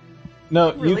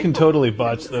 No, you really can totally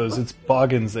botch those. It's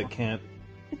Boggins that can't.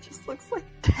 It just looks like.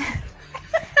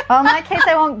 Well, in that case,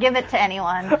 I won't give it to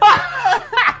anyone.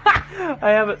 I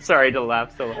have it. Sorry to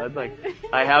laugh so loud. Like,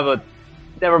 I have a.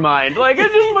 Never mind. Like, I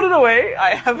just put it away.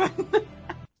 I haven't.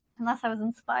 Unless I was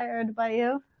inspired by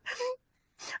you.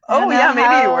 Oh yeah,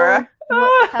 maybe you were.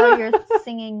 How your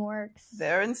singing works.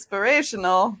 They're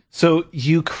inspirational. So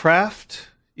you craft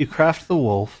the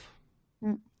wolf,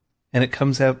 Mm. and it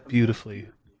comes out beautifully.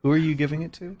 Who are you giving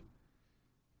it to?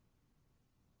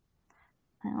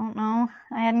 I don't know.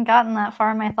 I hadn't gotten that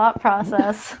far in my thought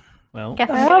process. Well, Guess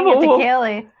I'm giving it to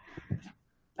Kaylee.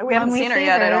 We haven't When seen her see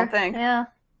yet, I don't think. Yeah.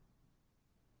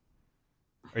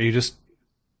 are you just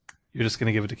you're just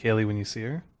gonna give it to Kaylee when you see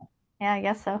her? Yeah, I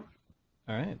guess so.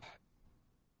 All right.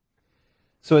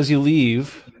 So as you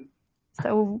leave,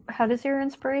 So, how does your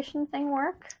inspiration thing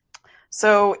work?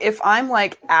 So if I'm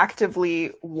like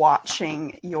actively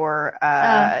watching your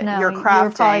No, your you were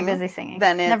crafting, probably busy singing.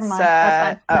 then it's Never mind.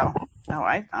 That's fine.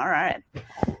 all right.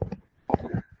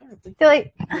 I feel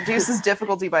like, Reduces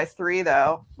difficulty by 3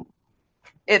 though.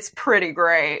 It's pretty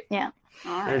great. yeah.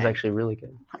 All It is right. actually really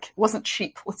good. Okay, wasn't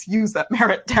cheap. Let's use that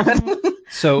merit, damn it.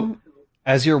 so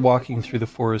as you're walking through the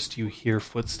forest, you hear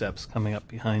footsteps coming up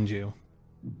behind you.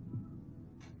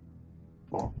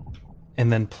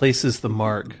 And then places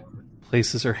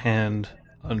her hand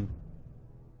on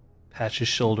Patch's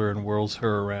shoulder and whirls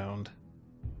her around.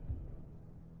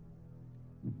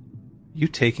 You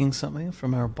taking something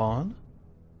from our bond?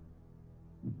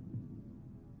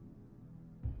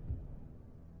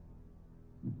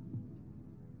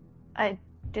 I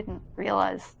didn't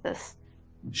realize this.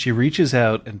 She reaches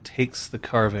out and takes the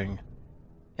carving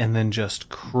and then just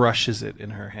crushes it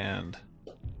in her hand.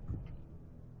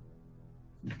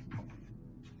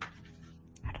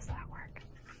 How does that work?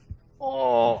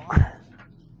 Oh.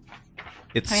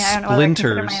 It I mean, I don't know whether I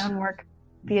consider splinters. my own work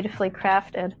beautifully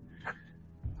crafted.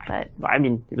 But I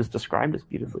mean, it was described as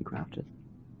beautifully crafted.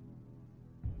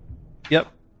 Yep.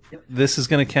 This is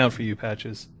going to count for you,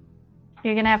 Patches.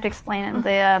 you're going to have to explain it,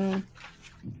 the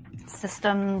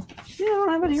system You don't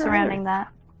have it here surrounding either. that.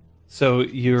 So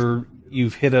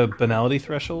you've hit a banality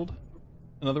threshold.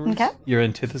 In other words, Okay. your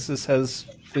antithesis has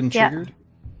been Yeah. triggered.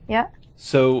 Yeah.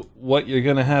 So what you're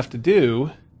going to have to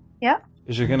do Yeah.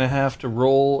 is you're going to have to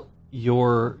roll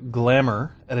your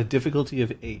glamour at a difficulty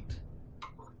of 8.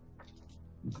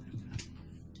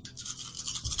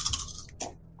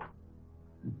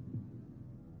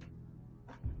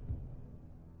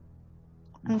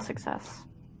 And success.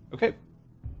 Okay.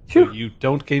 So you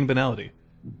don't gain banality.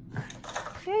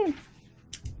 Okay.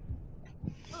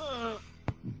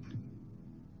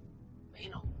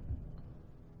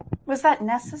 Was that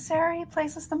necessary?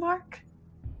 Places the mark?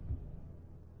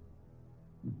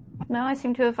 No, I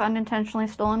seem to have unintentionally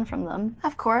stolen from them.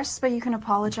 Of course, but you can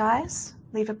apologize.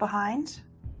 Leave it behind.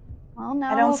 Well, no,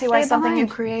 I don't see why stay something you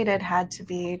behind. created had to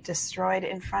be destroyed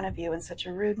in front of you in such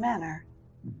a rude manner.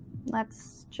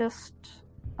 Let's just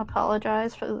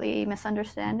apologize for the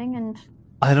misunderstanding and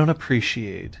I don't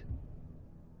appreciate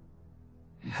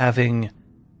having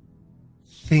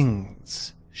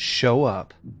things show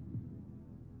up,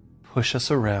 push us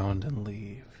around, and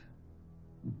leave.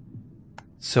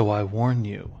 So I warn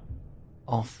you,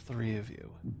 all 3 of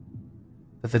you,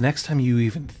 that the next time you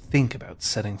even think about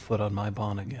setting foot on my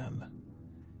bond again,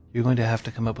 you're going to have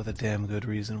to come up with a damn good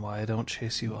reason why I don't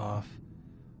chase you off.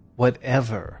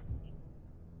 Whatever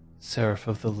Seraph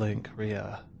of the Link,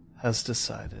 Rhea, has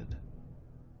decided.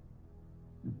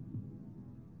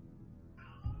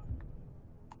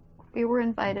 we were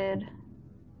invited,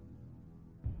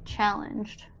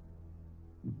 challenged,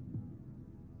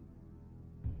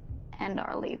 and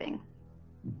are leaving.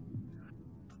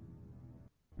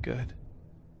 Good.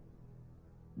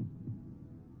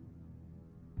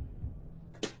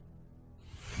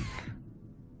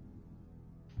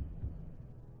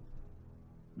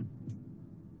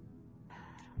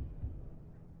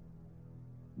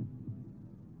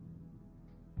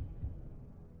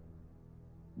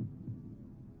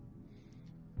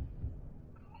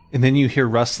 And then you hear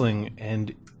rustling,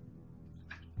 and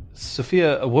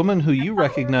Sophia, a woman who you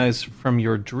recognize from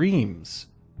your dreams,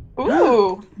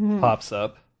 Ooh! pops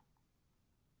up.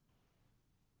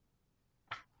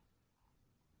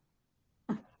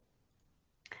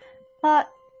 Thought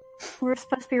we were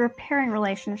supposed to be repairing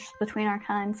relationships between our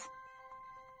kinds.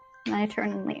 And I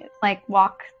turn and leave,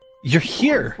 walk. You're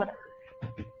here. Whatever.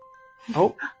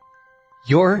 Oh,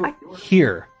 You're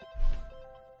here.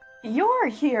 You're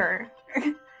here.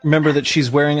 Remember that she's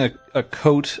wearing a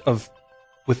coat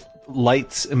with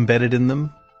lights embedded in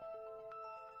them?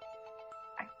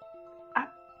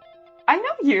 I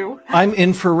know you. I'm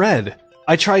infrared.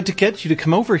 I tried to get you to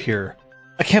come over here.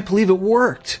 I can't believe it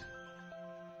worked.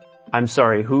 I'm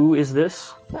sorry, who is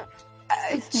this?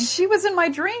 She was in my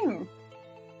dream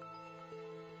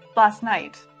last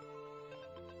night.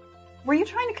 Were you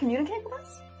trying to communicate with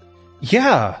us?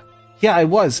 Yeah, I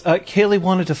was. Kaylee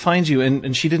wanted to find you,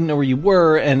 and she didn't know where you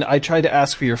were, and I tried to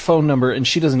ask for your phone number, and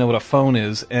she doesn't know what a phone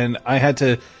is, and I had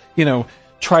to,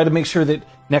 try to make sure that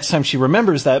next time she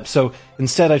remembers that, so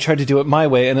instead I tried to do it my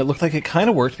way, and it looked like it kind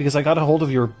of worked, because I got a hold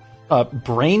of your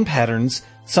brain patterns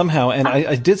somehow, and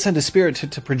I did send a spirit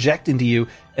to project into you,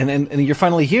 and you're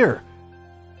finally here.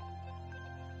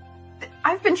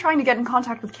 I've been trying to get in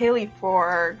contact with Kaylee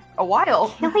for a while.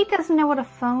 Kaylee doesn't know what a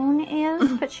phone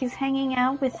is, but she's hanging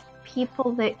out with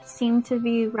people that seem to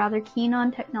be rather keen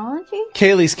on technology.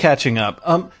 Kaylee's catching up.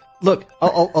 Look,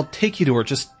 I'll take you to her.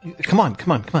 Just come on.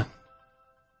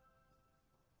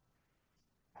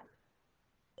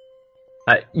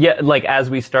 As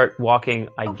we start walking,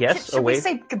 I guess Should away. we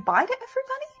say goodbye to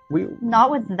everybody?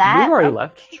 Not with that We've already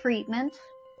left. treatment.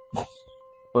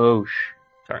 Oh,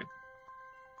 sorry.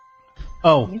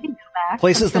 Oh, You can go back.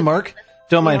 places the mark.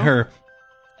 Don't mind her.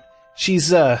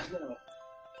 She's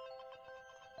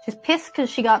She's pissed because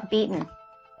she got beaten.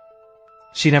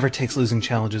 she never takes losing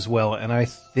challenges well, and I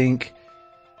think,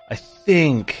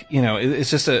 it's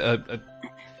just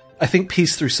I think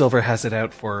Peace Through Silver has it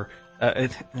out for her.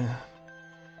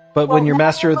 But when you're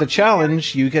master of the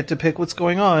challenge, you get to pick what's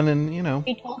going on, and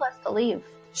She told us to leave.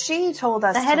 She told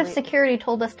us The head to of leave. security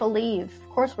told us to leave. Of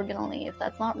course we're gonna leave.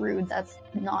 That's not rude. That's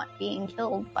not being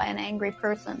killed by an angry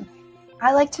person.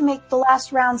 I like to make the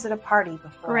last rounds at a party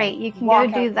before. Great, you can walk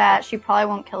go do out. that. She probably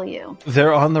won't kill you.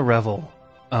 they're on the revel.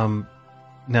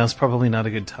 Now's probably not a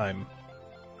good time.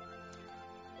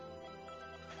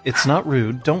 It's not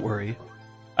rude. Don't worry.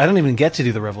 I don't even get to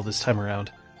do the revel this time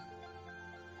around.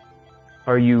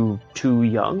 Are you too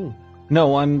young?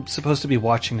 No, I'm supposed to be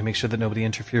watching to make sure that nobody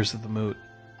interferes with the moot.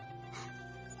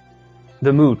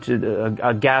 The moot,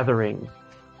 a gathering.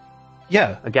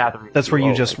 Yeah, A gathering. that's where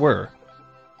you Oh, just were.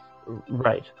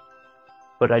 Right.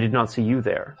 But I did not see you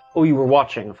there. Oh, you were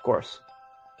watching, of course.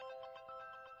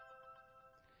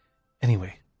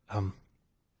 Anyway,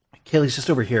 Kaylee's just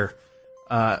over here.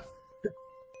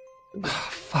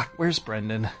 Fuck, where's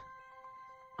Brendan?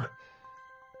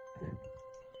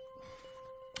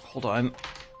 Hold on.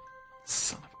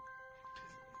 Son of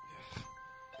a...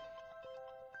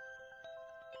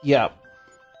 Yeah.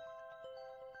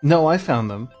 No, I found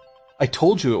them. I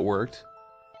told you it worked.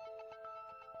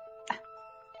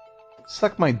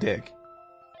 Suck my dick.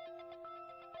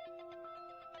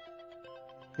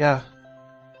 Yeah.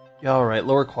 Yeah, alright,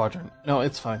 lower quadrant. No,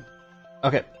 it's fine.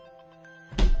 Okay.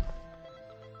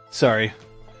 Sorry.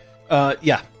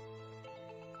 Yeah.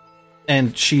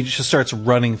 And she just starts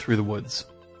running through the woods.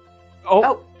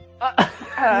 Oh.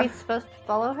 Are we supposed to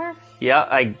follow her?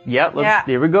 Yeah, Yeah.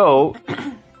 Here we go.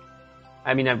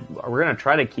 I mean, we're gonna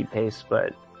try to keep pace,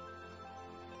 but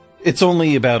It's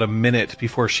only about a minute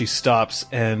before she stops,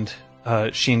 and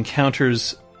she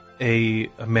encounters a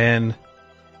man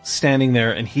standing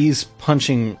there, and he's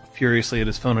punching furiously at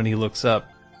his phone, and he looks up.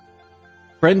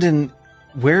 Brendan,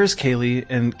 where's Kaylee?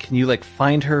 And can you,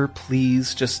 find her,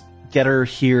 please? Just get her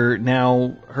here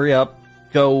now. Hurry up.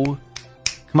 Go.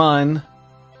 Come on.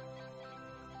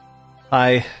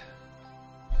 Hi.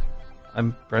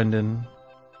 I'm Brendan.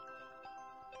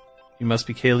 You must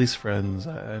be Kaylee's friends.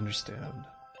 I understand.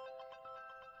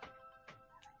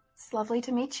 It's lovely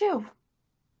to meet you.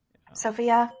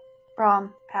 Sophia,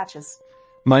 Brom, Patches.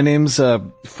 My name's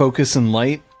Focus and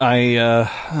Light. All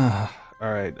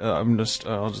right. I'll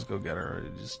just go get her.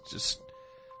 Just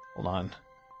hold on.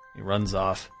 He runs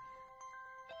off.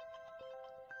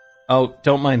 Oh,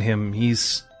 don't mind him.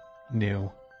 He's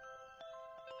new.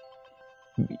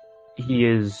 he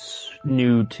is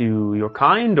new to your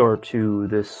kind or to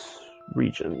this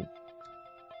region?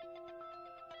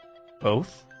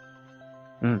 Both.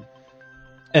 Mm.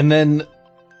 And then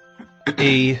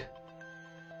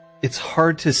it's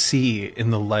hard to see in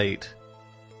the light,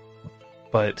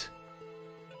 but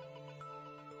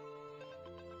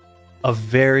a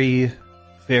very,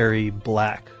 very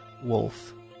black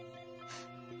wolf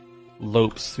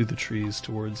lopes through the trees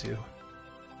towards you.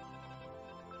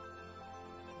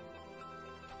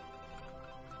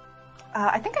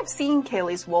 I think I've seen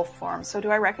Kaylee's wolf form, so do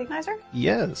I recognize her?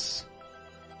 Yes.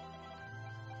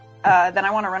 Then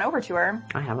I want to run over to her.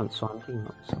 I haven't, so I'm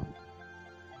thinking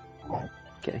so.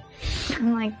 Okay.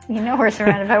 I'm like, we're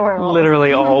surrounded by werewolves.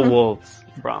 Literally all wolves.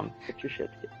 Brom, get your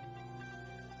shit together.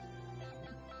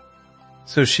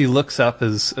 So she looks up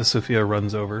as Sophia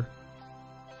runs over.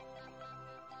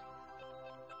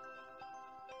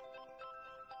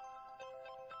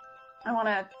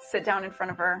 sit down in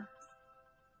front of her.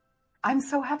 I'm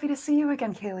so happy to see you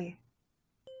again, Kaylee.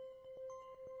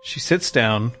 She sits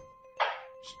down,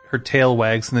 her tail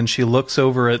wags, and then she looks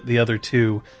over at the other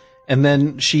two, and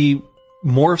then she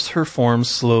morphs her form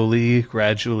slowly,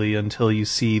 gradually, until you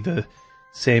see the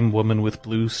same woman with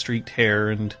blue streaked hair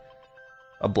and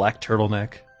a black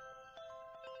turtleneck.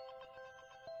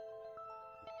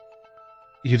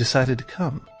 You decided to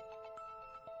come.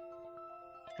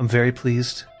 I'm very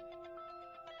pleased.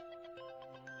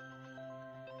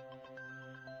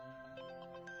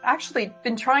 Actually,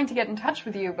 been trying to get in touch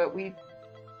with you, but we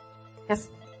just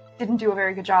didn't do a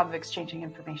very good job of exchanging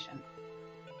information.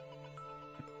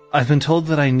 I've been told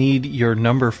that I need your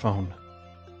number phone.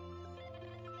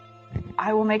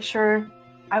 I will make sure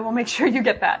you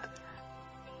get that.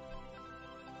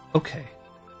 Okay.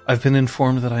 I've been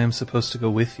informed that I am supposed to go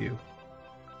with you.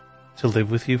 To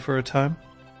live with you for a time?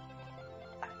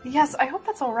 Yes, I hope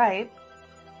that's all right.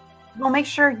 We'll make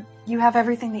sure you have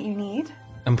everything that you need.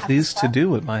 I'm pleased to do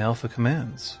what my alpha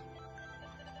commands.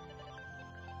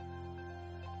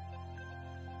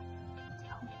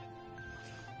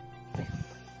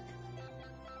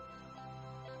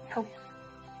 Oh.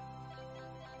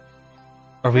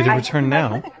 Are we to return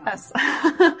now? Yes.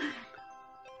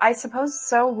 I suppose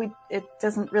so. It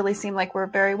doesn't really seem like we're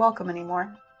very welcome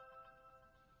anymore.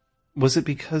 Was it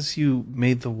because you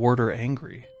made the warder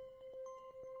angry?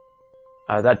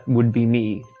 That would be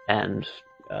me, and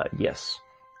yes.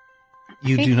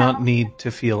 You do not need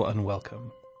to feel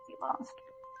unwelcome. He lost.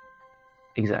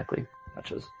 Exactly.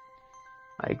 Patches.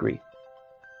 I agree.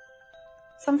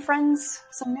 Some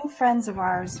new friends of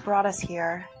ours brought us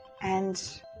here, and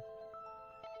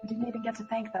we didn't even get to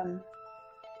thank them.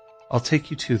 I'll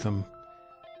take you to them.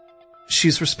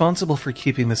 She's responsible for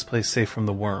keeping this place safe from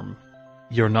the worm.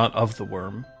 You're not of the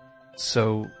worm,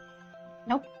 so...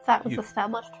 Nope, that was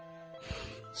established.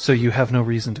 So you have no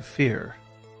reason to fear.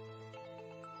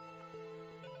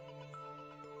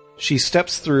 She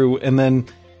steps through, and then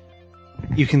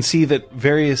you can see that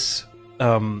various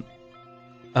little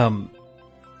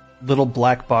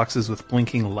black boxes with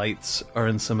blinking lights are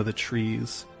in some of the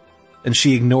trees. And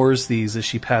she ignores these as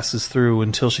she passes through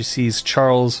until she sees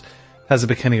Charles,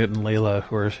 Hazabekeniot, and Layla,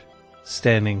 who are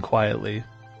standing quietly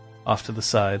off to the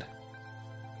side.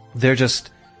 They're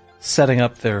just setting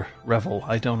up their revel.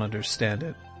 I don't understand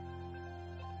it.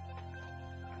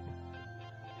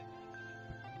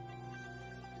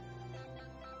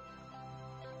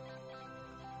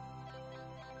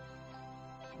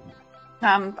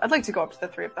 I'd like to go up to the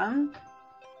three of them.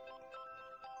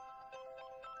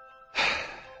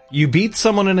 You beat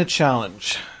someone in a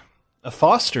challenge. A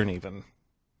Fostern, even.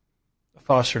 A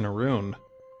Fostern Arun.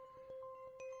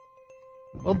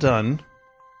 Well done.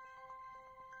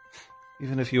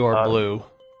 Even if you are blue.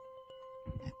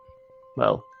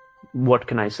 Well, what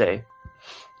can I say?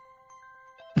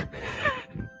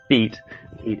 Beat.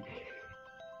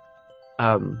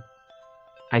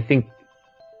 I think...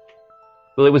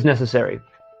 Well, it was necessary.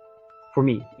 For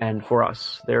me and for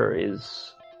us. There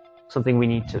is something we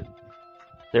need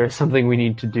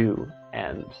to do,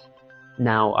 and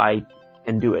now I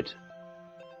can do it.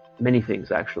 Many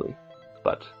things, actually,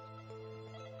 but...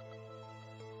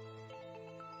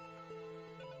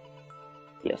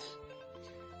 Yes.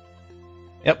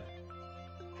 Yep.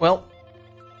 Well,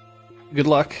 good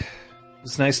luck. It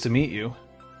was nice to meet you.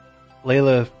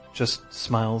 Layla just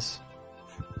smiles.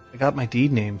 I got my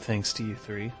deed name thanks to you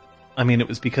three. I mean, it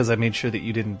was because I made sure that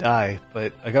you didn't die,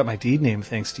 but I got my deed name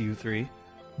thanks to you three.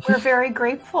 We're very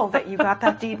grateful that you got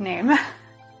that deed name.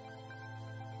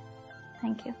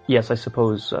 Thank you. Yes, I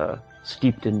suppose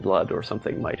steeped in blood or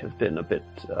something might have been a bit...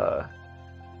 well,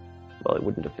 it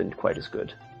wouldn't have been quite as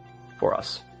good for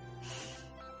us.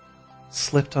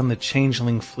 Slipped on the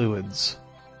changeling fluids.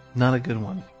 Not a good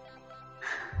one.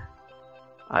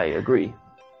 I agree.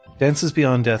 Dances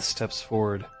Beyond Death steps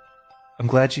forward. I'm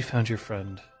glad you found your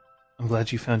friend. I'm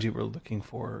glad you found you were looking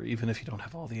for her, even if you don't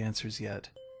have all the answers yet.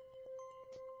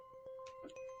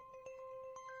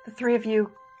 The three of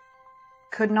you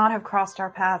could not have crossed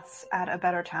our paths at a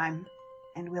better time,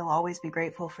 and we'll always be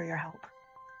grateful for your help.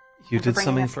 You and did for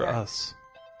something us for here. us.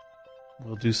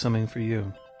 We'll do something for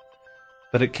you.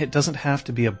 But it doesn't have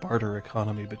to be a barter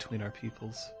economy between our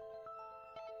peoples.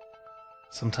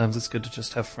 Sometimes it's good to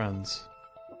just have friends.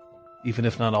 Even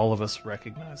if not all of us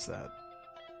recognize that.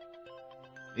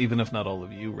 Even if not all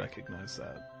of you recognize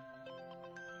that.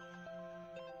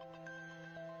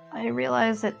 I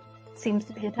realize it seems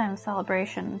to be a time of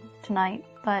celebration tonight,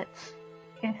 but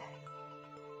if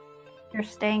you're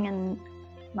staying in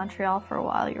Montreal for a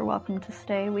while, you're welcome to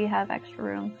stay. We have extra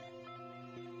rooms.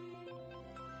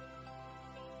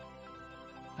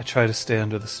 I try to stay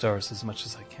under the stars as much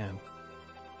as I can.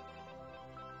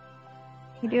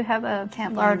 You do have a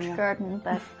Can't blame large you. garden,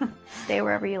 but stay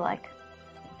wherever you like.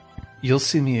 You'll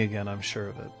see me again, I'm sure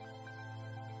of it.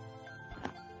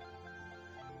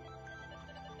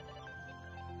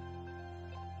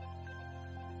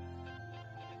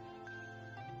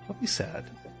 Don't be sad.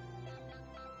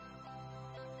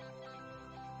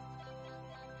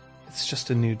 It's just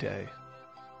a new day.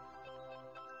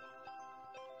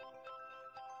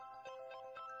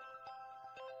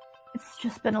 It's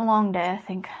just been a long day, I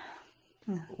think.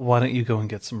 Why don't you go and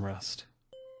get some rest?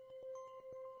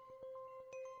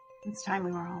 It's time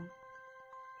we were home.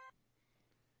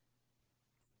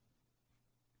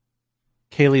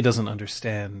 Kaylee doesn't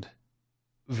understand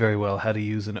very well how to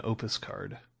use an Opus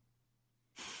card.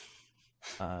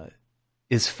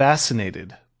 Is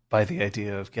fascinated by the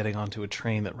idea of getting onto a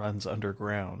train that runs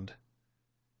underground.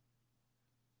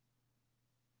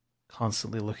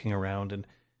 Constantly looking around and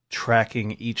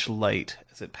tracking each light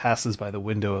as it passes by the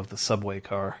window of the subway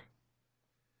car.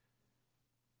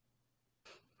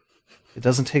 It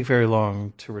doesn't take very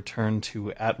long to return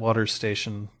to Atwater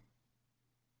Station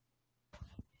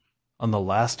on the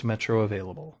last metro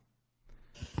available.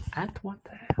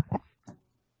 Atwater.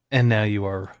 And now you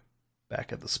are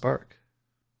back at the Spark.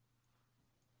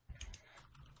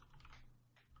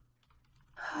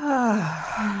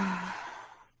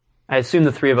 I assume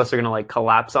the three of us are gonna like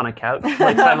collapse on a couch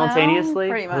like simultaneously.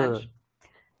 Pretty much.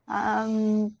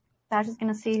 Badge is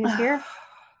gonna see who's here.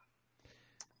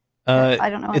 I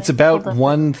don't know. It's They about told us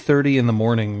 1:30 in the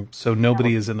morning, so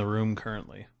nobody is in the room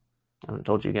currently. I haven't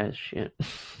told you guys shit.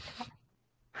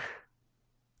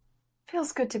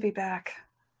 Feels good to be back.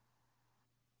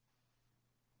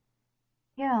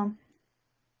 Yeah.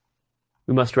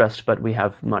 We must rest, but we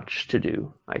have much to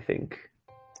do, I think.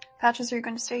 Patches, are you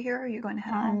going to stay here or are you going to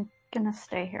head home? I'm gonna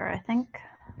stay here, I think.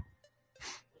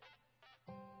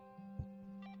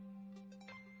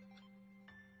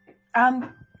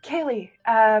 Kaylee,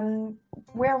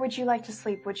 where would you like to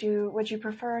sleep? Would you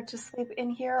prefer to sleep in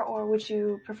here or would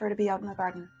you prefer to be out in the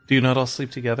garden? Do you not all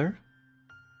sleep together?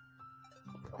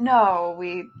 No,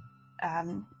 we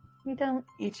We don't.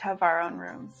 each have our own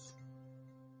rooms.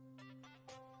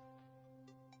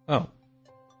 Oh.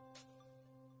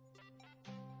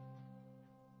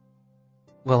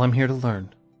 Well, I'm here to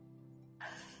learn.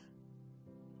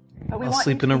 But we I'll want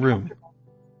sleep you in to a be room. comfortable.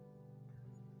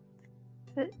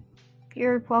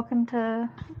 You're welcome to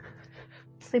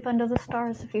sleep under the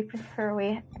stars if you prefer.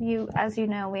 As you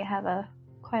know, we have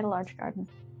quite a large garden.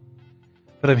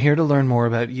 But I'm here to learn more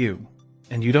about you.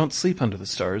 And you don't sleep under the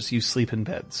stars, you sleep in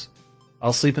beds.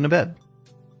 I'll sleep in a bed.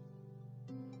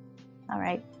 All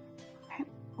right.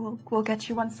 We'll get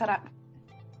you one set up.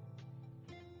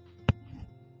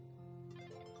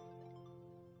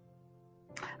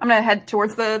 I'm gonna head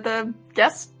towards the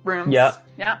guest rooms. Yeah.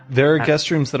 Yeah. There are guest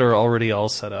rooms that are already all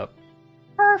set up.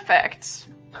 Perfect.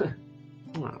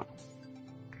 Oh.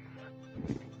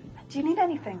 Do you need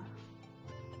anything?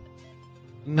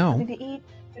 No. Something to eat?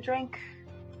 A drink?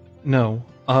 No.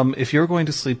 If you're going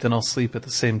to sleep, then I'll sleep at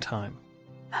the same time.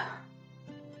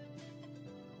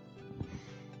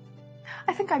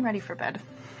 I think I'm ready for bed.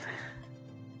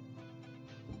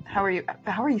 How are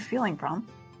you feeling, Brom?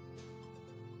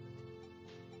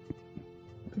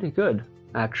 Pretty good,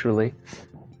 actually.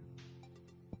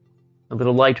 A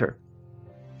little lighter.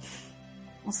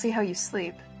 We'll see how you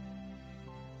sleep.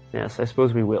 Yes, I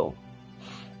suppose we will.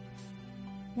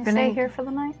 You Gonna- stay here for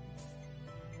the night?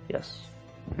 Yes.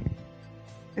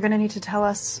 You're gonna need to tell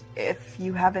us if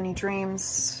you have any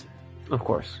dreams. Of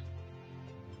course.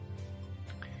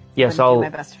 Yes, I'm gonna I'll... do my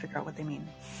best to figure out what they mean.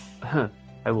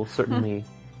 I will certainly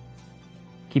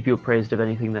keep you appraised of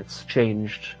anything that's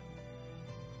changed.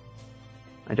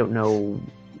 I don't know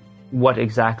what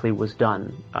exactly was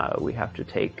done. We have to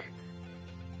take...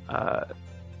 oh,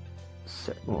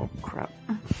 crap.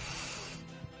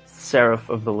 Seraph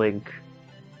of the Link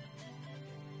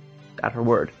at her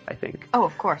word, I think. Oh,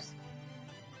 of course.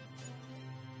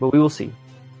 But we will see.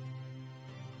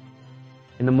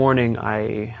 In the morning,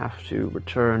 I have to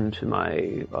return to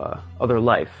my other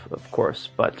life, of course,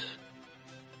 but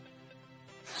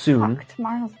soon. Fuck,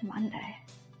 tomorrow's Monday.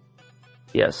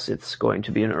 Yes, it's going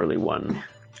to be an early one.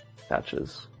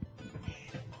 Patches.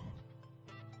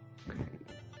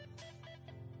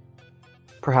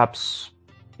 Perhaps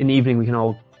in the evening we can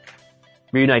all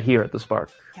reunite here at the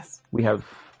Spark. Yes. We have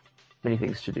many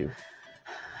things to do.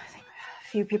 I think a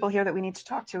few people here that we need to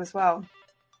talk to as well.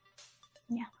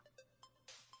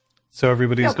 So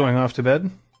everybody's Yep. going off to bed?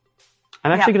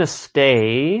 I'm actually going to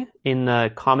stay in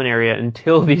the common area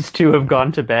until these two have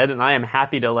gone to bed, and I am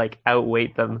happy to,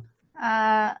 outwait them.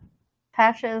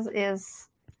 Patches is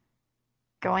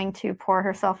going to pour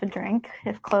herself a drink.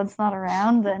 If Claude's not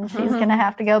around, then she's going to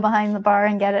have to go behind the bar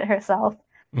and get it herself.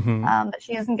 But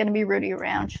she isn't going to be Rudy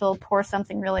around. She'll pour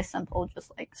something really simple,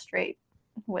 just like straight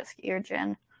whiskey or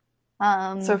gin.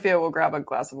 Sophia will grab a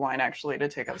glass of wine actually to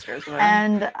take upstairs with her.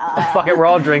 And Fuck it, we're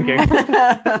all drinking.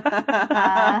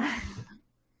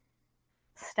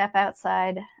 Step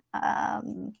outside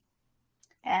and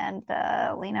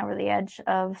lean over the edge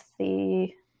of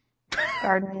the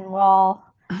garden wall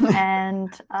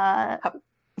and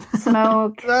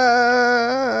smoke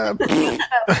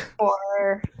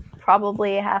for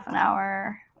probably half an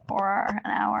hour or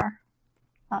an hour.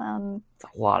 It's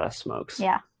a lot of smokes.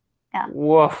 Yeah.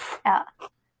 Woof. Yeah.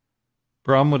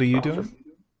 Brom, what are you doing?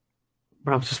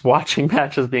 But I'm just watching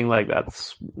Patches being like,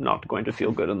 that's not going to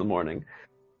feel good in the morning.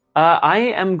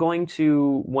 I am going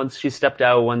to, once she stepped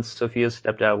out, once Sophia's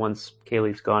stepped out, once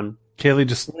Kaylee's gone. Kaylee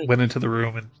just went into the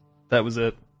room and that was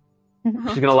it. She's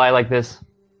going to lie like this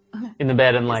in the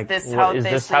bed and like, this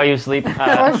how you sleep?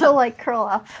 Or she'll like curl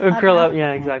up. Curl up,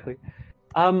 yeah, exactly.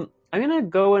 I'm going to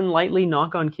go and lightly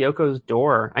knock on Kyoko's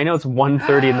door. I know it's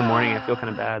 1:30 in the morning. I feel kind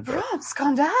of bad. But...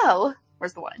 Scandal!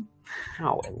 Where's the wine?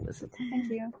 Oh, Elizabeth.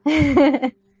 Thank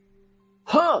you.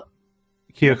 Huh!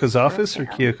 Kyoko's office or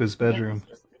Kyoko's bedroom?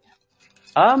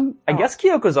 I guess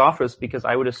Kyoko's office, because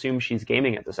I would assume she's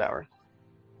gaming at this hour.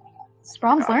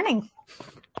 Brom's learning.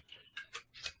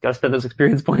 Gotta spend those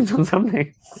experience points on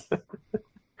something.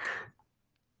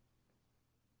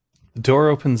 The door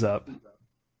opens up,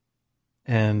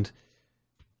 and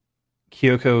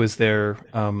Kyoko is there.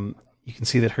 You can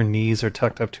see that her knees are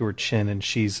tucked up to her chin, and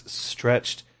she's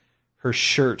stretched her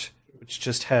shirt, which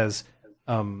just has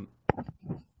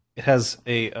it has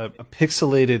a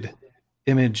pixelated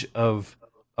image of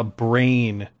a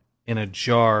brain in a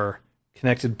jar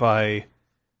connected by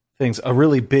things. A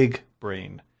really big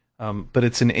brain, but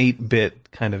it's an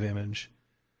 8-bit kind of image.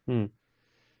 She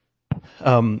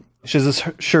has this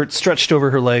shirt stretched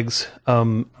over her legs,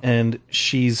 and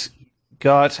she's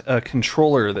got a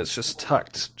controller that's just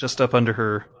tucked just up under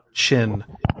her chin.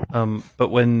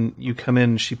 But when you come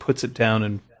in, she puts it down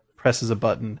and presses a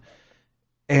button,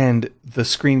 and the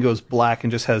screen goes black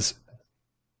and just has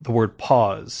the word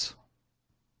pause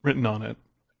written on it.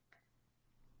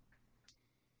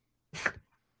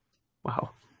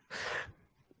 Wow.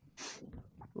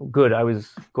 Good. I was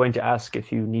going to ask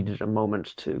if you needed a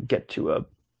moment to get to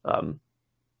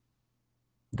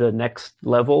the next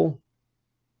level.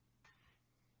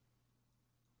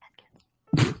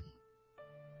 The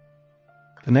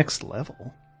next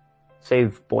level?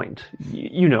 Save point.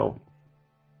 You know.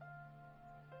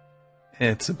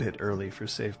 It's a bit early for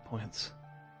save points.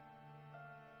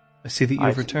 I see that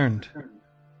you've returned.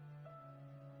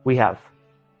 We have.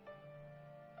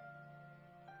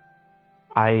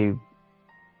 I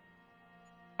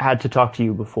had to talk to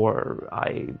you before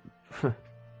I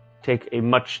take a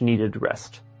much-needed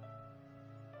rest.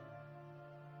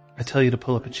 I tell you to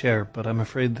pull up a chair, but I'm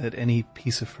afraid that any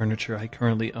piece of furniture I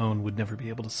currently own would never be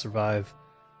able to survive.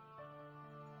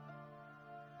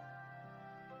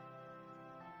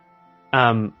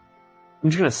 I'm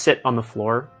just going to sit on the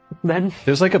floor, then.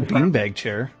 There's like a beanbag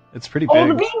chair. It's pretty big. Oh,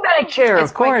 the beanbag chair,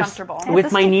 It's of quite course. comfortable.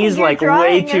 With my knees You're like way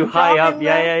drawing too and high up. dropping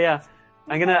Yeah.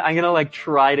 I'm gonna like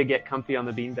try to get comfy on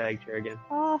the beanbag chair again.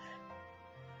 Oh,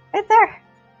 right there.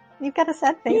 You've got a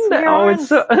set face. With your Oh, arms. it's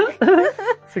so.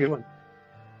 It's a good one.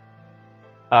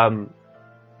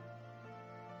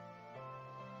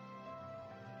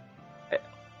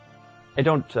 I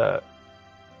don't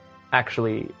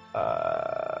actually.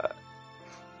 I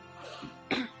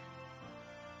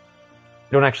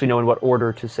don't actually know in what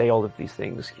order to say all of these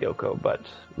things, Kyoko, but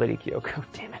Lady Kyoko,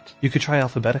 damn it. You could try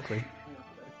alphabetically.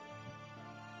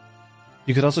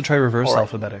 You could also try reverse All right.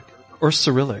 alphabetic. Or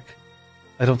Cyrillic.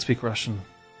 I don't speak Russian.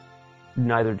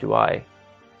 Neither do I.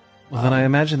 Well, then I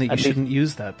imagine that you at least- shouldn't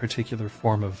use that particular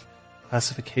form of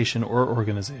classification or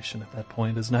organization at that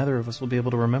point, as neither of us will be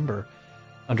able to remember,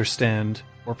 understand,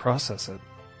 or process it.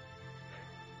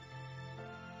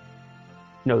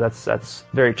 No, that's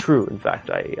very true. In fact,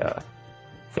 I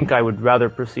think I would rather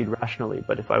proceed rationally,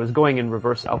 but if I was going in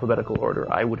reverse alphabetical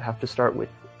order, I would have to start with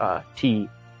T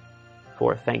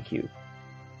for thank you.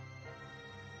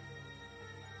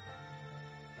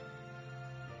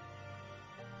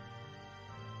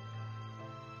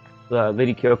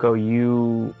 Lady Kyoko,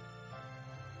 you...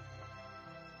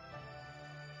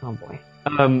 Oh boy.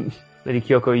 Lady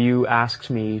Kyoko, you asked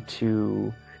me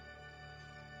to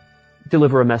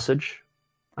deliver a message.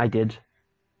 I did.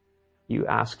 You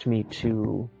asked me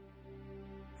to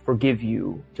forgive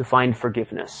you, to find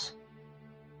forgiveness.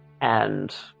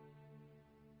 And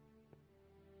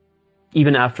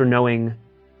even after knowing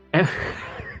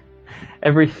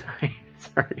every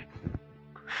sorry.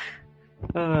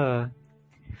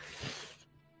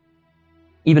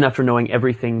 Even after knowing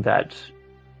everything that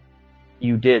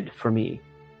you did for me,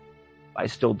 I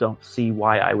still don't see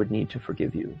why I would need to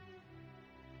forgive you.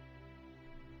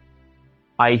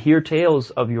 I hear tales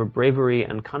of your bravery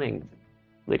and cunning,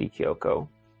 Lady Kyoko.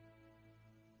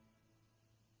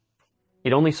 It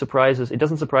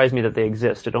doesn't surprise me that they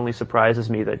exist. It only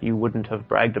surprises me that you wouldn't have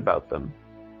bragged about them.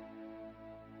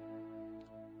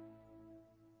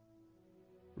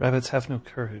 Rabbits have no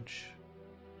courage,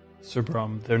 Sir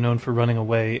Brom. They're known for running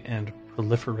away and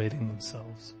proliferating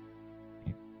themselves.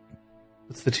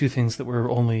 It's the two things that we're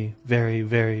only very,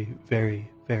 very, very,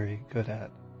 very good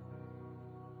at.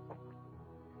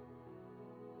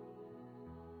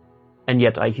 And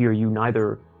yet I hear you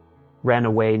neither ran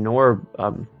away nor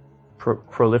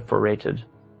proliferated.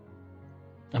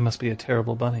 I must be a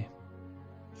terrible bunny.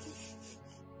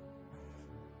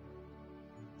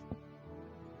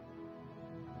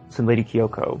 So, Lady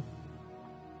Kyoko,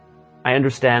 I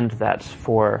understand that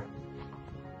for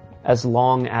as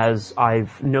long as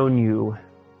I've known you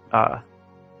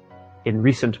in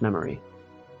recent memory,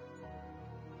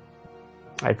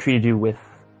 I've treated you with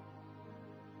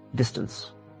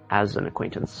distance as an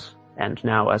acquaintance, and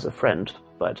now as a friend,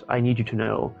 but I need you to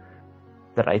know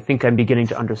that I think I'm beginning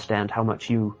to understand how much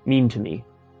you mean to me,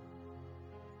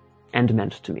 and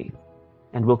meant to me,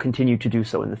 and will continue to do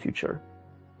so in the future.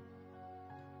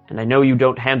 And I know you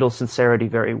don't handle sincerity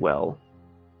very well,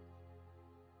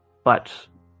 but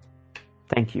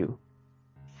thank you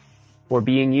for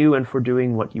being you and for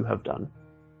doing what you have done.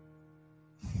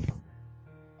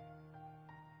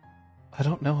 I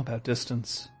don't know about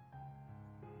distance.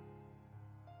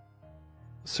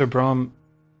 Sir Brom,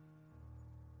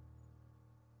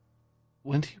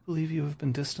 when do you believe you have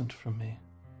been distant from me?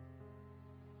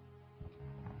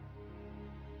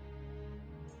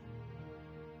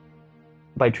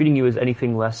 By treating you as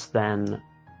anything less than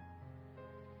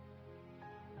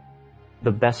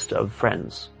the best of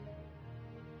friends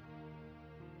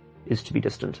is to be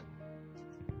distant.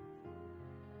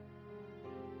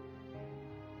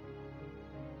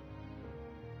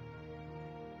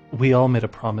 We all made a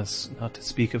promise not to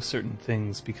speak of certain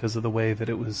things because of the way that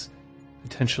it was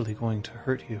potentially going to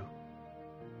hurt you.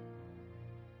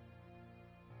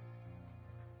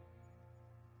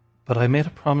 But I made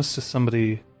a promise to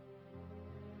somebody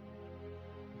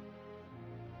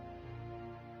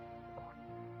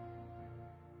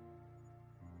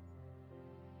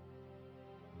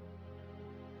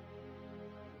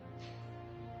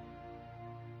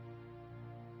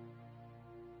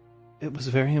it was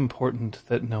very important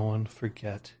that no one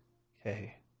forget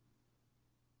Kay.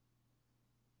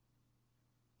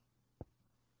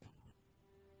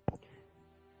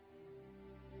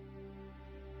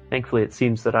 Thankfully, it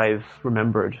seems that I've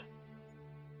remembered.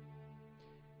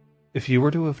 If you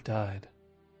were to have died,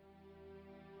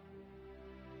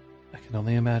 I can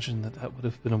only imagine that that would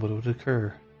have been what would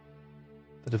occur.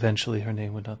 That eventually her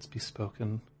name would not be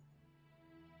spoken,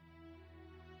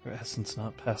 her essence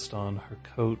not passed on, her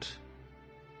coat.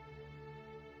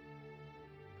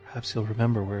 Perhaps you'll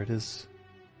remember where it is.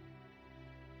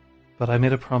 But I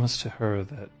made a promise to her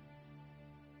that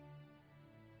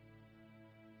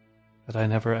I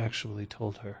never actually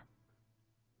told her.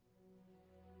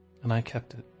 And I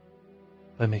kept it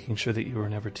by making sure that you were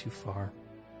never too far.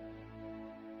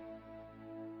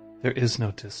 There is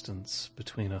no distance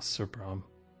between us, Sir Brom.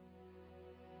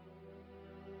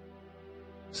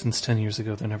 Since 10 years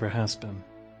ago, there never has been.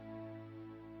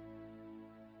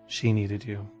 She needed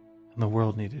you, and the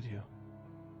world needed you.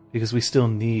 Because we still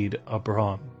need a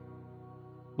Brom.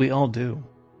 We all do.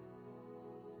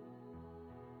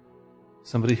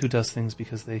 Somebody who does things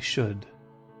because they should.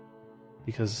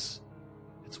 Because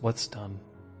it's what's done.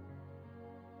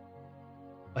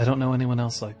 I don't know anyone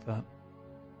else like that.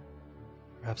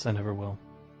 Perhaps I never will.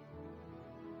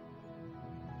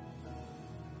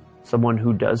 Someone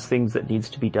who does things that needs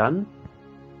to be done?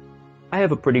 I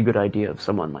have a pretty good idea of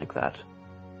someone like that.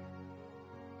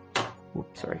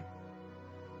 Oops, sorry.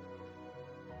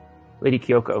 Lady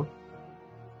Kyoko.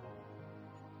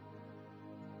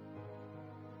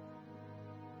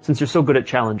 Since you're so good at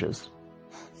challenges,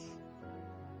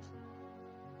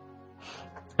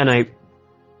 and I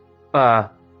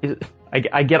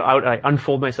get out, I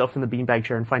unfold myself in the beanbag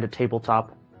chair and find a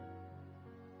tabletop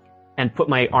and put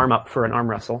my arm up for an arm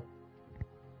wrestle.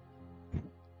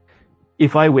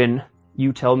 If I win,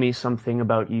 you tell me something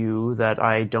about you that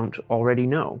I don't already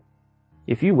know.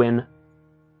 If you win,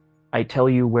 I tell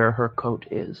you where her coat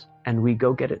is, and we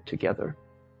go get it together.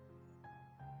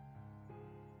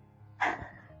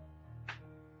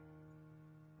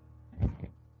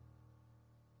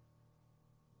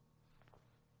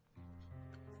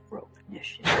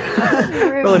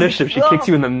 Roll initiative. She kicks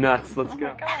you in the nuts. Let's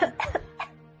go.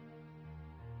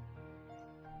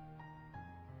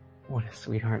 What a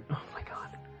sweetheart. Oh my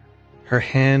god. Her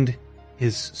hand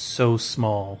is so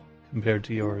small compared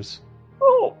to yours.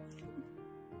 Oh!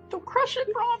 Don't crush it,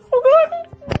 Rob. Oh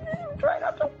god! Try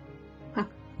not to.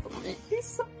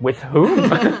 With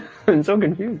whom? I'm so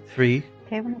confused. 3,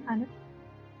 Okay, when I find it.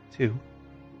 2,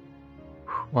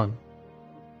 1.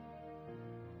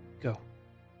 Go.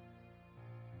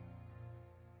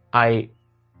 I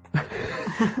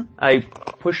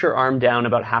push her arm down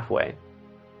about halfway.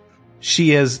 She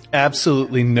has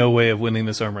absolutely no way of winning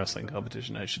this arm wrestling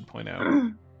competition, I should point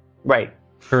out. Right.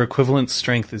 Her equivalent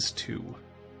strength is 2.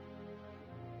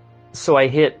 So I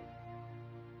hit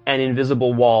an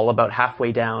invisible wall about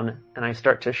halfway down, and I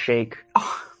start to shake.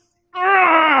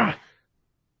 Ah!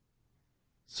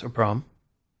 Sir Brom,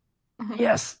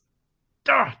 Yes.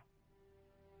 Ah!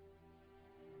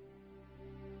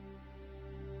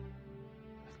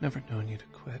 I've never known you to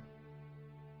quit.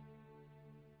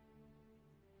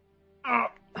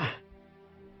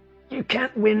 You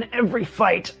can't win every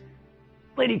fight,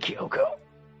 Lady Kyoko.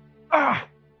 Ah!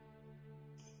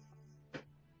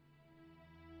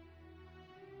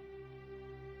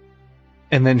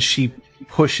 And then she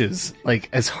pushes, like,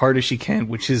 as hard as she can,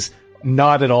 which is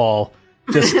not at all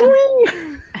just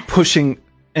pushing,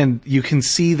 and you can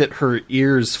see that her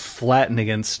ears flatten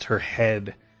against her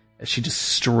head as she just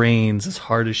strains as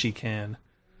hard as she can.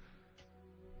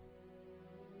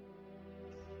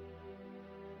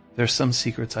 There's some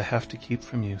secrets I have to keep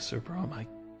from you, Sir Brom. I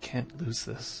can't lose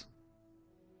this.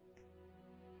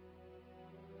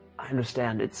 I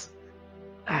understand. It's...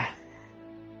 I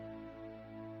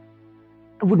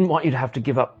wouldn't want you to have to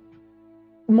give up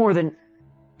more than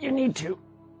you need to.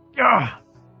 Ah!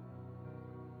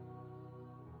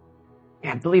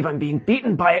 Can't believe I'm being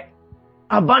beaten by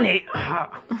a bunny.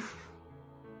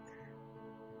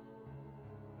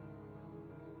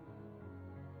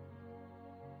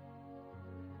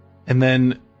 And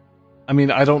then, I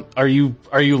mean, are you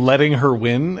letting her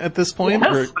win at this point?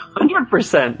 Yes,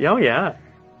 100%. Oh, yeah.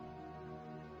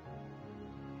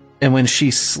 And when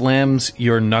she slams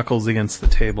your knuckles against the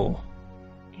table,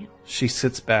 she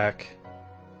sits back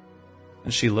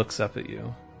and she looks up at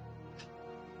you.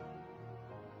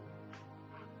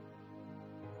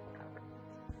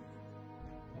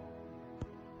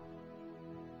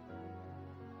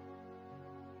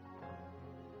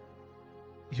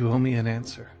 You owe me an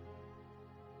answer.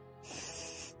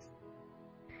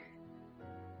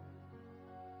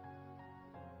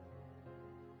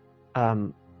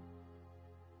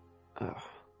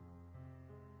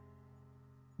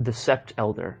 The Sept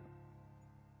Elder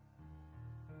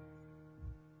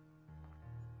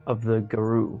of the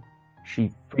Garou,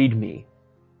 she freed me,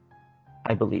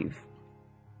 I believe.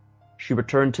 She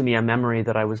returned to me a memory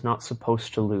that I was not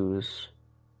supposed to lose.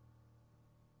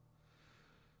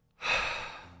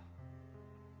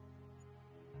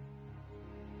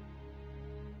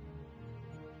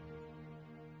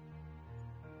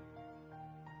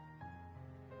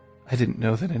 I didn't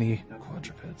know that any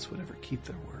quadrupeds would ever keep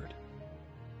their word.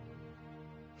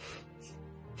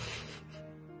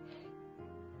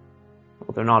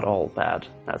 Well, they're not all bad,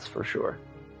 that's for sure.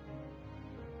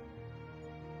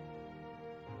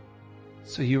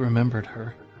 So you remembered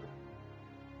her.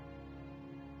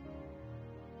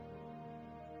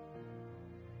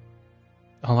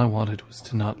 All I wanted was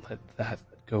to not let that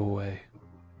go away.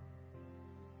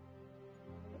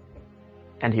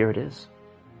 And here it is.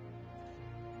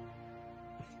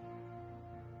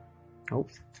 Oh.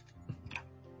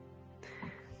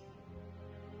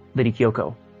 Lady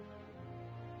Kyoko,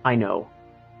 I know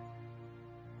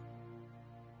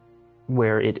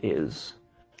where it is.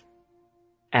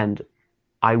 And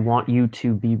I want you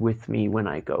to be with me when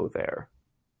I go there.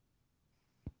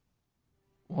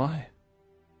 Why?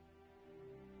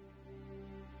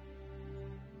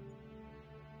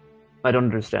 I don't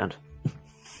understand.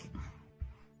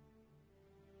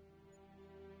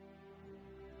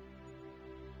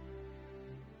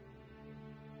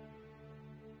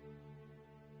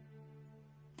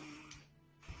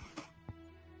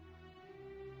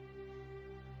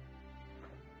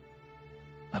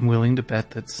 I'm willing to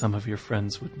bet that some of your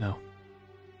friends would know.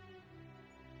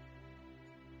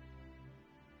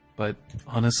 But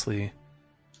honestly,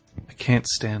 I can't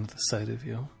stand the sight of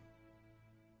you.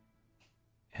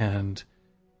 And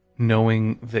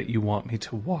knowing that you want me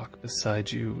to walk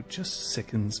beside you just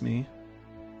sickens me.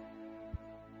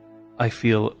 I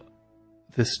feel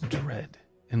this dread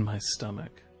in my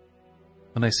stomach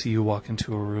when I see you walk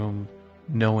into a room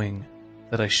knowing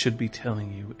that I should be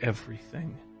telling you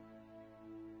everything.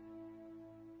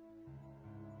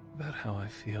 about how I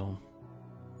feel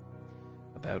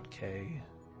about Kay,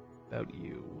 about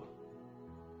you.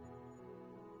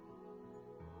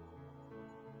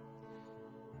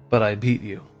 But I beat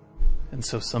you, and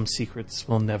so some secrets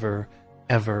will never,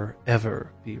 ever,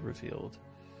 ever be revealed.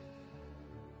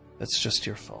 That's just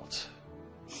your fault.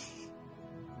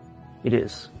 It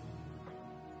is.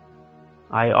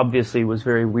 I obviously was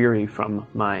very weary from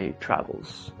my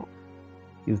travels.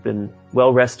 You've been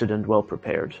well rested and well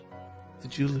prepared.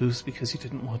 Did you lose because you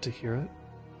didn't want to hear it?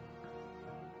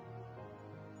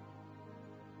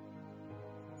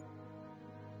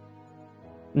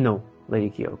 No,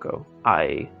 Lady Kyoko.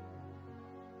 I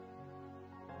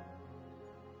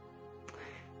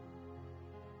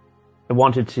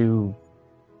wanted to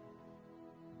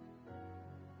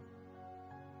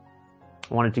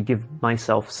give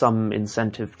myself some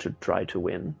incentive to try to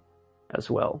win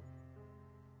as well.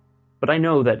 But I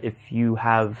know that if you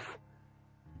have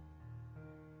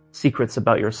secrets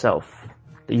about yourself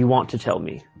that you want to tell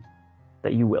me,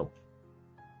 that you will.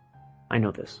 I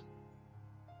know this.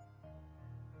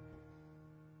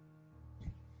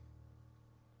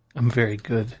 I'm very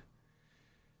good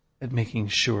at making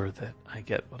sure that I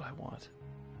get what I want.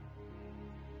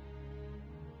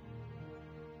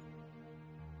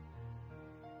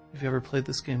 Have you ever played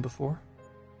this game before?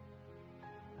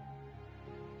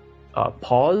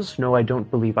 Pause? No, I don't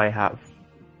believe I have.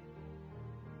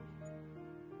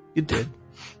 You did.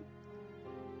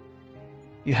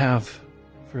 You have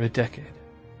for a decade.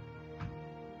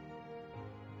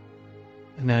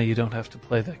 And now you don't have to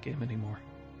play that game anymore.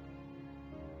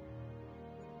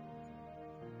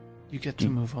 You get to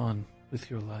move on with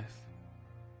your life.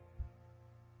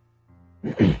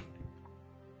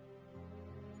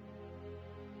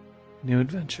 New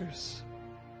adventures.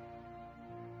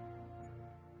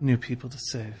 New people to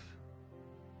save.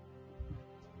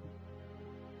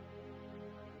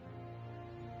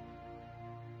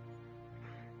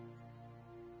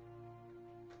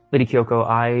 Lady Kyoko,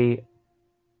 I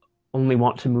only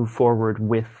want to move forward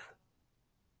with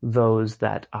those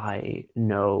that I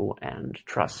know and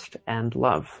trust and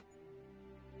love.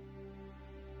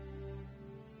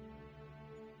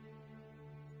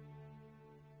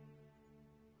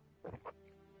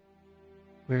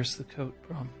 Where's the coat,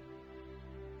 Brom?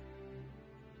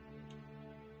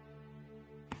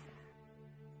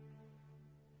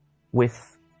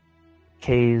 With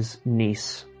Kay's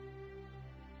niece.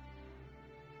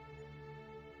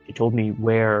 She told me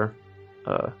where,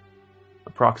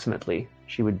 approximately,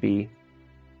 she would be.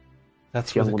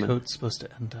 That's where the coat's supposed to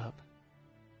end up.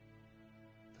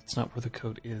 That's not where the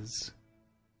coat is.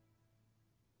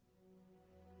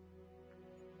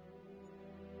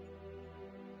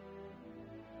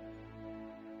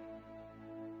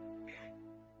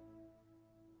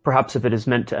 Perhaps if it is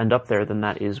meant to end up there, then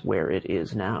that is where it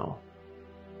is now.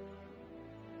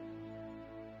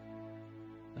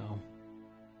 No.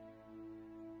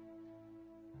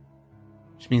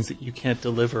 Which means that you can't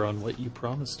deliver on what you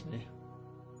promised me.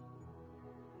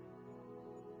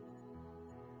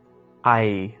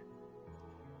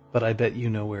 But I bet you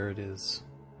know where it is.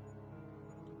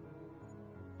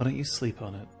 Why don't you sleep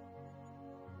on it?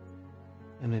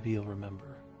 And maybe you'll remember.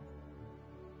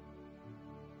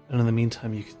 And in the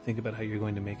meantime, you can think about how you're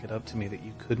going to make it up to me that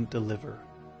you couldn't deliver.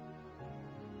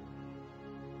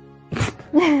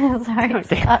 Sorry.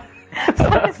 Okay.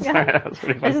 Stop. Sorry, that was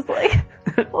pretty I funny. just like,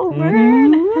 oh,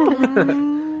 word.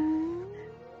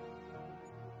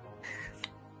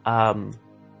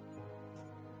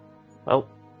 Well,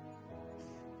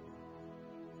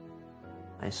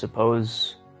 I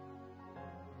suppose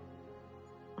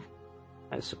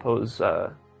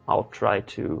I'll try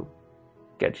to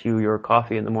get you your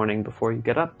coffee in the morning before you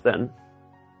get up, then.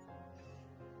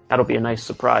 That'll be a nice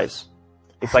surprise,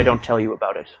 if I don't tell you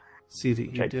about it. See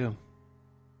that you do.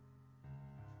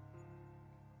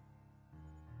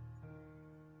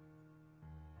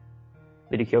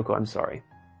 Lady Kyoko, I'm sorry.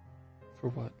 For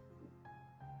what?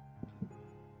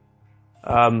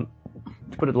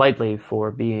 To put it lightly,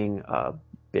 for being a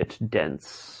bit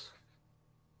dense.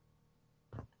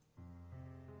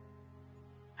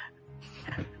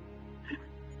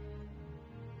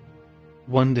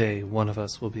 One day, one of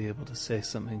us will be able to say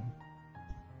something.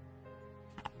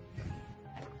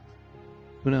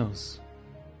 Who knows?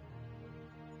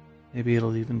 Maybe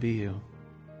it'll even be you.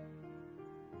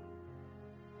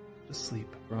 Just sleep,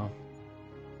 bro.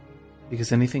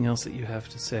 Because anything else that you have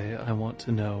to say, I want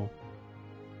to know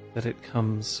that it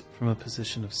comes from a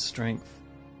position of strength,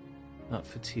 not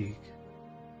fatigue.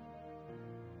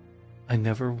 I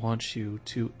never want you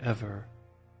to ever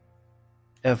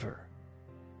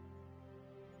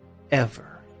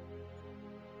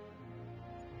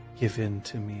give in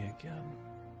to me again.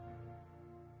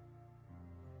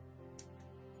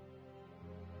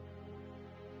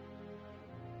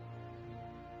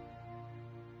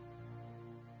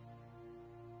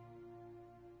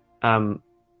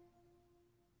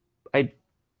 I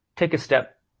take a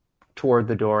step toward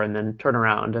the door and then turn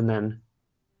around and then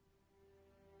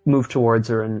move towards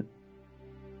her and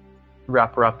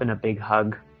wrap her up in a big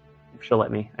hug. If she'll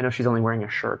let me. I know she's only wearing a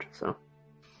shirt, so.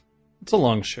 It's a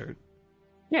long shirt.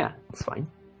 Yeah, it's fine.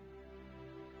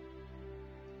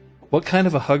 What kind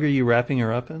of a hug are you wrapping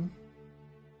her up in?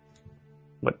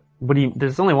 What do you,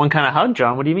 there's only one kind of hug,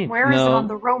 John. What do you mean? Where is it No. on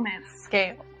the romance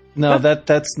scale? No,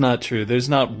 that's not true. There's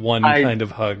not one kind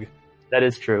of hug. That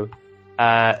is true.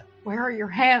 Where are your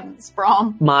hands,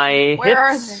 Brom? My Where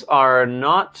are hips are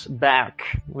not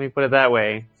back. Let me put it that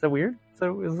way. Is that weird?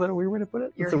 Is that a weird way to put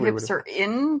it? Your That's a weird hips way are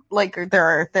in, like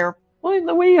they're well,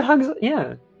 the way you hug,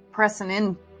 yeah. pressing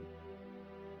in,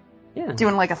 Yeah.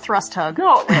 doing like a thrust hug.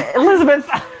 No, Elizabeth!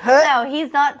 No,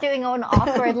 he's not doing an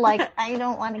awkward, like, I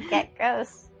don't want to get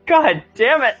gross. God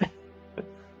damn it!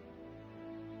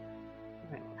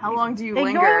 How long do you Ignore,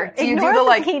 linger? Do you ignore do the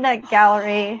like peanut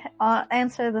gallery.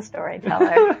 Answer the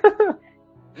storyteller.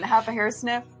 half a hair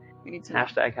sniff? We need to.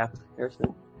 Hashtag happy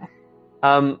Harrison.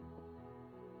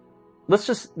 Let's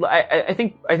just. I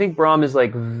think Brom is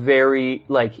like very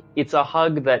like it's a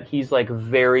hug that he's like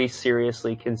very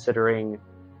seriously considering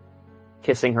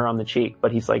kissing her on the cheek,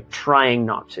 but he's like trying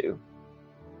not to.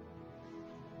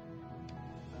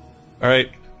 All right.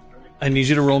 I need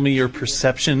you to roll me your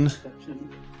perception,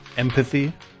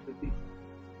 empathy.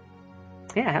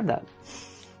 Yeah, I have that.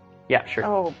 Yeah, sure.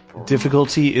 Oh,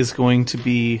 Difficulty is going to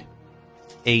be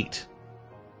 8.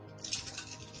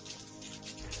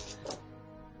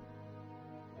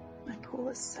 my pool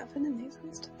is 7 in these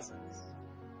instances.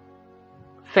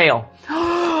 Fail.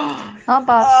 Not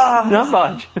bad. Not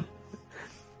much.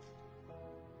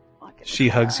 She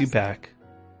hugs you back.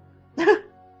 And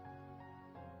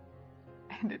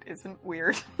it isn't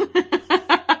weird.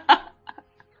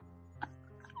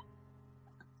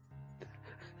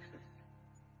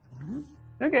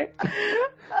 Okay.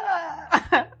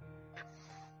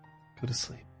 Go to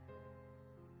sleep.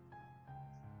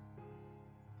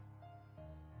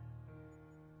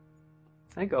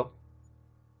 I go.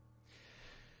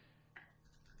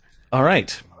 All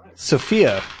right.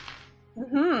 Sophia.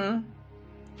 Mm-hmm.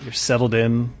 You're settled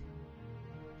in.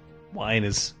 Wine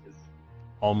is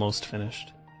almost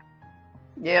finished.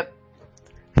 Yep.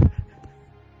 And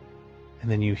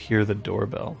then you hear the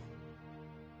doorbell.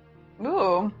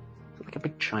 Ooh. Like a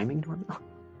big chiming doorbell.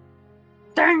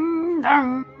 Ding,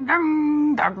 ding,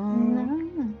 ding,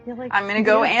 ding. You're like I'm gonna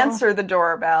go beautiful. answer the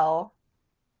doorbell.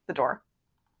 The door.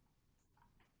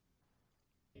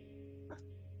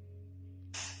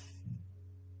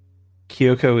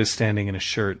 Kyoko is standing in a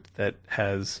shirt that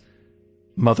has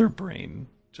Mother Brain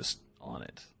just on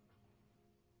it.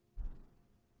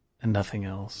 And nothing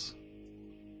else.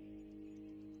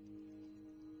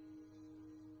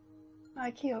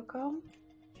 Hi, Kyoko.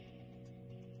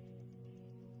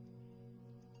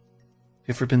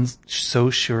 You ever been so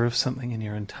sure of something in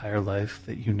your entire life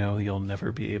that you know you'll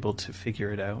never be able to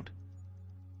figure it out?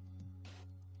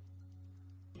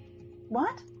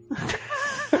 What?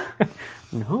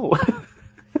 No.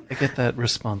 I get that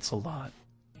response a lot.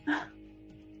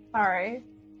 Sorry.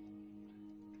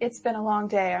 It's been a long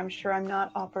day. I'm sure I'm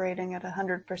not operating at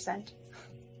 100%.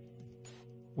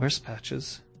 Where's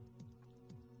Patches?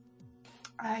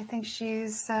 I think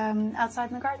she's outside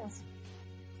in the gardens.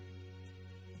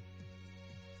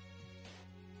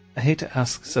 I hate to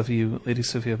ask of you, Lady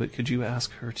Sophia, but could you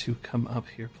ask her to come up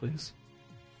here, please?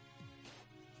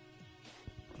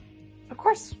 Of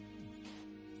course.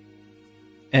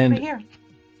 And Right here.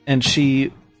 and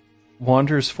she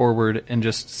wanders forward and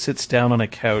just sits down on a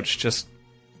couch, just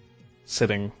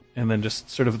sitting, and then just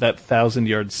sort of that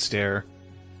 1,000-yard stare.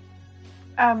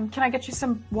 Can I get you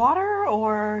some water,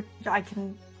 or I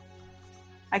can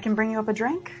bring you up a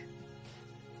drink?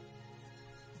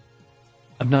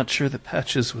 I'm not sure that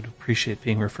Patches would appreciate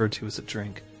being referred to as a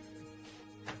drink.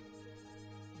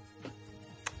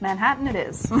 Manhattan it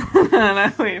is. And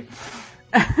I leave.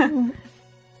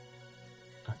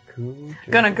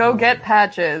 Gonna go get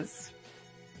Patches.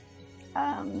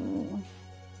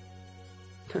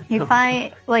 You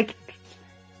find, like,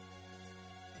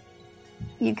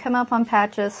 you come up on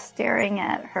Patches staring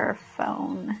at her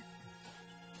phone.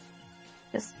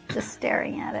 Just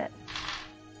staring at it.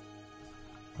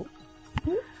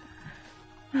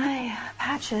 Hi,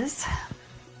 Patches.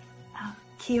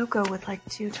 Kyoko would like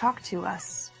to talk to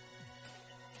us.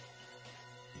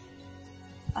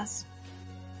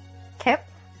 Kip?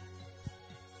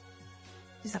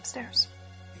 He's upstairs.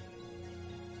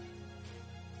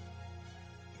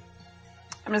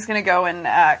 I'm just gonna go and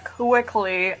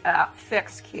quickly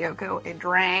fix Kyoko a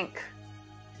drink.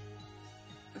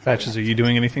 Patches, are you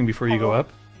doing anything before you go up?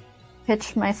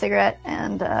 Pitch my cigarette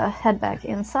and head back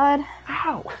inside.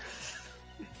 Ow!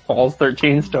 Falls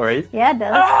 13 stories. Yeah, it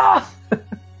does.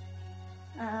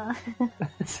 Ah!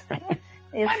 It's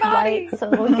light, so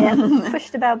we'll get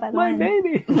pushed about by the My wind.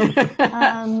 baby!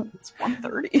 It's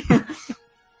 1:30.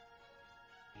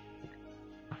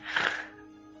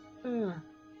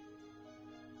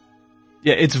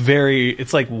 Yeah, it's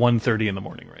like 1:30 in the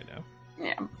morning right now.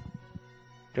 Yeah.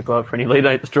 To go out for any late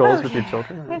night strolls with your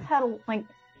children. We've had,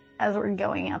 as we're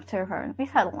going up to her, we've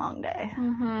had a long day.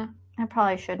 Mm-hmm. I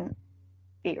probably shouldn't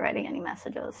be writing any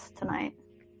messages tonight.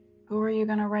 Who are you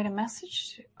gonna write a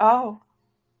message to? Oh.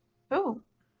 Who?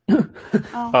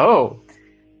 Oh.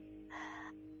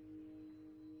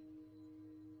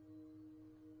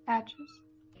 Patches.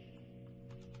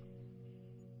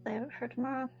 Save it for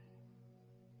tomorrow.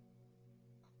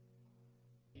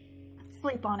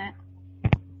 Sleep on it.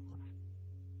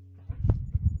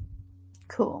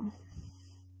 Cool.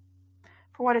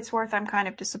 For what it's worth, I'm kind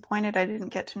of disappointed I didn't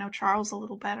get to know Charles a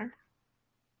little better.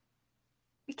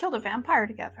 We killed a vampire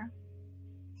together.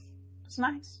 It was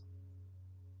nice.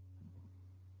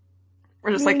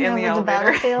 We're just like in the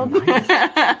elevator.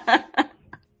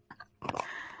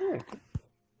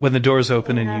 When the doors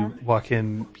open and you walk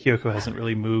in, Kyoko hasn't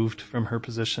really moved from her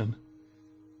position.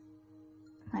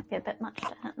 Might be a bit much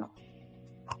to handle.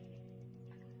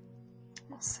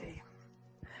 We'll see.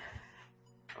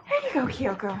 Here you go,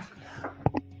 Kyoko.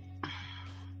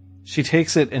 She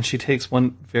takes it and she takes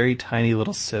one very tiny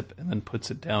little sip and then puts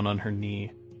it down on her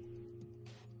knee.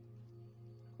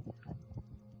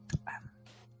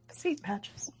 Seat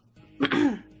Patches.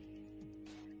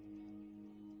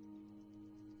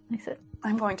 Makes it.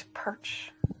 I'm going to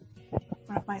perch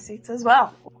one of my seats as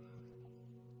well.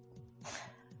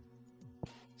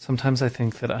 Sometimes I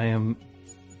think that I am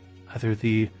either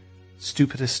the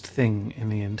stupidest thing in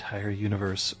the entire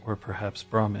universe, or perhaps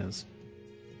Brahm is.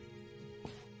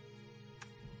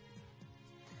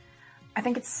 I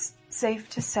think it's safe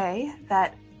to say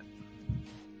that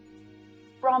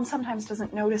Brahm sometimes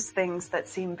doesn't notice things that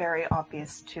seem very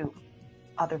obvious to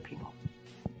other people.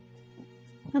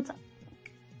 That's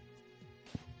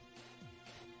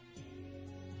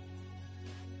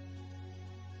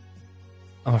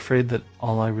I'm afraid that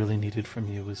all I really needed from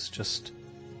you was just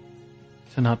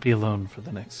to not be alone for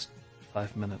the next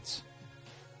 5 minutes.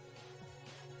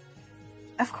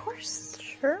 Of course.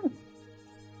 sure.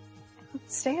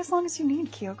 Stay as long as you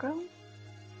need, Kyoko.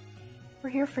 We're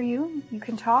here for you. You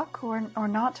can talk or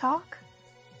not talk.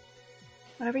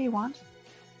 Whatever you want.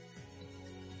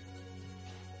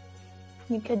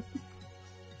 You could.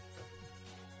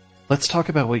 Let's talk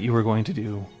about what you were going to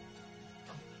do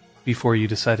before you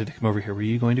decided to come over here. Were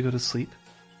you going to go to sleep?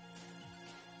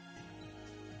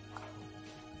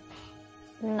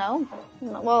 No.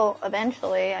 Well,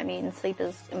 eventually. I mean, sleep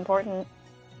is important.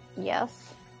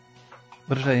 Yes.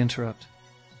 What did I interrupt?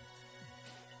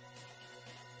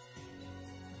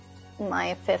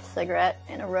 My 5th cigarette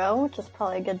in a row, which is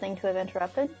probably a good thing to have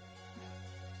interrupted.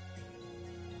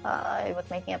 I was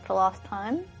making up for lost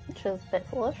time, which is a bit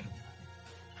foolish.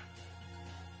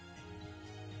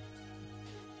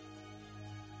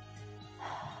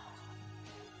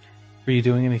 Were you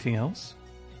doing anything else?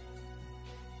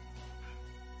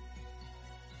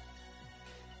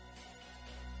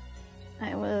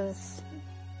 I was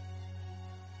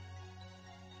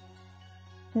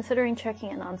considering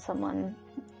checking in on someone.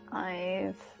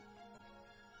 I've,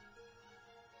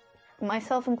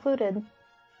 myself included,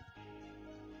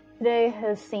 today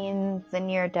has seen the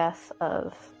near death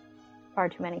of far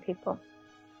too many people.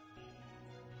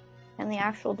 And the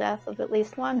actual death of at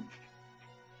least one.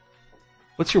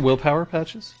 What's your willpower,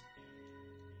 Patches?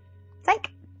 Psych!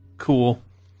 Cool.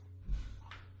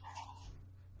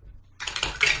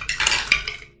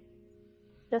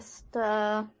 Just,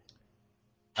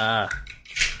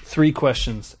 3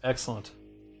 questions. Excellent.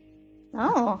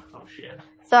 Oh. Oh shit.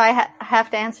 So I have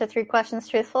to answer 3 questions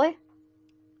truthfully?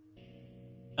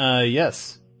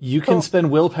 Yes. You can Cool.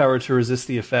 spend willpower to resist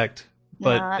the effect,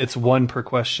 but Not- it's 1 per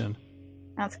question.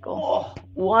 That's cool. Oh,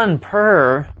 1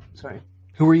 per. Sorry.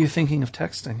 Who were you thinking of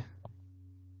texting?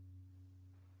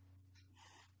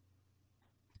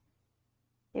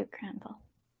 Duke Cranville.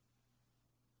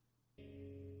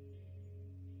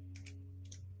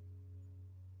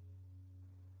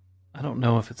 I don't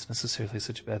know if it's necessarily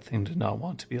such a bad thing to not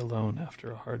want to be alone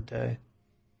after a hard day.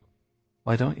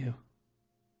 Why don't you?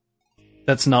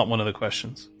 That's not one of the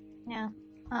questions. Yeah.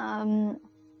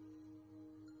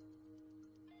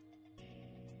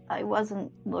 I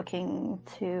wasn't looking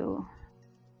to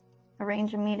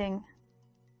arrange a meeting.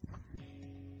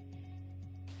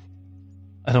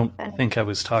 I don't think I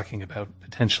was talking about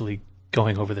potentially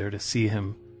going over there to see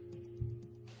him.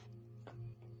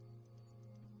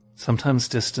 Sometimes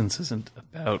distance isn't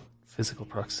about physical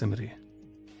proximity.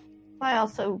 I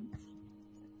also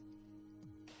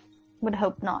would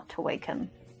hope not to wake him.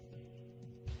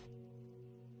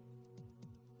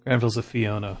 Granville's a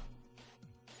Fiona.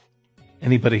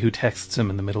 Anybody who texts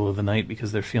him in the middle of the night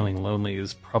because they're feeling lonely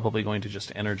is probably going to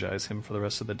just energize him for the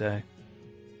rest of the day.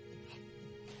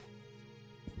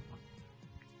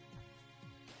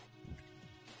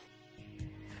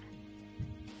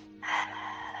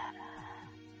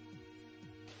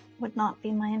 Would not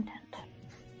be my intent.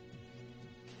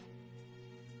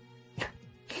 I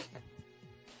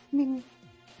mean,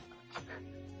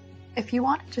 if you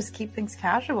want to just keep things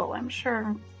casual, I'm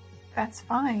sure that's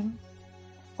fine.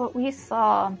 What we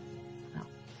saw in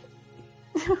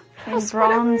Just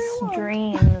whatever Brom's you want.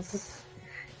 dreams,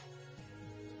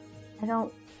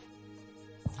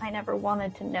 I never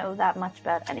wanted to know that much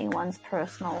about anyone's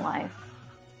personal life.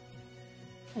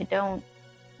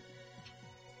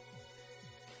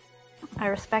 I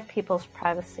respect people's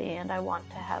privacy and I want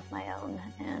to have my own,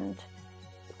 and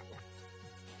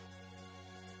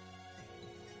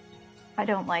I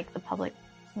don't like the public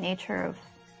nature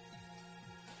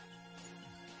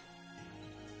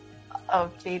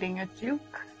Of dating a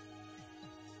duke?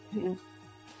 who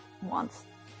wants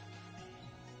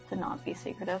to not be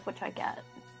secretive, which I get.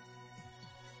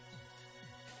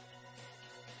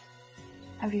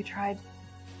 Have you tried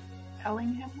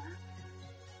telling him that?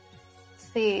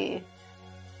 See.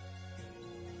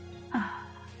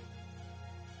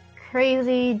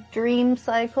 Crazy dream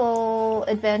cycle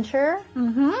adventure.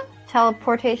 Mm-hmm.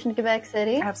 Teleportation to Quebec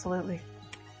City. Absolutely.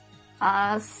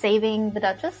 Saving the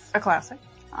Duchess. A classic.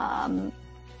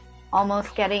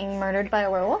 Almost getting murdered by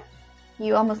a werewolf.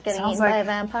 You almost getting Sounds eaten by like a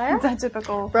vampire. That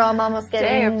typical. Brom almost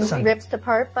day of getting the week. ripped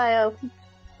apart by a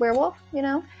werewolf, you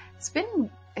know? It's been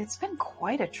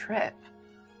quite a trip.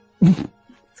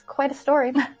 It's quite a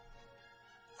story.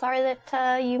 Sorry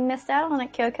that you missed out on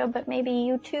it, Kyoko, but maybe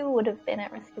you too would have been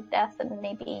at risk of death and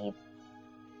maybe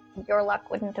your luck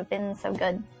wouldn't have been so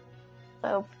good.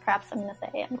 So perhaps I'm going to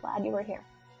say I'm glad you were here.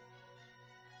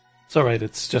 It's alright,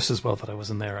 it's just as well that I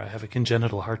wasn't there. I have a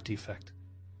congenital heart defect.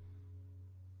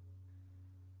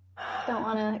 Don't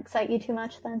want to excite you too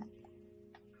much then.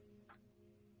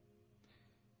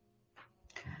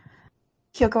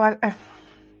 Kyoko,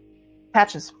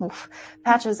 Patches. Oof.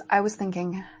 Patches, I was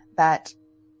thinking that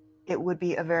it would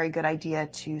be a very good idea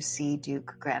to see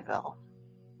Duke Granville.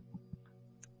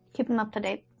 Keep him up to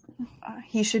date.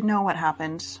 He should know what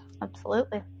happened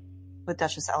Absolutely. with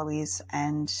Duchess Eloise,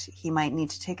 and he might need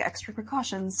to take extra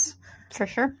precautions. For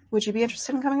sure. Would you be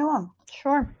interested in coming along?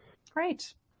 Sure.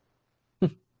 Great.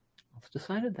 It's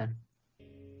decided then.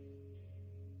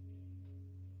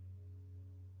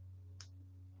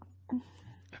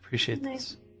 I appreciate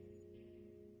this.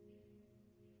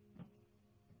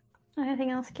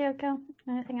 Anything else, Kyoko?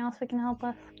 Anything else we can help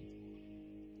with?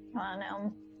 I don't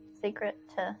know. Secret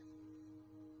to...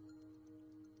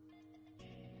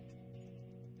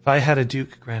 If I had a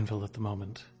Duke Granville at the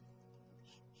moment,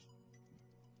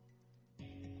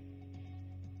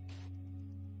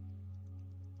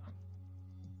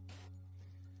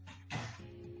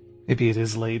 maybe it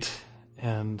is late,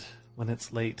 and when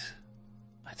it's late,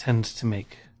 I tend to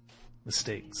make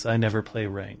mistakes. I never play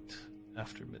ranked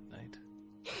after midnight.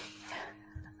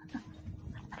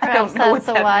 Perhaps know that's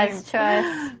what a that wise means.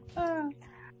 choice.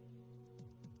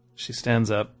 She stands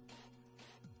up.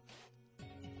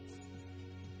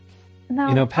 No,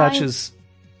 You know, Patches,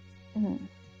 Mhm.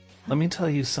 let me tell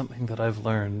you something that I've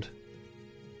learned,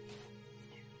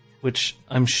 which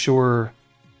I'm sure,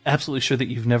 absolutely sure that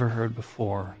you've never heard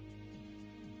before.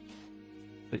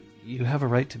 But you have a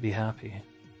right to be happy.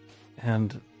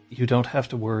 And you don't have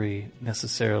to worry,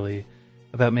 necessarily,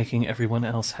 about making everyone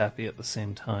else happy at the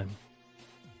same time.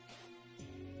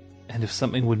 And if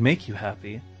something would make you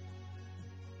happy,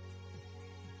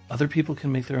 other people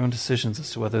can make their own decisions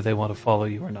as to whether they want to follow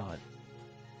you or not.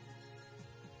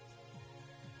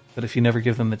 But if you never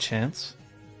give them the chance,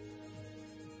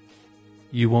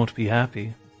 you won't be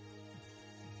happy,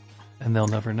 and they'll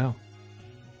never know.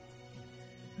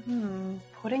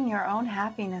 Putting your own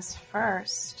happiness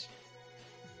first.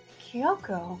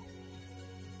 Kyoko,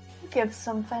 you give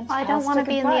some fantastic I don't want to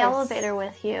be in the advice. elevator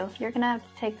with you. You're gonna have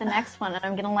to take the next one, and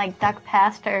I'm gonna like duck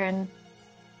past her and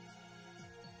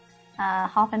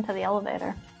hop into the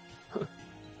elevator.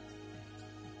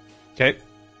 Okay.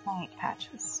 Night,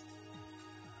 Patches.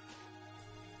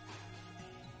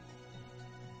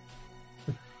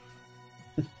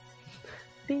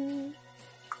 Ding.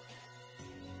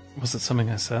 Was it something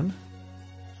I said?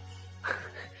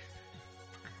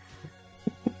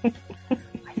 I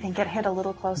think it hit a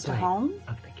little close to home.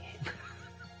 Of the game.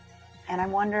 And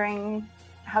I'm wondering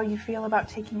how you feel about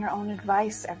taking your own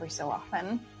advice every so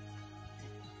often.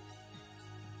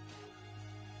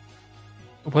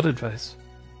 What advice?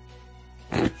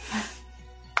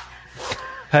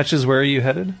 Patches, where are you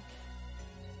headed?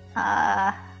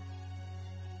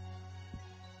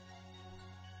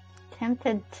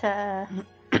 Tempted to,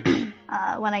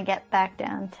 when I get back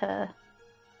down to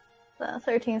the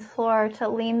 13th floor, to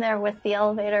lean there with the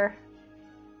elevator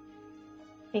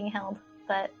being held,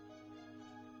 but...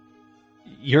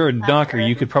 You're a knocker,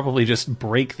 you could probably just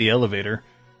break the elevator.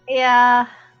 Yeah,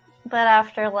 but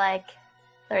after like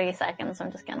 30 seconds,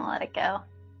 I'm just gonna let it go.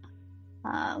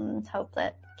 Hope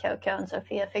that Kyoko and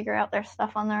Sophia figure out their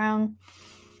stuff on their own.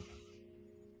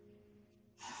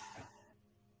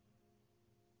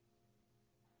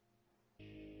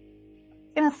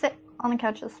 Gonna sit on the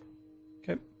couches.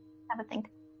 Okay. Have a think.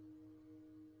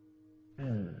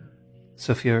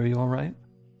 Sophia, are you alright?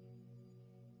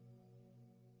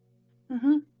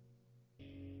 Mm-hmm.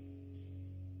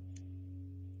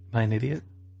 Am I an idiot?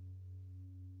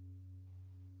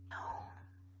 No.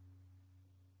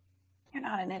 You're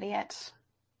not an idiot.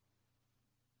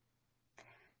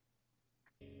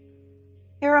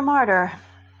 You're a martyr.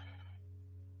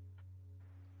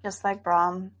 Just like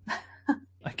Brahm.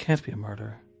 I can't be a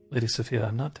martyr. Lady Sophia,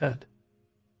 I'm not dead.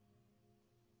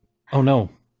 Oh no.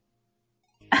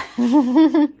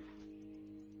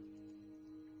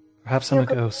 Perhaps I'm a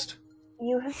ghost.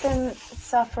 You have been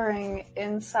suffering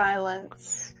in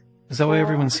silence. Is that why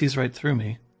everyone sees right through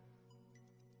me?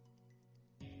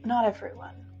 Not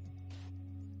everyone.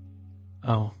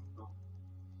 Oh.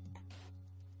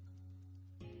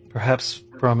 Perhaps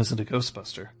Brahm isn't a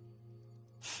Ghostbuster.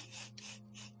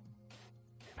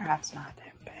 Perhaps not.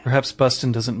 Perhaps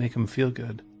Bustin doesn't make him feel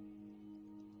good.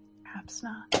 Perhaps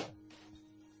not.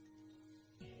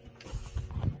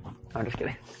 I'm just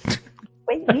kidding.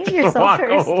 Wait, mute yourself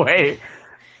first. Away.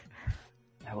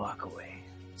 I walk away.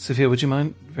 Sophia, would you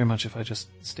mind very much if I just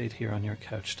stayed here on your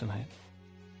couch tonight?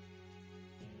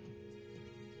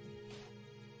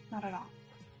 Not at all.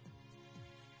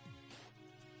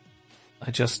 I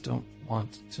just don't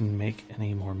want to make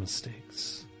any more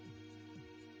mistakes.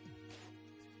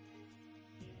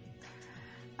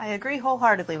 I agree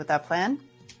wholeheartedly with that plan.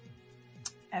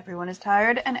 Everyone is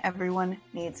tired and everyone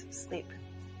needs sleep.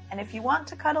 And if you want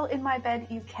to cuddle in my bed,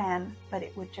 you can, but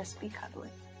it would just be cuddling.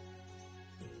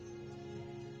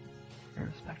 Very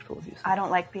respectful of you. I don't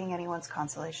like being anyone's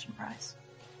consolation prize.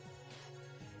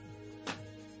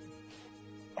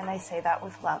 And I say that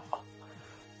with love.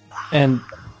 And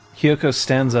Kyoko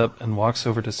stands up and walks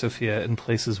over to Sophia and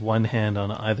places one hand on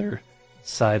either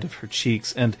side of her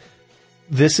cheeks. And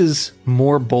this is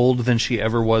more bold than she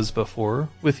ever was before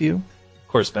with you. Of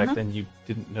course, back then you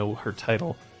didn't know her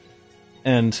title.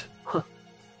 And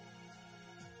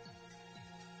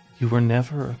you were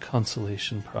never a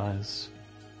consolation prize.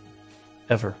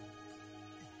 Ever.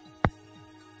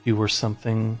 You were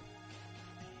something...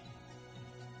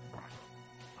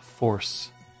 a force.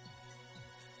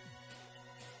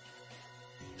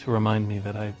 To remind me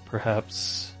that I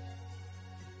perhaps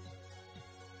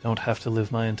don't have to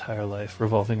live my entire life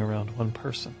revolving around one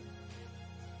person.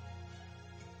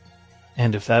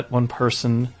 And if that one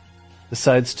person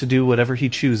decides to do whatever he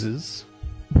chooses,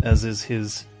 as is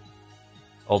his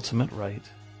ultimate right,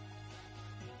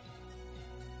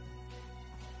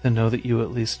 then know that you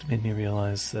at least made me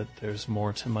realize that there's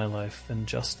more to my life than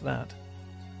just that.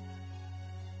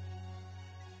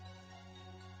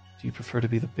 Do you prefer to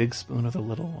be the big spoon or the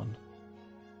little one?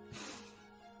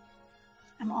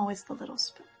 I'm always the little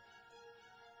spoon.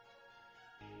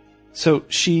 So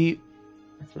she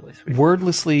That's really sweet.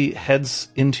 wordlessly heads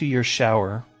into your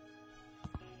shower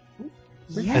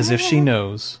as if she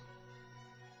knows,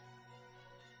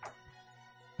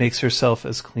 makes herself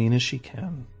as clean as she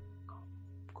can,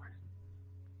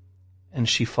 and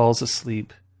she falls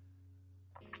asleep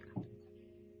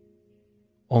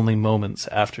only moments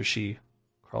after she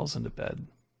crawls into bed.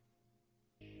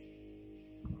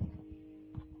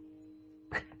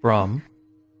 Brahm,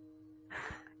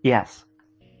 Yes.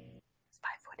 It's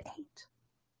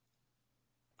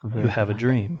 5'8". you have a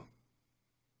dream.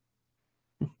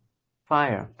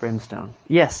 Fire, brimstone.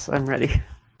 Yes, I'm ready.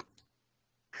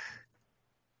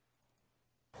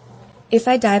 If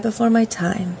I die before my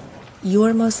time, you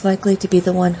are most likely to be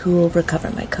the one who will recover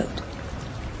my coat.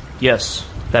 Yes,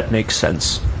 that makes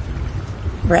sense.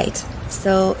 Right.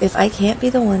 So if I can't be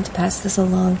the one to pass this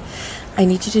along, I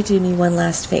need you to do me one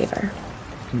last favor.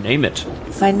 Name it.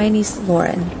 Find my niece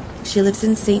Lauren. She lives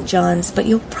in St. John's, but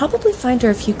you'll probably find her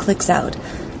a few clicks out,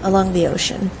 along the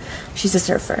ocean. She's a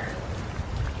surfer.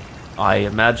 I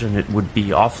imagine it would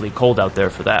be awfully cold out there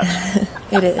for that.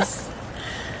 It is.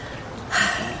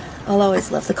 I'll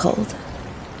always love the cold.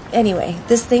 Anyway,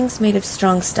 this thing's made of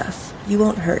strong stuff. You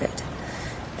won't hurt it.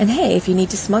 And hey, if you need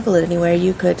to smuggle it anywhere,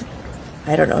 you could,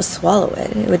 I don't know, swallow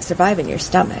it. It would survive in your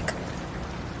stomach.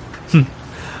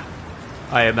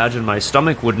 I imagine my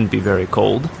stomach wouldn't be very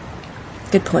cold.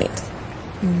 Good point.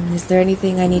 Is there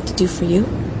anything I need to do for you?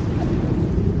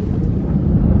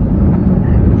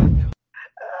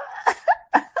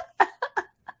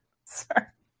 Sorry.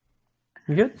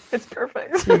 You good? It's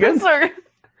perfect. You good? Sorry.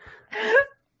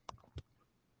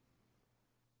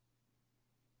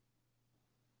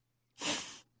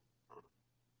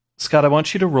 Scott, I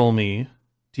want you to roll me.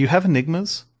 Do you have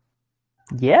enigmas?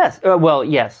 Yes. Well,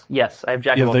 yes. I have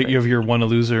Jack You of have, all you have trades. your one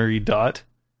illusory dot.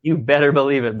 You better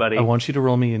believe it, buddy. I want you to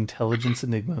roll me intelligence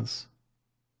enigmas.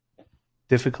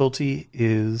 Difficulty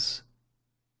is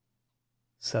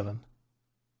 7.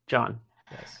 John,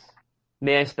 Yes.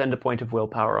 may I spend a point of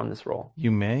willpower on this roll?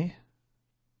 You may.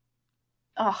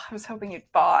 Oh, I was hoping you'd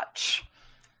botch.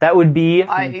 That would be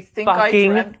I think I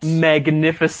fucking dreamt.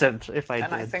 magnificent if I And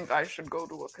did. I think I should go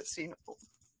to a casino.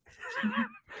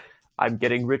 I'm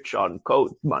getting rich on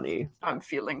code money. I'm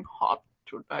feeling hot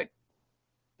tonight.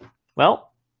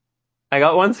 Well, I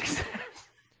got one success.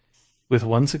 With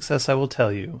one success, I will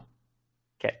tell you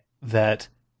Okay. that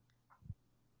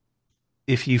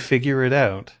if you figure it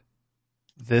out,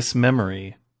 this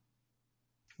memory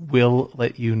will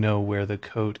let you know where the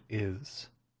code is.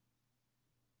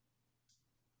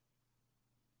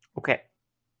 Okay.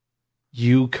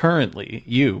 You currently,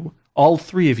 all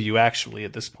three of you actually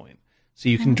at this point, so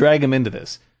you can drag him into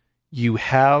this. You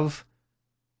have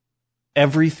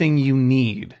everything you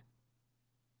need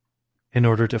in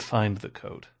order to find the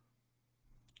code.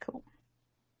 Cool.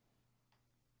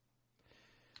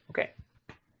 Okay.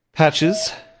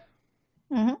 Patches,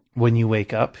 Mhm. when you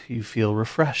wake up, you feel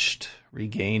refreshed.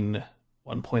 Regain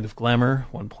 1 point of glamour,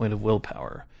 1 point of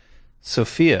willpower.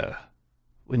 Sophia,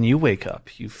 when you wake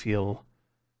up, you feel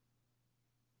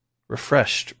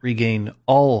refreshed. Regain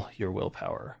all your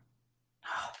willpower.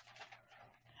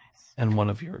 And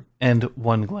one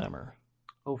glamour.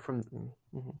 Oh, from...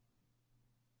 mhm.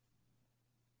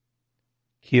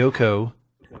 Kyoko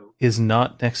is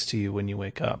not next to you when you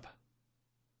wake up,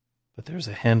 but there's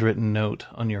a handwritten note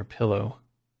on your pillow.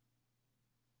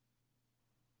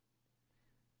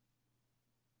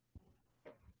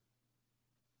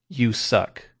 You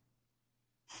suck.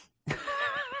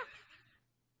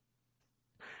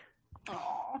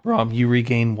 Rom, you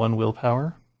regain 1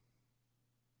 willpower,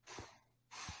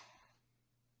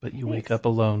 but you wake up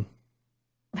alone.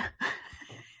 Is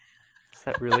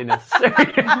that really necessary?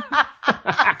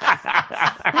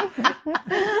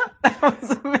 That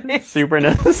was amazing. Super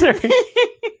necessary.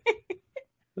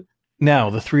 Now,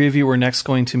 the three of you are next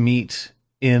going to meet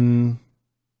in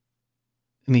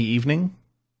the evening.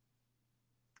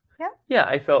 Yeah,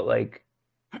 I felt like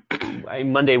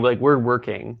Monday, like, we're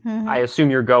working. Mhm. I assume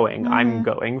you're going. I'm Mhm.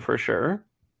 going for sure.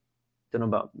 Don't know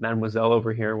about Mademoiselle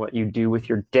over here, what you do with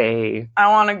your day. I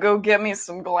want to go get me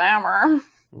some glamour.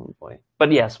 Oh boy.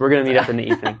 But yes, we're going to meet up in the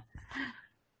evening.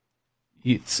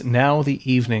 It's now the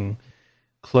evening.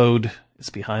 Claude is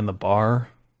behind the bar.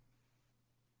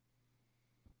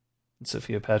 And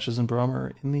Sophia, Patches, and Brom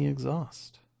are in the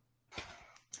exhaust.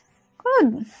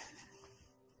 Good.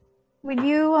 Would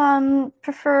you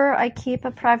prefer I keep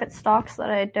a private stock so that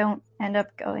I don't end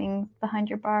up going behind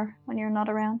your bar when you're not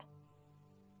around?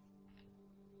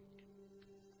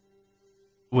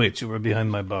 Wait, you were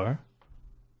behind my bar?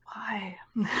 Why?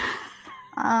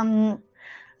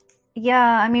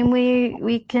 Yeah, I mean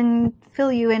we can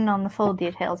fill you in on the full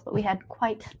details, but we had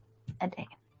quite a day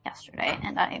yesterday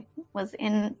and I was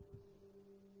in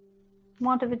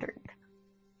want of a drink.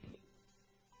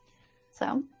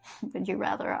 So, would you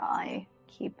rather I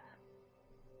keep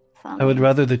some? I would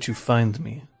rather that you find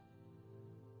me,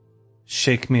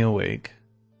 shake me awake,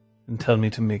 and tell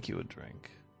me to make you a drink.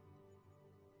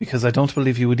 Because I don't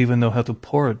believe you would even know how to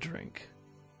pour a drink.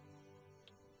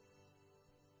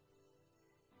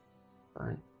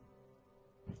 Fine.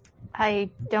 I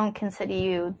don't consider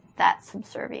you that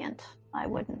subservient. I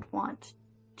wouldn't want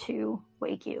to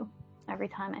wake you every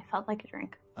time I felt like a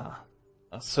drink.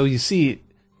 So you see,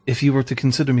 if you were to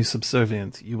consider me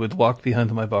subservient, you would walk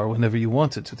behind my bar whenever you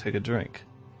wanted to take a drink.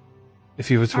 If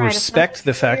you were to All right, if respect that's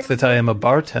the fact that I am a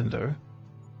bartender,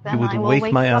 Then you would I will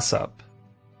wake my you ass up.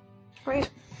 Great.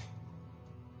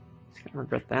 He's going to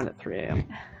regret that at 3 a.m.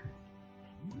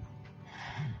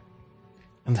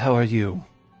 And how are you?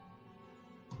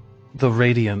 The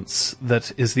radiance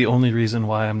that is the only reason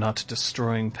why I'm not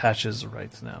destroying Patches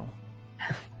right now.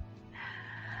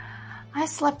 I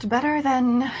slept better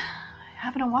than I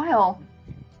have in a while.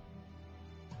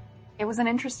 It was an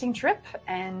interesting trip,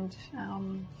 and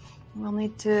we'll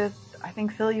need to, I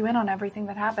think, fill you in on everything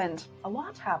that happened. A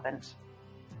lot happened.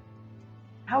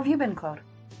 How have you been, Claude?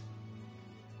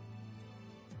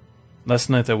 Last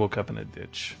night I woke up in a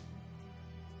ditch.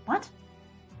 What?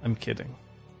 I'm kidding.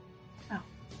 Oh.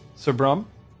 Sir Brom?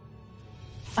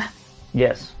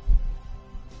 Yes.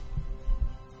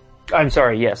 I'm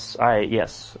sorry, yes.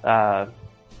 Yes. I've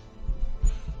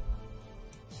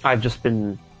just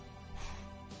been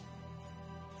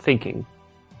thinking.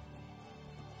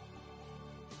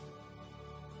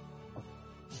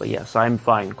 But yes, I'm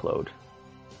fine, Claude.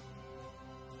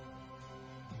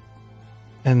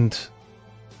 And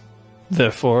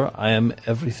therefore, I am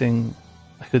everything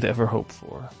I could ever hope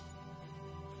for.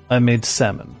 I made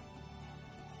salmon.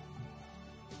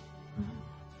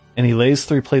 And he lays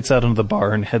 3 plates out onto the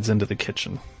bar and heads into the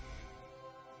kitchen.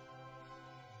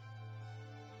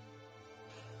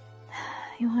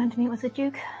 You wanted to meet with the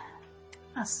Duke?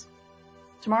 Us.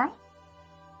 Tomorrow?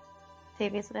 See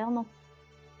if he's available.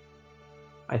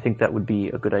 I think that would be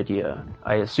a good idea.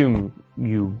 I assume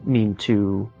you mean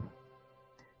to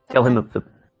tell him of the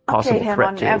possible Update him threat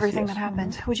on to us, everything yes. that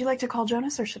happened. Would you like to call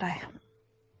Jonas, or should I?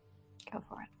 Go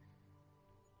for it.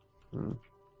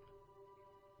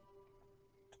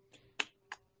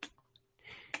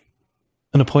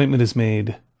 An appointment is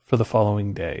made for the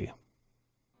following day.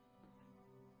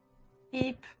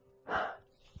 Beep.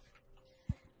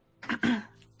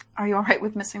 Are you alright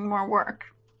with missing more work?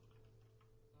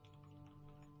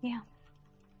 Yeah.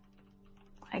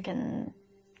 I can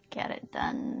get it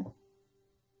done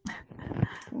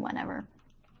whenever.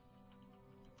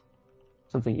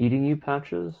 Something eating you,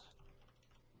 Patches?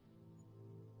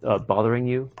 Bothering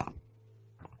you?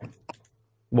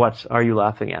 What are you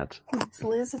laughing at? It's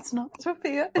Liz, it's not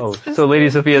Sophia. Oh, so Lady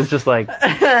Sophia's just like,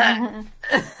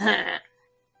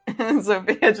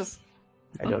 Sophia just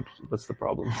I don't, what's the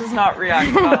problem? does not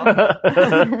react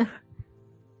well.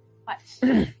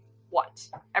 What? What?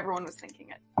 Everyone was thinking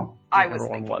it. I was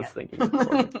Everyone thinking was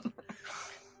it. thinking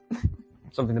it.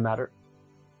 Something the matter?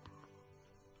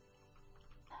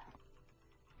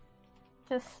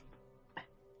 Just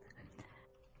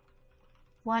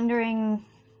wondering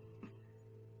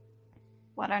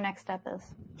what our next step is.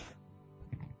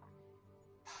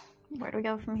 Where do we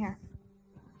go from here?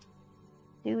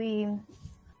 Do we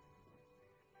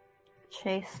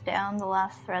chase down the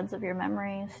last threads of your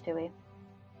memories? Do we?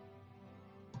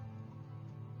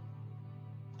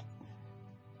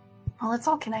 Well, it's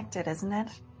all connected, isn't it?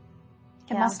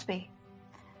 It Yeah. must be.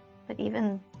 But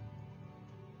even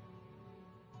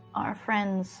our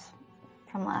friends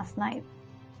from last night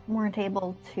weren't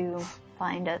able to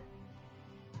find it.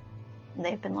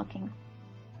 They've been looking.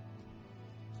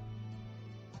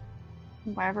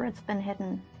 Wherever it's been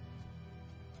hidden,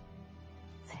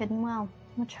 it's hidden well,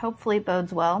 which hopefully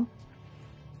bodes well.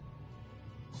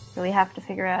 So we have to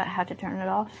figure out how to turn it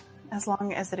off. As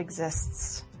long as it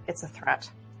exists, it's a threat.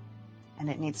 And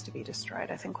it needs to be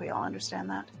destroyed. I think we all understand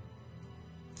that.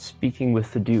 Speaking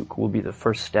with the Duke will be the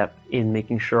first step in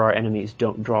making sure our enemies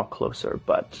don't draw closer,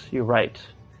 but you're right.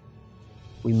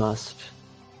 We must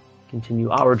continue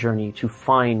our journey to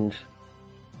find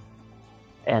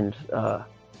and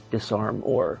disarm,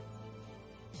 or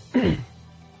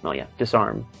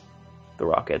disarm the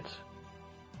rocket.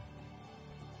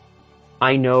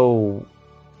 I know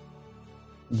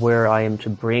where I am to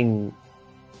bring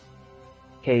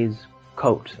Kay's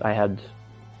coat. I had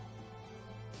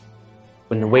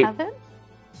when the weight. Have it?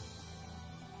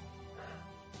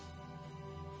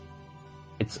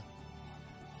 It's,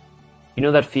 you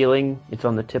know that feeling? It's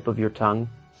on the tip of your tongue.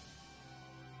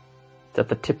 It's at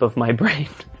the tip of my brain.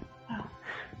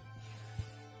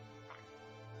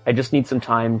 I just need some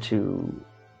time to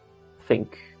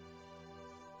think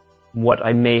what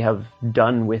I may have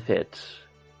done with it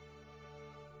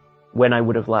when I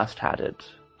would have last had it.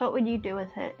 What would you do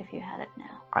with it if you had it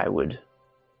now? I would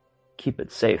keep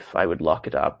it safe. I would lock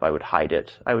it up. I would hide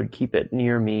it. I would keep it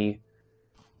near me.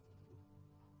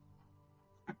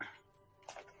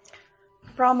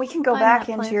 Brom, we can go Find back that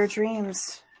into place. your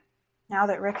dreams now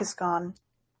that Rick is gone.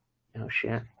 Oh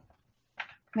shit.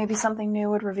 Maybe something new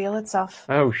would reveal itself.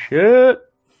 Oh shit.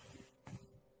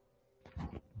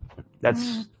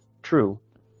 That's true.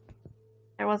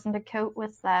 There wasn't a coat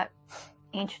with that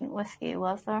ancient whiskey,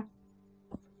 was there?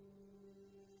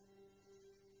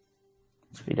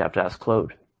 You'd have to ask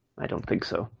Claude. I don't think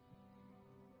so.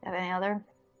 Have any other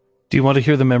Do you want to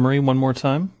hear the memory one more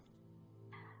time?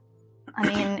 I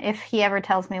mean, if he ever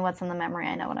tells me what's in the memory,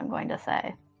 I know what I'm going to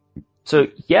say. So,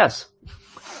 yes.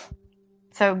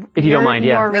 So, If you don't mind,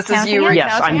 yeah. This is recounting you it?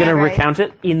 Yes, I'm going to Right. recount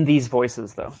it in these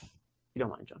voices, though. If you don't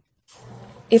mind, John.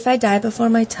 If I die before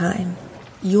my time,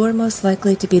 you're most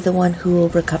likely to be the one who will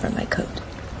recover my coat.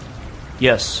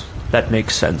 Yes, that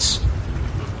makes sense.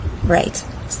 Right.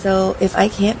 So if I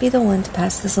can't be the one to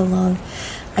pass this along,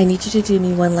 I need you to do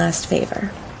me one last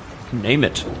favor. Name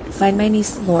it. Find my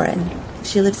niece Lauren.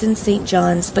 She lives in St.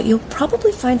 John's, but you'll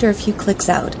probably find her a few clicks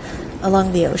out,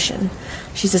 along the ocean.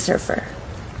 She's a surfer.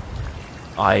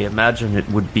 I imagine it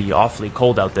would be awfully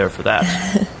cold out there for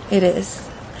that. It is.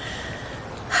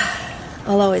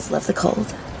 I'll always love the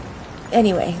cold.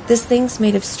 Anyway, this thing's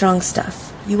made of strong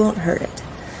stuff. You won't hurt it.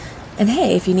 And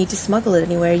hey, if you need to smuggle it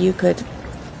anywhere, you could,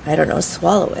 I don't know,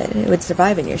 swallow it. It would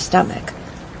survive in your stomach.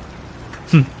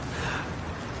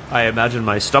 I imagine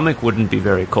my stomach wouldn't be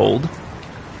very cold.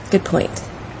 Good point.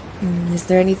 Is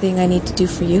there anything I need to do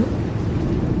for you?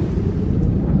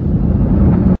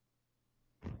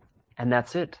 And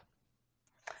that's it.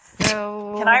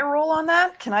 So, Can I roll on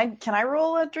that? Can I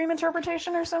roll a dream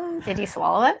interpretation or something? Did you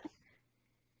swallow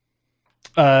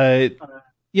it?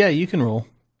 Yeah, you can roll.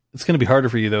 It's going to be harder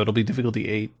for you, though. It'll be difficulty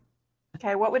 8.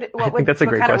 Okay, what would I think that's a what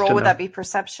great kind of question, roll would though. that be?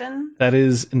 Perception? That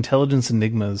is intelligence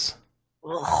enigmas.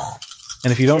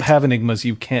 And if you don't have enigmas,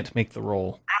 you can't make the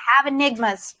roll. I have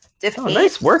enigmas. Oh,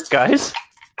 nice work, guys.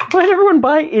 Why did everyone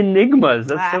buy Enigmas?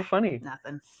 That's so Ah. funny.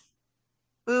 Nothing.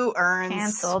 Boo earns.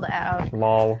 Cancelled out.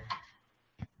 Lol.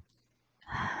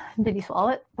 Did you swallow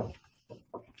it?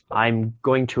 I'm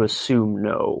going to assume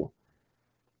no.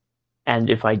 And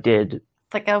if I did...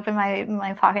 Like open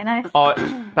my pocket knife? Oh,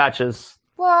 Patches,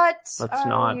 What? Let's are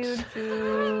not. you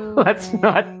doing? let's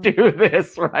not do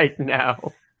this right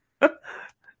now.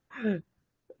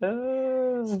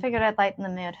 Just figured I'd lighten the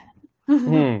mood.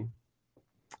 Hmm.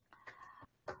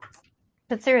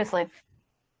 But seriously,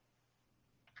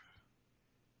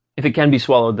 If it can be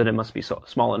swallowed, then it must be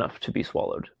small enough to be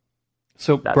swallowed.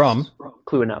 So, That's Brom,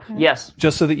 clue enough. Yes,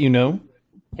 just so that you know,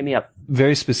 hit me up.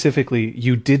 very specifically,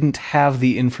 you didn't have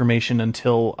the information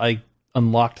until I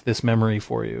unlocked this memory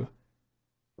for you.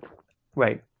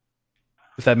 Right.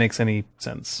 If that makes any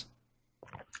sense.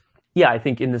 Yeah, I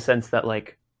think in the sense that,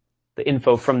 like, the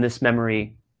info from this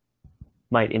memory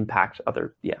might impact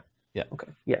other... Yeah. Yeah. Okay.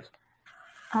 Yes.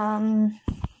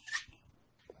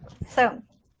 So,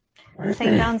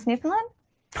 St. John's, Newfoundland?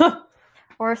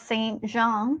 Or St.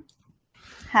 Jean,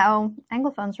 how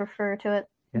Anglophones refer to it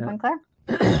in Yeah. Pointe Claire.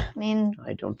 I mean,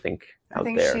 I don't think I out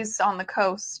think there. she's on the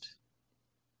coast,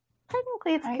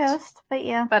 technically it's Right. coast, but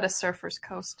yeah. but a surfer's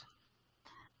coast.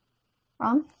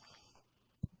 Ron?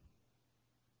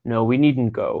 No, we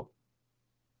needn't go.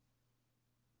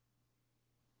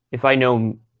 If I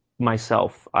know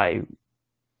myself, I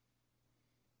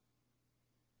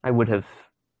would have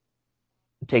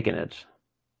taken it.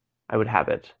 I would have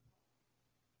it.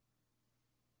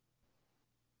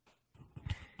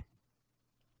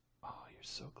 Oh, you're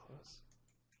so close.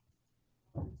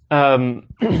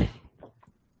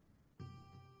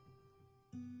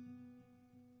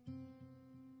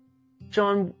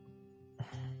 John,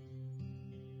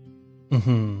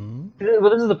 Mm-hmm.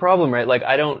 well, this is the problem, right? Like,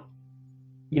 I don't,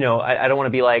 I don't want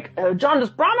to be like, John, does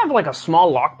Brom have like a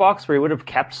small lockbox where he would have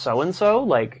kept so-and-so?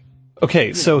 Like,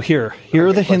 Okay, so here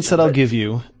are the hints that I'll give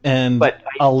you, and But-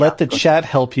 I'll let the chat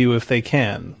help you if they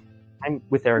can. I'm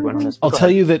with Aragorn on this. I'll Go tell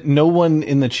ahead. you that no one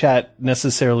in the chat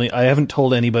necessarily, I haven't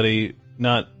told anybody,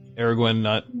 not Aragorn,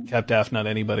 not Capdaf, not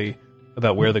anybody,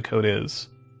 about where the code is.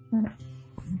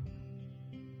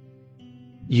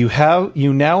 You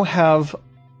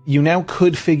now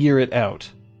could figure it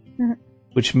out,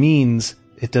 which means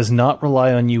it does not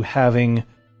rely on you having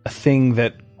a thing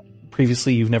that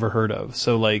previously you've never heard of.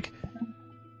 So, like,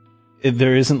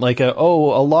 there isn't like a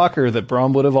locker that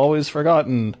Brom would have always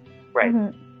forgotten.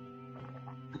 Right.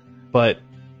 But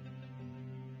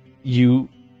you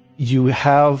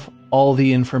have all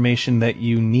the information that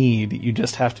you need. You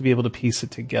just have to be able to piece it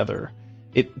together.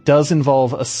 It does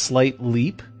involve a slight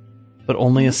leap, but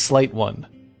only a slight one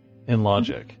in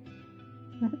logic.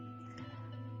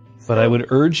 But I would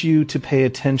urge you to pay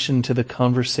attention to the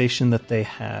conversation that they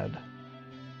had.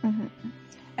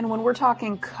 And when we're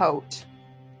talking coat,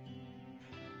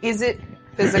 is it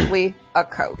physically a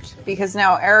coat? Because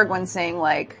now Aragorn's saying,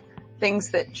 like,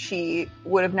 things that she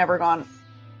would have never gone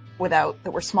without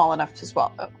that were small enough to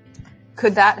swallow.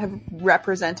 Could that have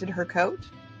represented her coat?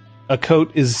 A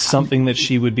coat is something that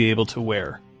she would be able to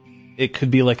wear. It could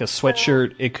be like a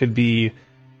sweatshirt. It could be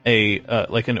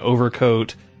like an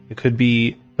overcoat. It could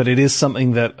be, but it is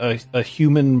something that a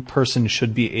human person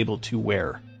should be able to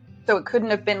wear. So it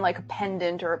couldn't have been like a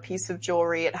pendant or a piece of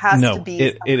jewelry. It has No, to be.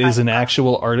 it is an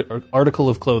actual article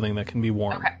of clothing that can be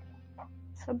worn. Okay.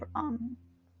 So,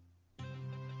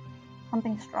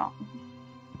 something strong.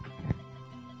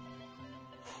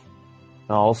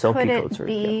 All silky Could coats it are.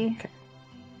 be Yeah. Okay.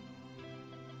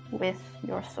 with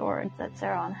your sword that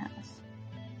Zeron has?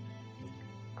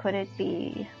 Could it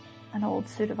be an old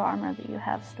suit of armor that you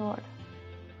have stored?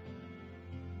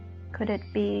 Could it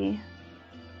be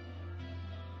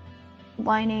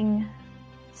lining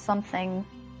something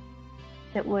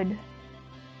that would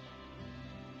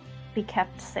be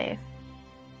kept safe?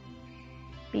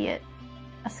 Be it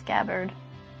a scabbard,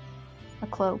 a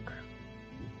cloak,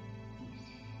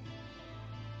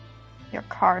 your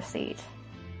car seat.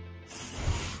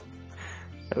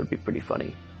 That would be pretty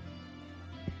funny.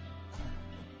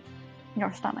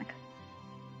 Your stomach.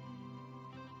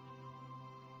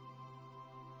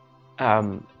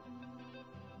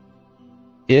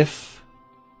 If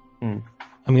Hmm.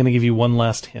 I'm going to give you one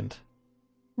last hint.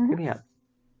 Yeah.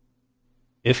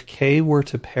 If Kay were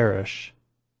to perish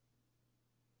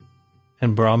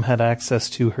and Brahm had access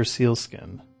to her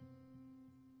sealskin,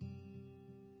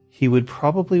 he would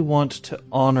probably want to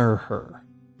honor her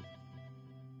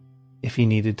if he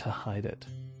needed to hide it.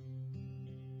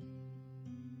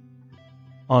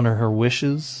 Honor her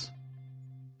wishes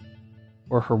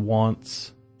or her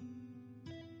wants.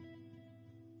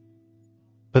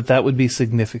 But that would be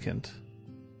significant.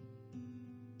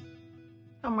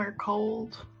 Somewhere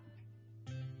cold.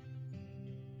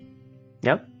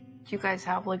 Yep. Do you guys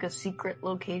have like a secret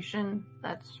location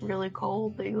that's really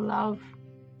cold that you love?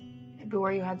 Maybe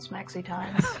where you had smexy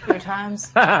times. Good times.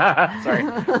 Sorry.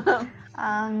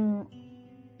 I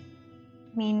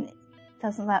mean,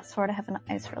 doesn't that sort of have an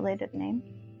ice-related name?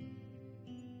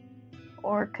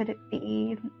 Or could it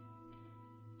be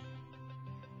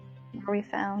where we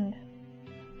found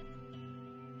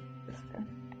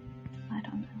I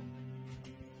don't know.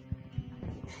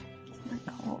 Somewhere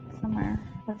cold, somewhere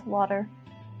with water.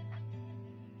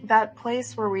 That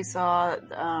place where we saw,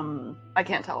 I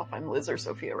can't tell if I'm Liz or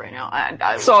Sophia right now.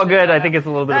 It's all good. I think it's a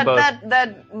little bit of both.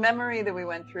 That memory that we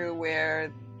went through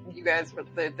where you guys were,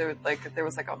 there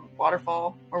was like a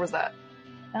waterfall. Where was that?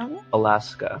 Fountain?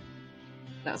 Alaska.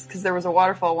 No, because there was a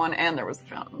waterfall one and there was the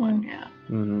fountain one. Yeah,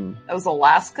 Mm-hmm. that was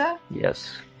Alaska.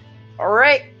 Yes. All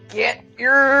right, get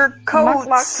your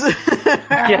coats.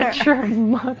 Get your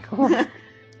muckle.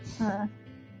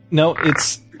 No,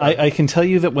 I can tell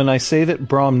you that when I say that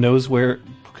Brahm knows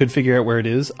could figure out where it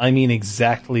is, I mean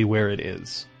exactly where it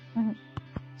is. Mhm.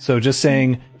 So just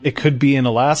saying it could be in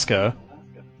Alaska,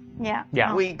 Yeah.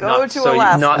 Yeah. We go Not to so,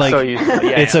 Alaska. Not Like, so useful.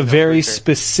 Yeah, it's yeah, a no, very for sure.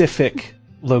 specific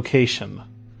location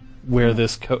where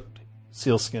this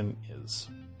sealskin is.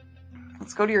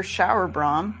 Let's go to your shower,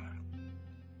 Brahm.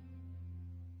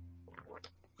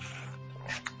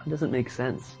 It doesn't make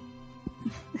sense.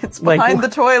 It's Like, behind the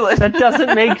toilet. That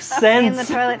doesn't make sense. In the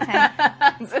toilet tank.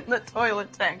 It's in the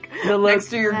toilet tank The next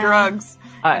to your Yeah. drugs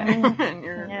I, and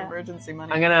your Yeah. emergency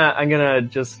money. I'm gonna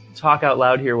just talk out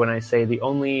loud here when I say the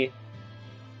only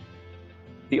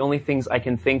things I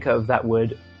can think of that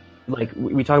would, like,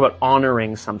 we talk about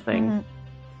honoring something. Mhm.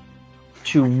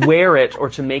 To wear it or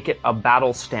to make it a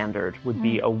battle standard would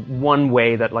be a one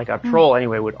way that, like, a troll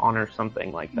anyway would honor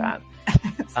something like that.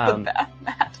 It's Um, the bath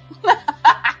mat.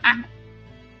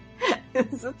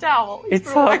 It's a towel. He's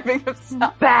It's for a wiping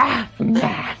himself. Bath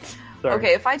mat. Sorry.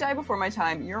 Okay, if I die before my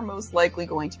time, you're most likely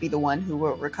going to be the one who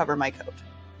will recover my coat.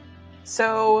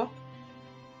 So,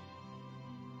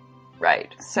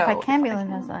 right. So if I can be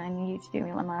Linda, I need you to do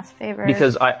me one last favor.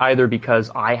 Because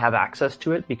I have access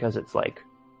to it because it's, like,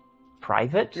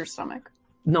 private. your stomach,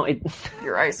 No, it.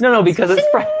 your ice. No, because it's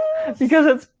because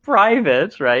it's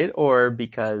private, right? Or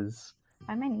because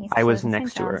my niece I was lives in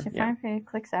next St. to her, John's. She yeah. finally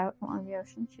clicks out along the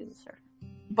ocean. She's a surfer.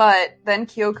 But then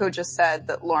Kyoko just said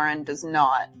that Lauren does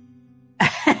not.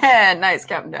 Nice,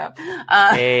 Captain Dab.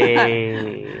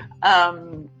 Hey.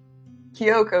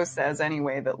 Kyoko says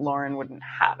anyway that Lauren wouldn't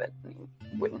have it.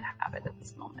 Wouldn't have it at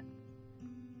this moment.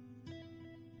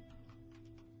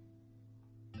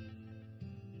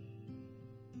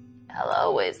 I'll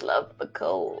always love the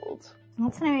cold.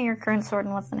 What's the name of your current sword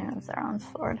and what's the name of Zeron's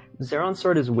sword? Zeron's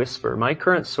sword is Whisper. My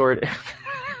current sword.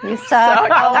 You suck. Oh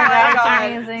Oh my my god, God.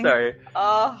 it's amazing. Sorry.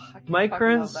 Oh, My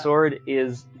current sword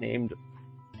is named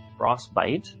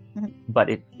Frostbite, Mhm. but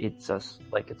it's a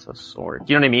sword.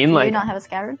 Do you know what I mean? Do Like, you not have a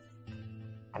scabbard?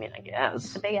 I mean, I It's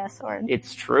guess a big ass sword.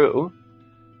 it's true.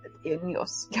 in your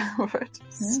scabbard,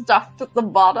 stuffed at the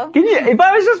bottom. If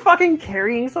I was just fucking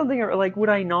carrying something, or like, would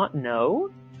I not know?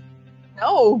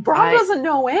 know. Brom doesn't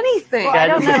know anything. Well, I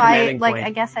don't know. Commanding point. I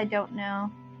guess I don't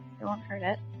know. It won't hurt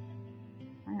it.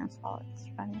 I'm gonna swallow it. It's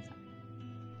fine.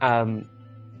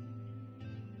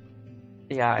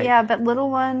 Yeah. But little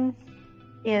one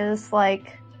is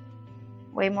like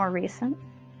way more recent.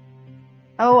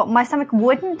 Oh, my stomach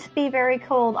wouldn't be very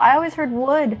cold. I always heard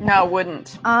would. No,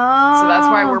 wouldn't. Oh. So that's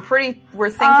why we're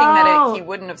thinking that he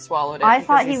wouldn't have swallowed it. I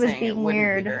thought because he he's was saying being it wouldn't be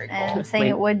weird very and cold. saying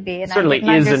it would be. And certainly I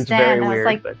didn't isn't understand. very I was weird,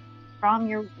 like, but Brom,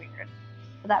 you're weird.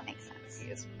 But that makes sense. He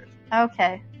is weird.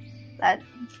 Okay. That.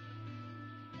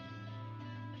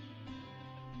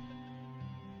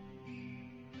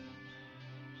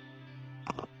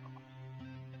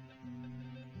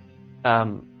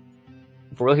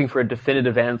 if we're looking for a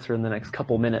definitive answer in the next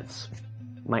couple minutes,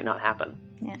 might not happen.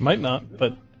 Might not,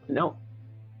 but No.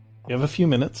 you have a few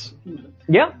minutes.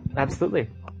 Yeah, absolutely.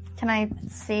 Can I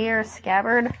see your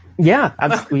scabbard? Yeah,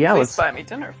 absolutely. Yeah, Please let's buy me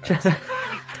dinner first.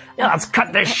 let's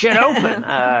cut this shit open.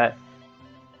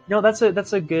 No, that's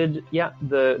a good. Yeah,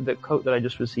 the coat that I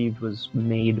just received was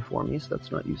made for me, so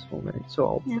that's not useful, right?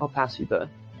 So I'll pass you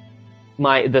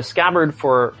the scabbard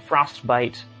for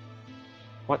frostbite.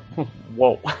 What?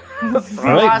 Whoa!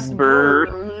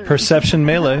 Right. Perception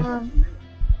melee.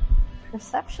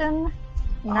 Perception.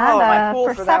 my Nada.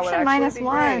 pool for that would Perception actually minus be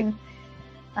 1.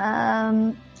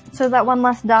 So is that one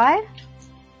less die?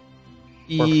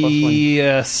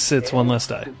 Yes, it's one less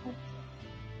die.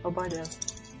 Oh, bye, Dan.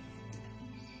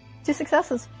 2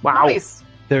 successes. Wow. Nice.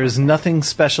 There is nothing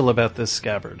special about this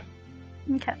scabbard.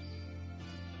 Okay.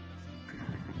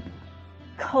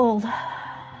 Cold.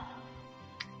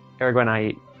 Aragorn,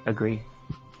 I agree.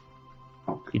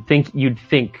 You'd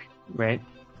think, right?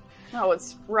 No,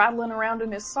 it's rattling around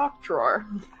in his sock drawer,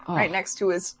 Oh. right next to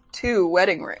his 2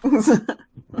 wedding rings.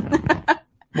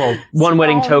 Well, one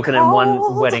wedding So token and one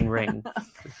cold. wedding ring.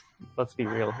 Let's be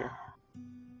real here.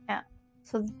 Yeah.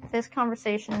 So this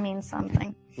conversation means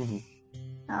something. Mhm.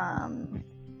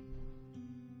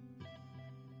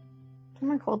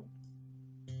 Someone cold.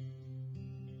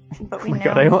 But Oh we my know.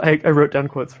 god, I wrote down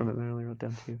quotes from it. I only wrote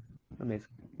down 2. Amazing.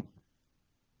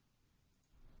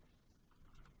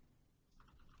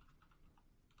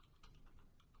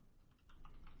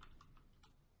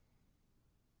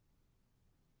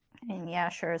 And yeah,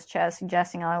 sure, as Chaz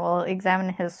suggesting, I will examine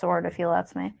his sword if he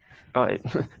lets me.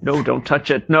 No, don't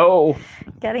touch it. No.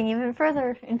 Getting even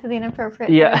further into the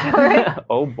inappropriate territory. Yeah.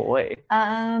 Oh boy.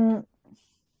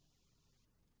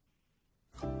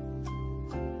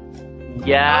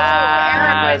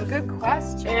 Yeah. Aragorn, good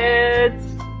question. It's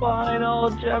Final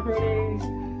Jeopardy.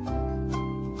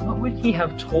 What would he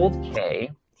have told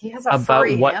Kay He has a about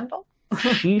furry what- handle.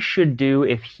 she should do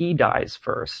if he dies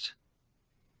first?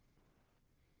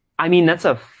 I mean, that's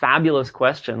a fabulous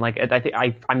question. Like,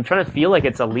 I'm trying to feel like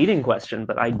it's a leading question,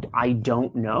 but I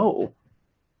don't know.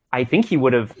 I think he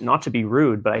would have, not to be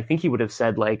rude, but I think he would have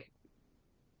said, like,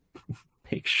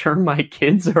 make sure my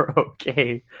kids are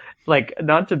okay. Like,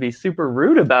 not to be super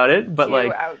rude about it, but You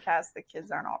like, outcast, the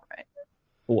kids aren't all right.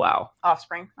 wow.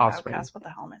 Offspring. Offspring. Outcast, what the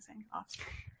hell am I saying? Offspring.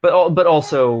 But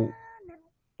also,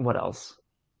 what else?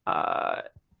 Yeah,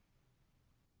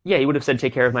 he would have said,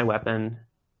 take care of my weapon.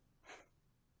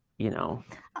 You know.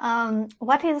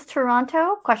 What is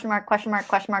Toronto? Question mark, question mark,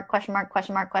 question mark, question mark,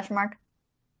 question mark, question mark.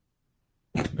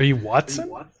 Are you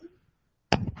Watson?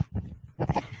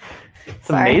 It's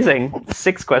Sorry. amazing.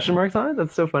 6 question marks on it?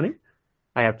 That's so funny.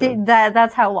 I have to.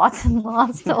 That's how Watson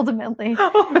lost ultimately.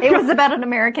 It was about an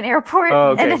American airport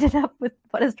Oh, okay. and ended up with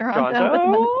what is Toronto Toronto? with a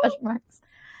bunch of question marks.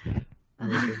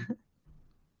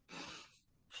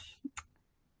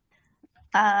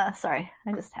 Sorry,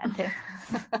 I just had to.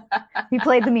 We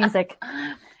played the music.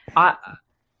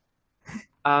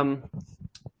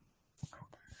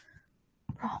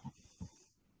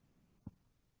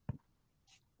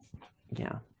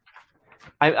 Yeah.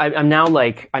 I'm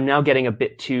now getting a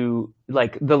bit too,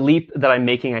 like, the leap that I'm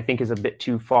making I think is a bit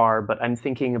too far, but I'm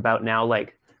thinking about now,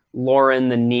 like, Lauren,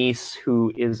 the niece,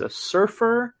 who is a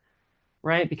surfer,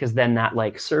 right? Because then that,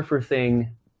 like, surfer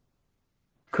thing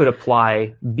could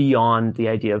apply beyond the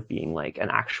idea of being, like, an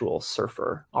actual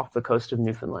surfer off the coast of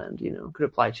Newfoundland, you know, could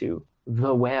apply to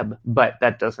the web, but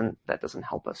that doesn't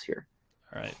help us here.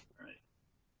 All right.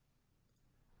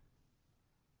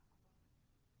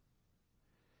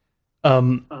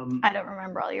 I don't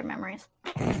remember all your memories.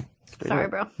 Sorry,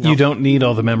 bro. You don't need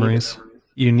all the memories.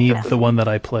 You need the one that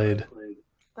I played.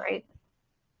 Great.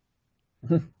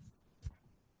 You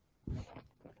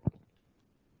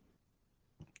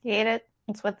ate it.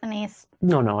 It's with the niece.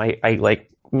 No, I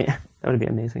like, that would be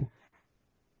amazing.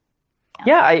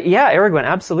 Yeah, Aragorn,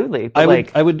 absolutely. But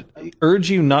I would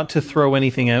urge you not to throw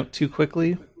anything out too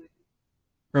quickly.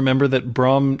 remember that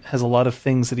Brom has a lot of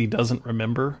things that he doesn't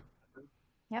remember.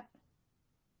 Yep.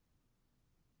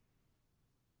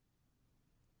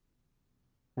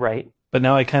 Right. But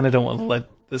now I kind of don't want to let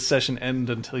this session end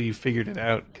until you figured it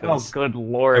out. Oh, 'cause good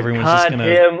lord. everyone's just Cut gonna-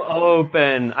 him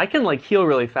open. I can, like, heal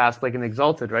really fast like an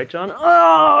Exalted, right, John?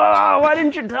 Oh, why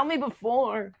didn't you tell me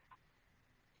before?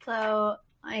 So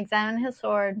I examine his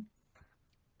sword.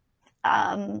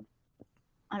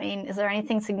 I mean, is there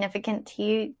anything significant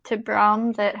to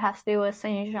Brom that has to do with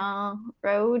Saint Jean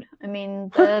Road? I mean,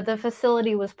 the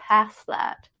facility was past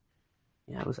that.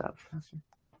 Yeah, it was that faster.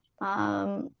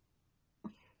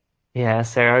 Yeah,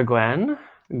 Sarah Gwen,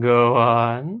 go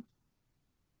on.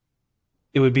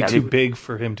 It would be Yeah, too big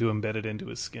for him to embed it into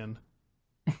his skin.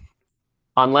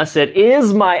 Unless it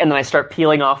is my... And then I start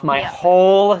peeling off my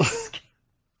whole skin.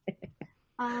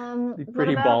 What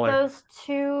pretty about baller. those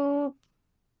two,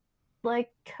 like,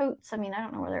 coats? I mean, I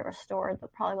don't know where they were stored.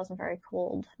 That probably wasn't very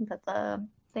cold. But the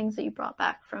things that you brought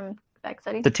back from Quebec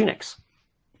City. The tunics.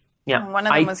 Yeah. One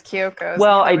of them was Kyoko's.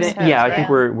 Well, the other was his, I right? think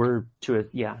we're to it.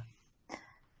 Yeah.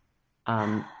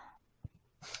 And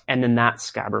then that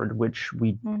scabbard, which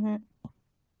we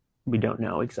don't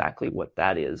know exactly what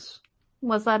that is.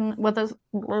 Was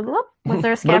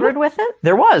there a scabbard with it?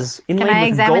 There was inlaid Can I with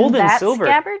examine gold and that silver.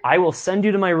 scabbard? I will send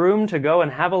you to my room to go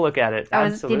and have a look at it.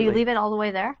 Absolutely. Did you leave it all the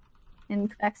way there in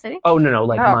Quebec City? Oh no,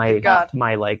 like Oh, good God.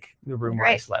 my like the room where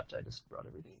I Great. slept. I just brought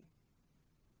everything.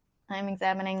 I'm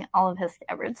examining all of his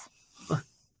scabbards.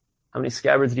 How many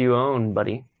scabbards do you own,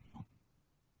 buddy?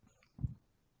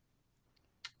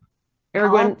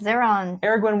 Aragorn, Zeron.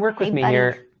 Aragorn, work with Hey, me buddy.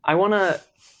 here. I wanna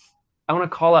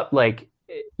call up, like,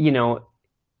 you know,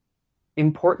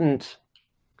 important,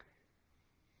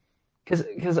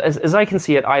 because as I can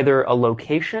see it, either a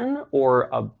location or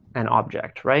an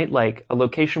object, right? Like a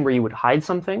location where you would hide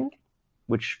something,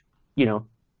 which, you know,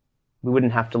 we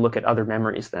wouldn't have to look at other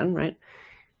memories then, right?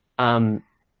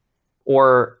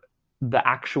 Or the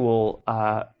actual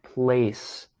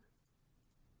place.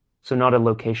 So not a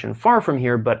location far from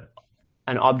here, but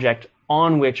an object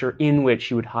on which or in which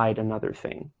you would hide another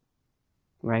thing,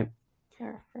 right? Is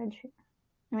there a fridge here?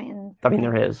 I mean,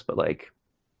 There is, but like,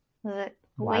 is it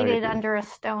Why would it weighted be? under a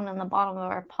stone in the bottom of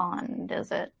our pond?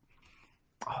 Is it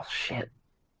oh shit,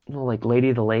 little like Lady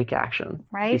of the Lake action.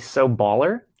 right? He's so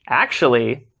baller.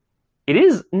 Actually, it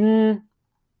is. I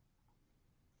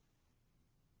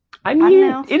mean,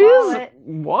 know, it swallow is it.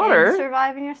 water. It'd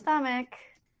survive in your stomach.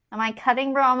 Am I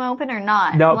cutting Brom open or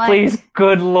not? No, Like, please,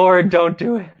 good lord, don't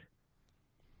do it.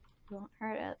 Don't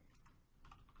hurt it.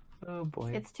 Oh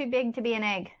boy. It's too big to be an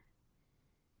egg.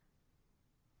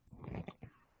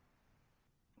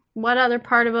 What other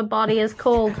part of a body is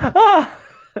cold? Ah!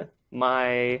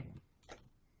 My.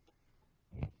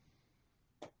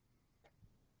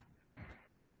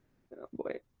 Oh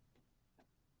boy.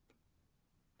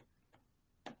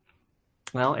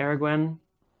 Well, Aragwen,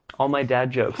 all my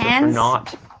dad jokes are for Hands?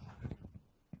 naught.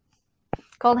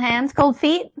 Cold hands, cold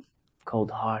feet?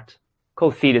 Cold heart.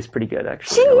 Cold feet is pretty good,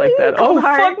 actually. I like that. Cold Oh,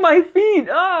 heart. fuck my feet!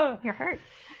 Ah! You're hurt.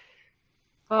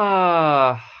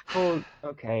 Cold.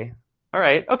 Okay. All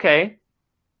right. Okay.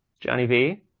 Johnny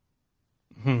V.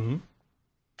 Hmm.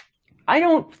 I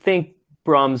don't think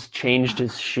Brom's changed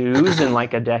his shoes in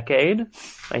like a decade.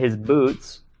 Like his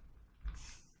boots.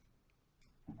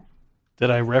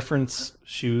 Did I reference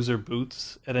shoes or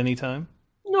boots at any time?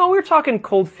 No, we're talking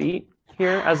cold feet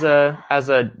here as a.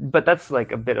 But that's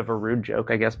like a bit of a rude joke,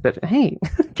 I guess. But hey,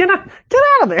 get out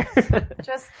of there!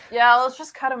 Let's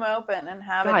just cut him open and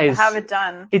Guys. have it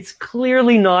done. It's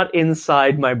clearly not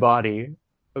inside my body.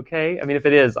 Okay, I mean, if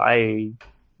it is, how the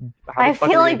I fuck are we feel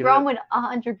gonna like do Brom it? would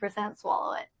 100%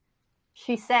 swallow it.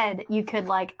 She said you could,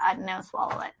 like, I don't know,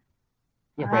 swallow it.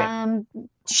 Yeah,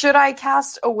 Should I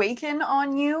cast Awaken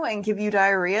on you and give you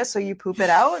diarrhea so you poop it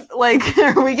out? Like,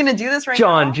 are we gonna do this right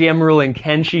John, now? GM ruling,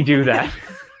 can she do that?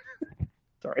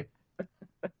 Sorry.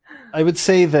 I would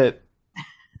say that.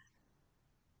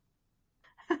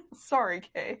 Sorry,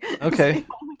 Kay. Okay,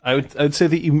 I would say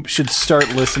that you should start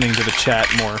listening to the chat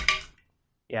more.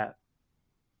 Yeah.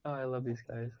 Oh, I love these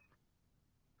guys.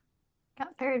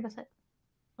 Got period with it.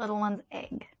 Little one's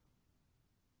egg.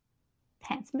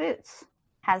 Pants and boots.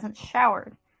 Hasn't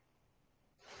showered.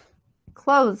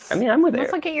 Clothes. I mean, I'm with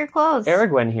Let's look at your clothes.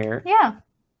 Aragwen here. Yeah.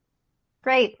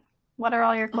 Great. What are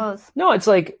all your clothes? No, it's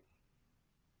like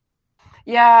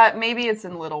Yeah, maybe it's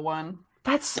in little one.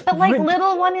 that's. But like rid-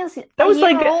 little one is That was a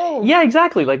year like old. yeah,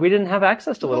 exactly. Like we didn't have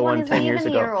access to Little little one is 10 even years a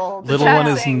ago. year old. Little chat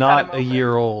one is saying cut not him a open.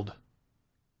 year old.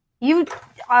 You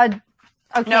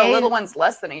Okay. No, little one's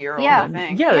less than a year old, Yeah. I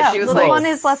think. Yeah, she was little like one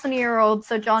is less than a year old.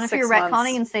 So, John, if 6 you're months.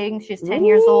 retconning and saying she's 10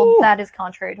 years old, that is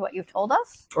contrary to what you've told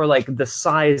us. Or like the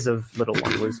size of little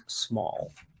one was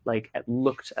small. Like it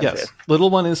looked as Yes, if. little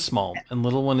one is small and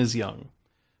little one is young.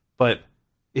 But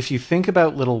if you think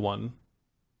about little one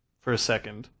for a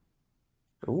second,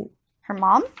 Ooh. Her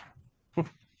mom?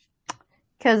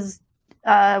 Because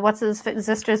what's his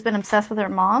sister's been obsessed with her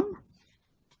mom?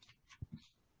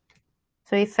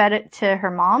 So he fed it to her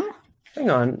mom? Hang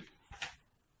on.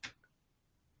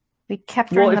 We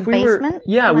kept her in the basement?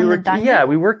 Yeah, or we in the were. dungeon? Yeah,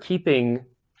 we were keeping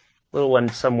little one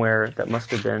somewhere that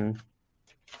must have been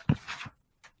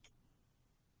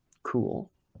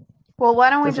cool. Well, why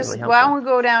don't we Doesn't just really why help don't we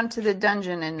go down to the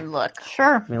dungeon and look?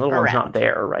 Sure. I mean, little one's Around. not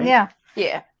there, right? Yeah.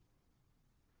 Yeah.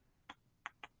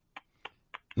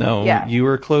 no, Yeah. you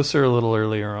were closer a little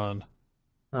earlier on.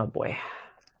 Oh boy.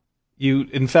 You,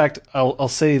 in fact, I'll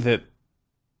say that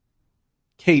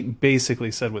Kate basically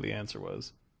said what the answer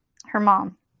was. Her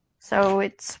mom. So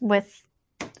it's with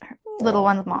little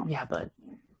one's mom. Yeah, but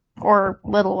Or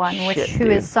little one, Shit, who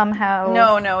dude. is somehow...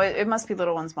 No, it must be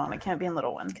little one's mom. It can't be in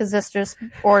little one. Because sisters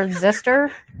or Zister.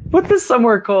 put this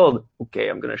somewhere cold. Okay,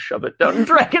 I'm gonna shove it down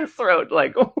Dragon's throat.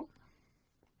 Like, oh.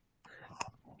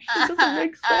 It doesn't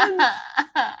make sense.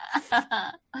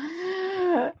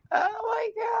 Oh my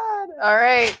god! All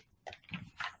right.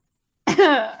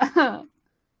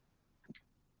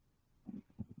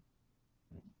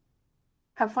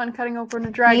 Have fun cutting open a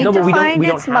Need dragon. No, but to we don't- find we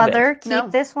don't its have mother. it. Keep No.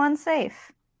 this one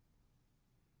safe.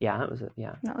 Yeah, that was it.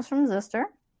 Yeah. That was from Zister.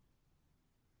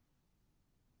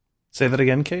 Say that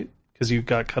again, Kate, because you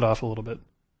got cut off a little bit.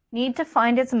 Need to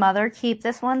find its mother. Keep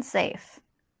this one safe.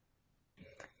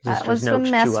 That Zister's was the note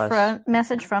to us.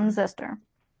 message from Zister.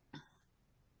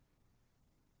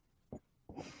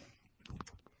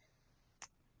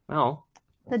 Well,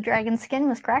 The dragon's skin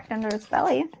was cracked under its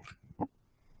belly.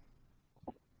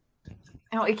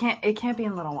 No, it can't be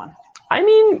in little one. I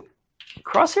mean,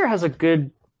 Crosshair has a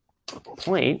good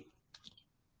point.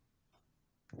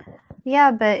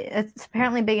 Yeah, but it's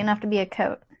apparently big enough to be a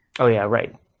coat. Oh yeah,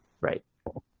 right.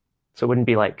 So it wouldn't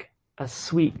be like a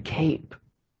sweet cape.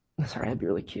 Sorry, that'd be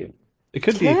really cute. It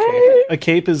could be a cape. A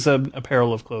cape is a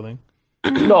apparel of clothing.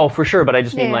 No, for sure, but I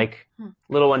just mean Yeah. like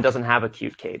little one doesn't have a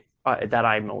cute cape that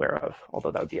I'm aware of.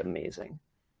 Although that would be amazing.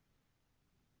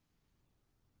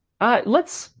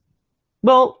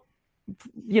 Well,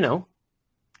 you know,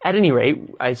 at any rate,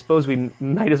 I suppose we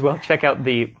might as well check out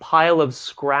the pile of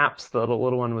scraps that the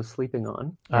little one was sleeping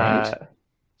on. Right.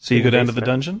 So you in go the down to the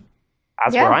basement. dungeon?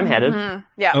 That's Yeah. where I'm headed. Mhm.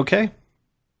 Yeah. Okay.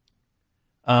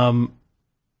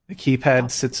 The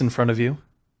keypad sits in front of you.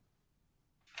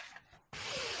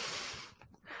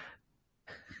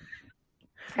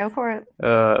 Go for it.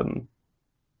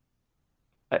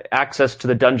 Access to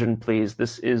the dungeon, please.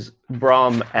 This is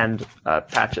Brom and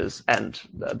Patches and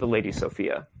the Lady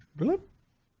Sophia. Bloop.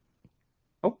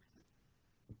 Oh.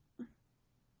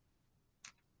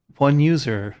 One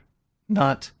user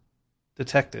not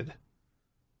detected.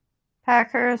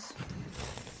 Packers.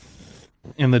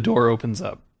 And the door opens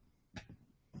up.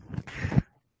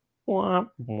 Womp,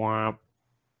 womp.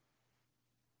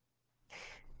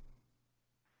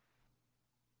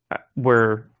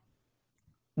 We're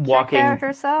walking Check out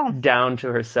her cell. down to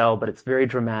her cell, but it's very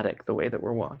dramatic the way that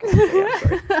we're walking. Okay, yeah,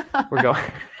 sorry. We're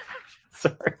going.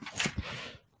 Sorry.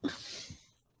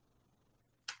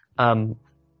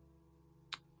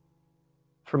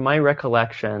 From my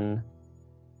recollection,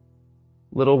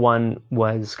 Little One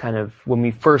was kind of when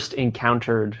we first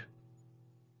encountered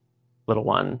Little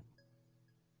One.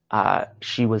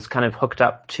 She was kind of hooked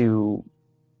up to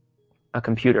a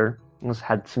computer.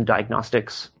 Had some diagnostic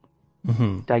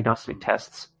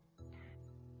tests,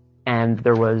 and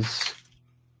there was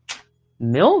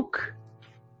milk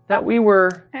that we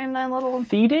were And a little...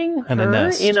 feeding And a her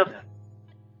nest. in a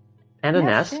Yes,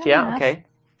 nest. yeah, Yeah, nest. okay.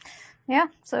 Yeah,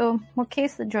 so we'll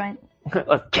case the joint.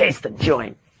 Let's case the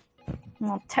joint.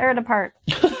 We'll tear it apart.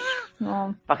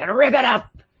 We'll... Fucking rip it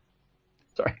up.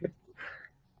 Sorry.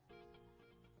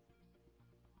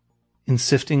 In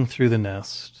sifting through the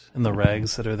nest and the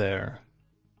rags that are there,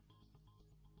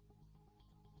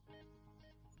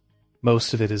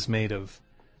 most of it is made of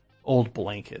old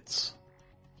blankets.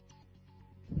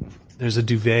 There's a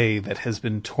duvet that has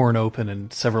been torn open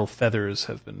and several feathers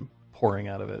have been pouring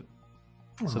out of it.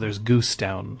 So there's goose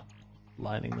down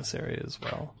lining this area as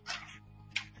well.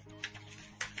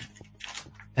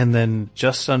 And then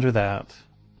just under that,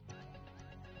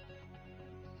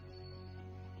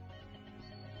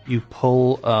 you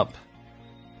pull up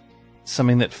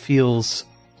something that feels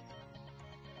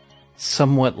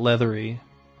somewhat leathery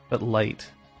but light.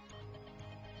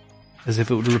 as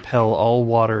if it would repel all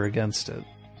water against it.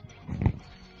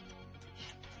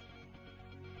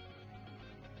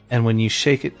 And when you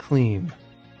shake it clean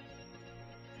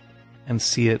and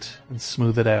see it and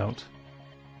smooth it out,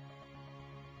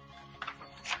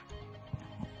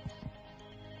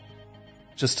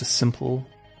 just a simple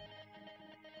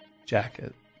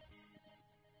jacket.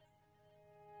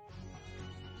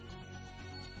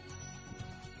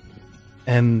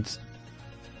 And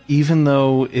even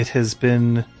though it has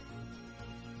been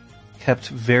kept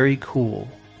very cool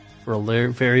for a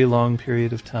very long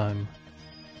period of time,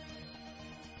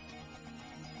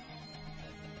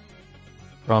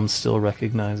 Rom still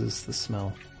recognizes the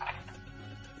smell.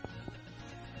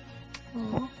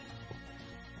 Aw.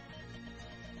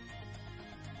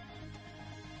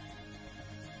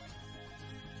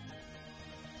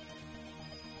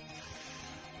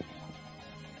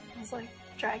 Smells like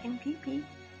dragon pee-pee.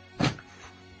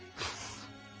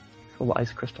 Full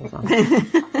ice crystals on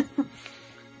it.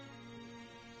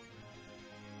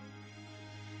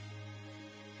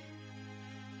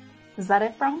 Is that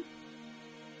it, Brom?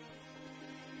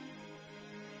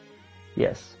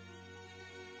 Yes.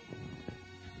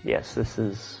 Yes, this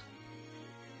is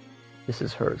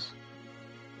hers.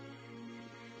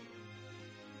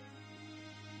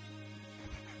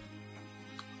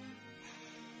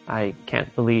 I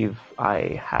can't believe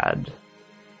I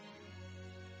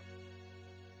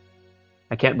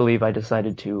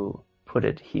decided to put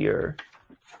it here.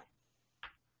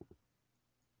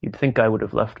 You'd think I would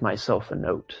have left myself a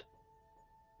note.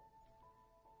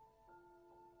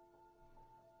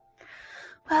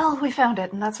 Well, we found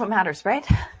it, and that's what matters, right?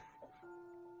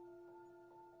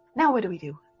 Now what do we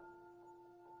do?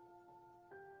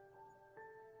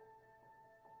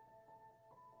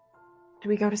 Do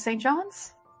we go to St.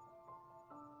 John's?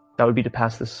 That would be to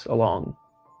pass this along.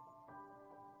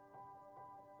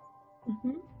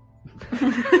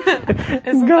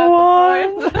 Isn't Go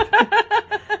that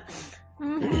the point?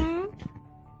 Mhm.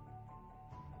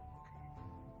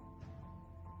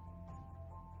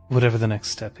 Whatever the next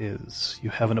step is, you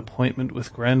have an appointment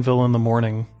with Granville in the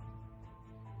morning.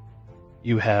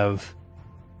 You have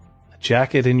a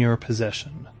jacket in your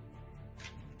possession.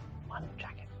 One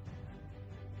jacket.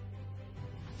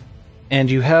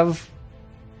 And you have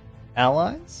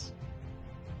allies?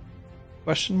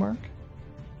 Question mark?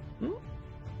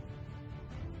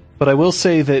 But I will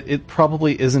say that it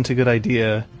probably isn't a good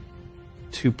idea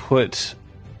to put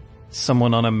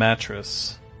someone on a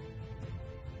mattress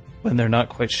when they're not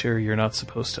quite sure you're not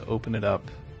supposed to open it up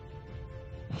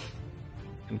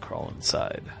and crawl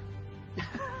inside.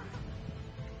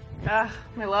 Ah,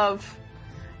 my love.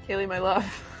 Kaylee, my love.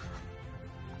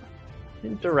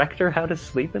 Didn't direct her how to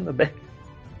sleep in the bed.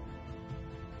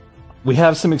 We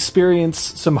have some experience,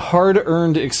 some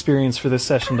hard-earned experience for this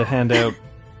session to hand out.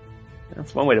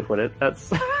 That's one way to put it.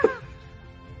 That's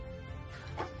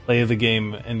Play of the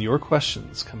game and your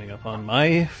questions coming up on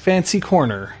my fancy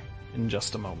corner in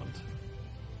just a moment.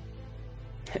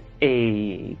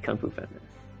 a Kung Fu Fender.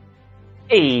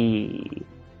 Hey,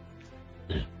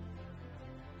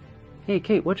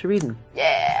 Kate, what you reading?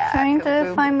 Yeah. Trying Kung to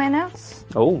Fu. find my notes.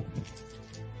 Oh,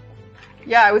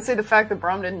 Yeah, I would say the fact that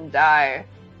Brom didn't die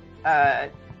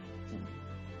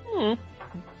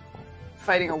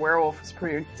fighting a werewolf was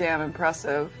pretty damn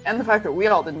impressive. And the fact that we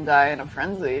all didn't die in a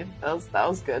frenzy, that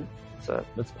was good. so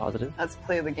that's positive. That's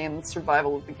play of the game, that's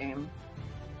survival of the game.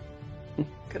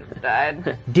 Could have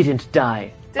died. Didn't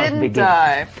die. of the Didn't game.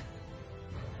 die.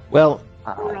 Well,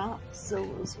 Not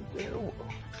Zillow's werewolf.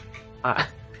 I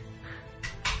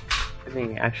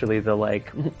think actually the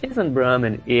isn't Brum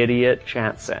an idiot?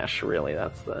 Chant Sash, really?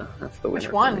 That's the winner. Which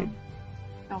for one? me.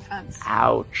 No offense.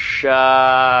 Ouch.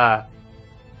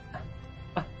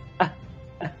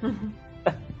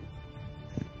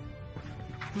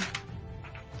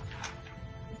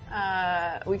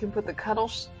 We can put the cuddle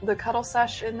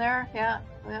sesh in there. Yeah,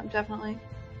 definitely.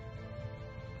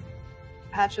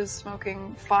 Patches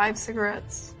smoking 5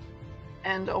 cigarettes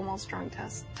and almost drunk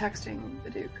texting the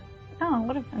Duke. Oh, it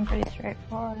would have been pretty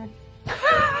straightforward.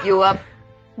 You up?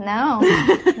 No.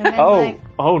 It was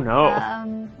Oh no.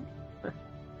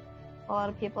 A lot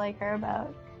of people I care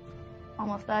about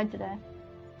almost died today.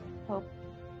 Hope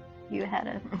you had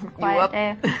a quiet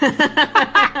day.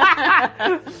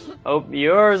 Hope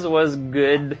yours was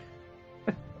good.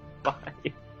 Bye.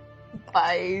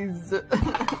 Pies.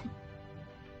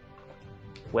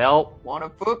 Well, Wanna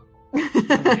poop?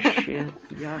 shit,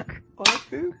 yuck. Wanna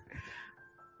poop?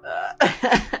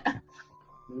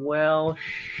 Well,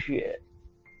 shit.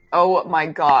 Oh my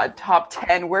god, top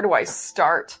 10. Where do I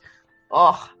start?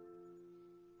 Ugh.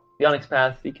 The Onyx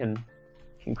Path, you can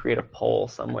can create a poll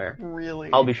somewhere. Really?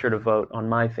 I'll be sure to vote on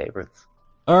my favorites.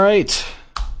 All right.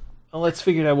 Well, let's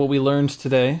figure out what we learned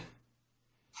today.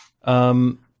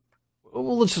 Well,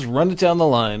 let's just run it down the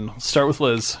line. I'll start with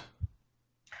Liz.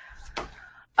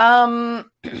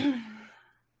 Opening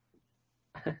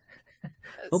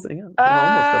up. Almost opening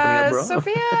up, bro.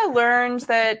 Sophia learned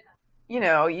that,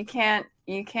 you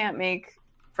can't make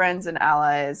friends and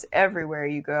allies everywhere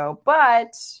you go,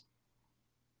 but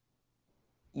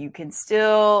you can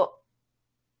still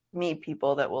meet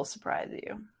people that will surprise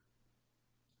you.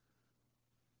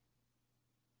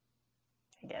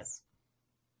 I guess.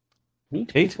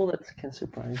 Meet Kate? people that can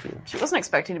surprise you. She wasn't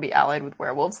expecting to be allied with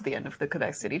werewolves at the end of the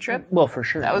Quebec City trip. Well, for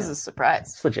sure. That was yeah. a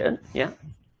surprise. It's legit, yeah.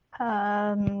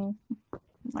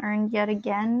 Learned yet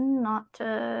again not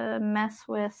to mess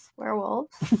with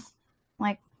werewolves.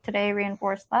 Like today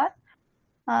reinforced that.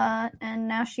 And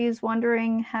now she's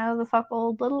wondering how the fuck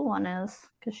old little one is,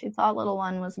 because she thought little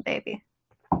one was a baby.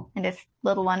 And if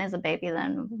little one is a baby,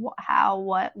 then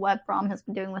what Brom has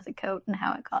been doing with the coat and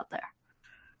how it got there.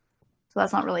 So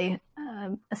that's not really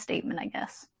a statement, I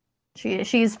guess.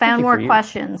 She's found more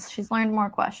questions. She's learned more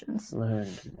questions.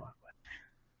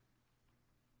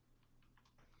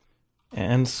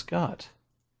 And Scott.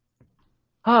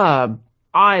 I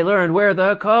learned where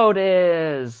the code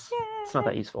is. Yay. It's not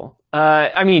that useful.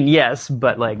 I mean, yes,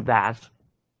 but like that.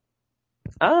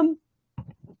 I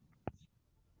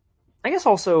guess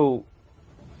also,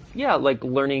 yeah, like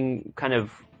learning kind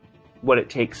of what it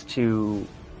takes to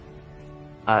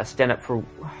stand up for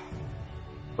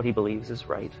what he believes is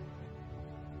right,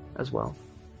 as well.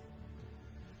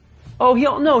 Oh, he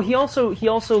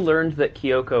also learned that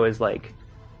Kyoko is like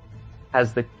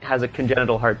has a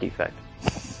congenital heart defect.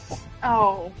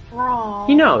 Oh, bro.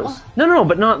 He knows. No,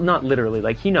 but not literally.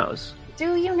 Like he knows.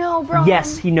 Do you know, bro?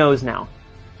 Yes, he knows now.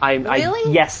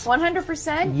 Really? Yes.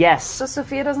 100%? Yes. So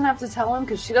Sophia doesn't have to tell him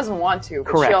because she doesn't want to,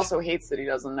 but Correct. she also hates that he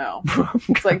doesn't know.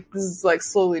 It's like, this is like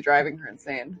slowly driving her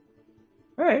insane.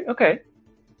 All right. Okay.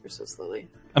 You're so slowly.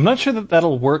 I'm not sure that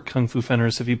that'll work, Kung Fu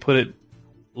Fenders, if you put it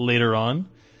later on.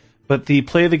 But the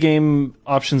play of the game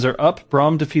options are up.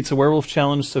 Brom defeats a werewolf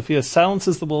challenge. Sophia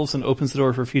silences the wolves and opens the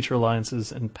door for future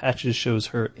alliances. And Patches shows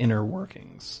her inner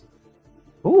workings.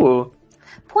 Ooh.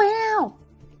 Wow.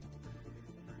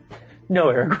 No,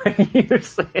 Eric, what you're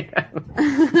saying.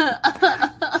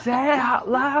 Say it out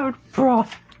loud, bro.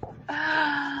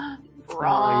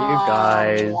 Brom, you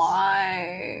guys.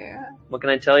 why? What can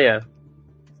I tell you? I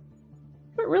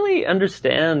don't really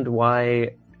understand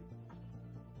why.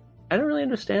 I don't really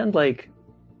understand, like.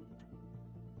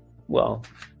 Well,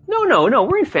 no,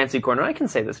 we're in Fancy Corner. I can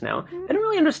say this now. I don't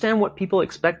really understand what people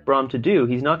expect Brom to do.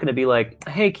 He's not going to be like,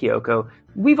 hey, Kyoko,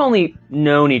 we've only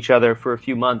known each other for a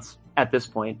few months at this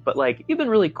point, but like, you've been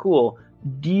really cool.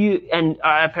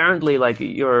 Apparently, like,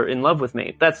 you're in love with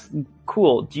me. That's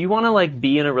cool. Do you want to, like,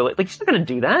 be in a relationship? Like, he's not going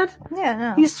to do that. Yeah,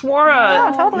 no. He swore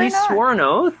swore an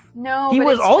oath. No, he but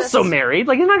was it's also just... married.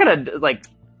 Like, he's not going to, like,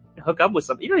 hook up with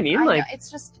something. You know what I mean? I like, know,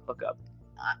 it's just... hook up.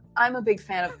 I'm a big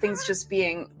fan of things just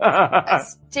being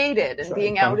stated and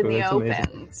being Kung out in Fu, the that's open.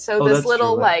 amazing. So Oh, this that's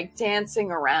little, true. like,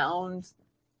 dancing around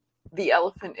the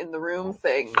elephant in the room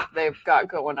thing they've got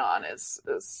going on is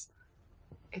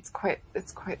it's quite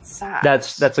sad.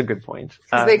 That's a good point.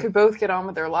 Because they could both get on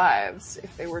with their lives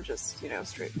if they were just,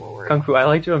 straightforward. Kung Fu, I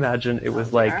like to imagine it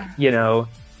was like,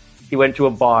 he went to a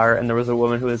bar and there was a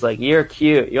woman who was like, you're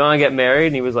cute. You want to get married?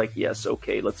 And he was like, yes,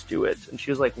 okay, let's do it. And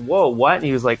she was like, whoa, what? And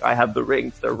he was like, I have the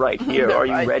rings. They're right here. Are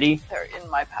you ready? They're in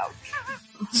my pouch.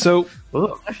 So,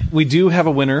 we do have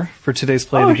a winner for today's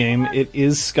play of the game. It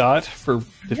is Scott for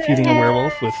defeating a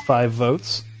werewolf with 5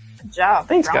 votes. Good job.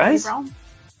 Thanks, guys.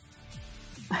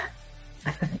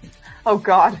 Oh,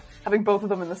 God. Having both of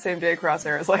them in the same day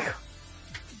crosshair is like...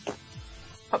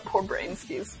 poor brain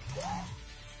skis.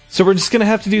 So we're just going to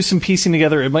have to do some piecing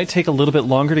together. It might take a little bit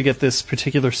longer to get this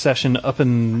particular session up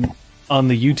and on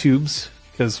the YouTubes,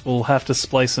 because we'll have to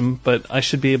splice them, but I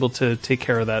should be able to take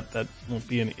care of that. That won't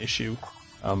be an issue.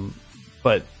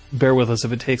 But bear with us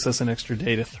if it takes us an extra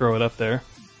day to throw it up there.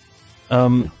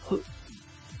 In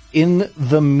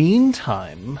the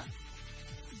meantime,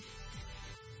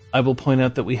 I will point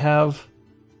out that we have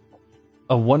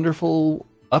a wonderful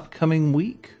upcoming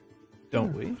week,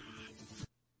 don't we?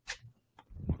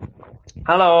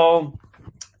 Hello.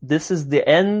 This is the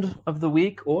end of the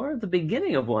week or the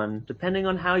beginning of one, depending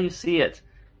on how you see it.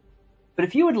 But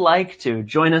if you would like to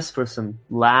join us for some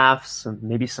laughs and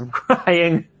maybe some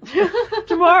crying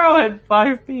tomorrow at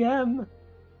 5 p.m.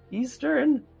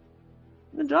 Eastern,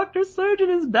 the Dr. Surgeon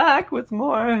is back with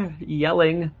more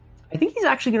yelling. I think he's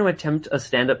actually going to attempt a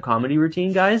stand-up comedy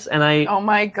routine, guys, and Oh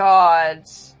my God.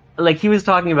 like he was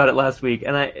talking about it last week,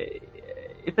 and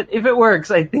if it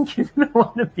works, I think you're gonna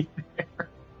want to be there.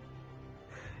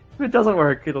 If it doesn't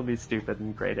work, it'll be stupid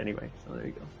and great anyway. So there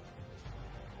you go.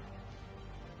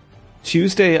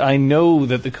 Tuesday, I know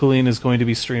that the Colleen is going to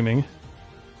be streaming.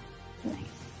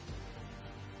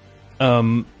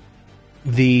 I'm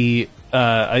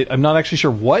not actually sure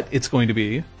what it's going to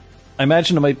be. I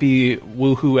imagine it might be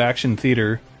Woohoo Action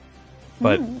Theater,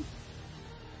 but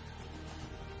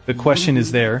the question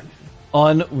is there.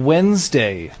 On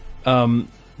Wednesday,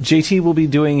 JT will be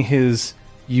doing his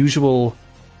usual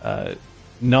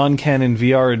non-canon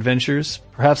VR adventures.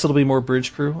 Perhaps it'll be more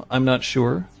Bridge Crew. I'm not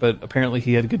sure, but apparently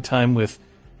he had a good time with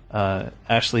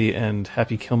Ashley and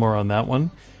Happy Kilmore on that one.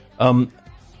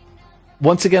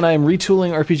 Once again, I am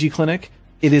retooling RPG Clinic.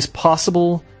 It is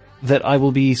possible that I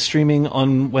will be streaming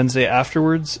on Wednesday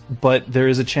afterwards, but there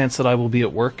is a chance that I will be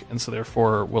at work, and so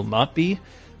therefore will not be.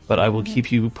 But I will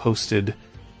keep you posted.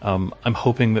 I'm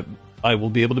hoping that I will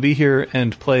be able to be here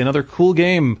and play another cool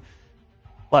game.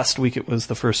 Last week it was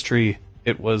the first tree.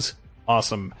 It was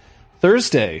awesome.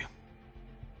 Thursday.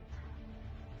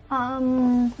 I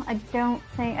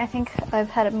think I've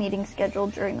had a meeting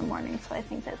scheduled during the morning, so I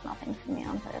think there's nothing for me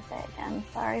on Thursday again.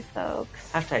 Sorry,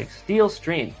 folks. Hashtag steal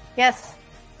stream. Yes,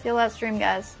 steal that stream,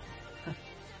 guys.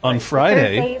 On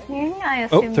Friday. Thursday evening, I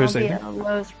assume Thursday there'll be a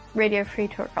Lowe's Radio Free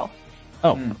Tour call.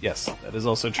 Oh, yes, that is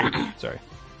also true. Sorry.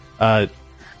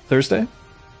 Thursday?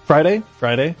 Friday?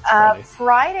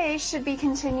 Friday should be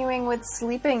continuing with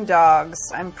Sleeping Dogs.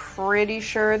 I'm pretty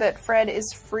sure that Fred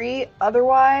is free.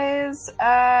 Otherwise,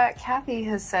 Kathy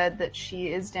has said that she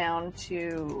is down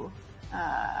to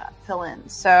fill in.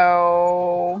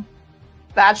 So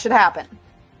that should happen.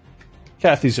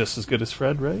 Kathy's just as good as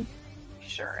Fred, right?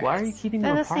 Sure. Why are you keeping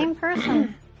them They're the apart? same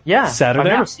person. Yeah, Saturday?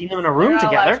 I've never seen them in a room They're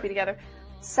not allowed together. to be together.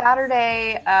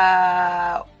 Saturday,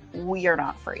 we are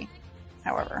not free,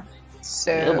 however.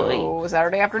 So Really?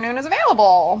 Saturday afternoon is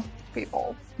available,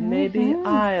 people. Maybe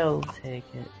I'll take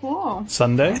it. Cool.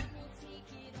 Sunday?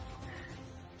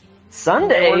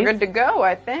 Sunday. We're good to go,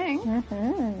 I think.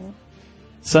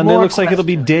 Sunday More looks like it'll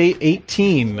be day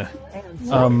 18.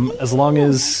 As long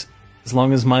as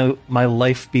my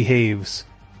life behaves,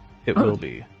 it will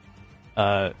be.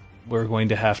 We're going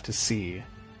to have to see.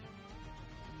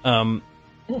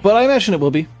 But I imagine it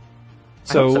will be.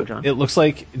 I hope so, John. It looks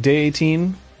like day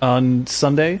 18 on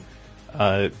Sunday.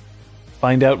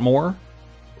 Find out more.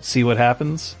 See what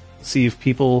happens. See if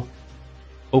people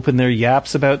open their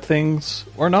yaps about things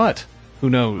or not. Who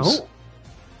knows?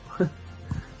 Oh.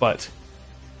 But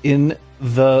in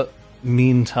the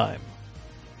meantime,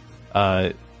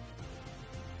 Captain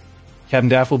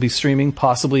Daff will be streaming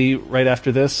possibly right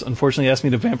after this. Unfortunately, he asked me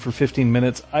to vamp for 15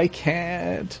 minutes. I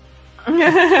can't.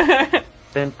 I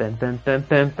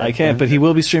can't, but he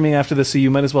will be streaming after this, so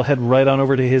you might as well head right on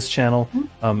over to his channel,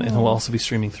 and he'll also be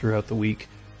streaming throughout the week.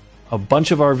 A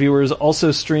bunch of our viewers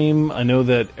also stream. I know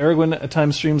that Aragorn at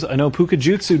times streams. I know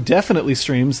Pukajutsu definitely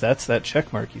streams. That's that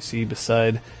check mark you see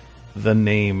beside the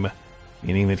name,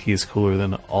 meaning that he is cooler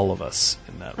than all of us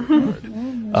in that regard.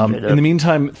 In the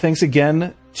meantime, thanks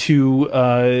again to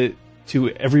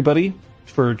everybody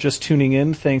for just tuning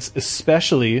in. Thanks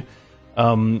especially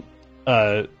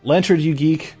Lantern You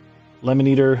Geek, Lemon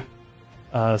Eater,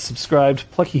 subscribed,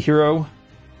 Plucky Hero,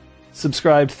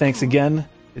 subscribed. Thanks again.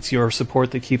 It's your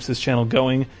support that keeps this channel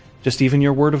going. Just even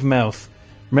your word of mouth.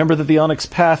 Remember that the Onyx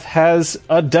Path has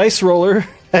a dice roller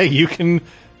that you can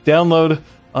download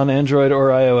on Android or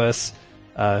iOS.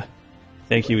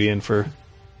 Thank you, Ian, for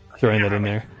throwing that in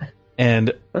there.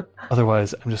 And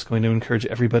otherwise, I'm just going to encourage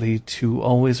everybody to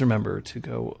always remember to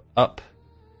go up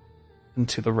and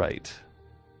to the right.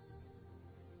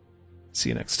 See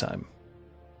you next time.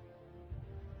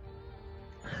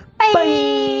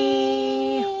 Bye.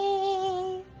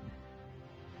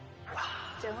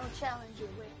 Don't challenge your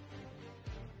wit.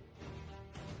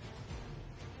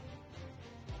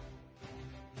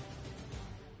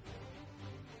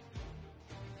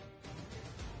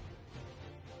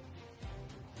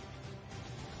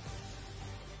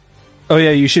 Oh yeah,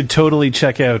 you should totally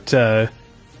check out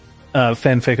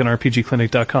fanfic on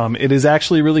RPGclinic.com. It is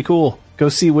actually really cool. Go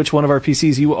see which one of our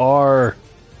PCs you are.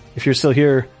 If you're still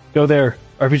here, go there.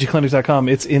 RPGclinic.com.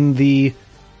 It's in the...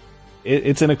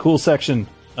 It's in a cool section.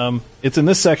 It's in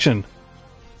this section.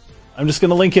 I'm just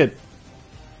gonna link it.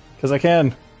 Because I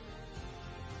can.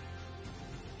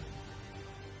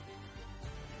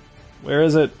 Where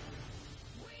is it?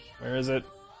 Where is it?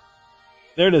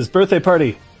 There it is. Birthday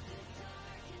party.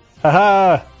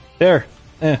 Haha! There.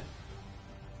 Go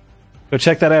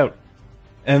check that out.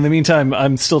 And in the meantime,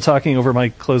 I'm still talking over my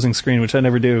closing screen, which I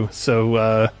never do.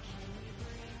 So,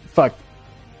 fuck.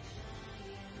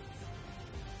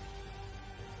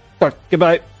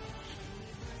 Goodbye.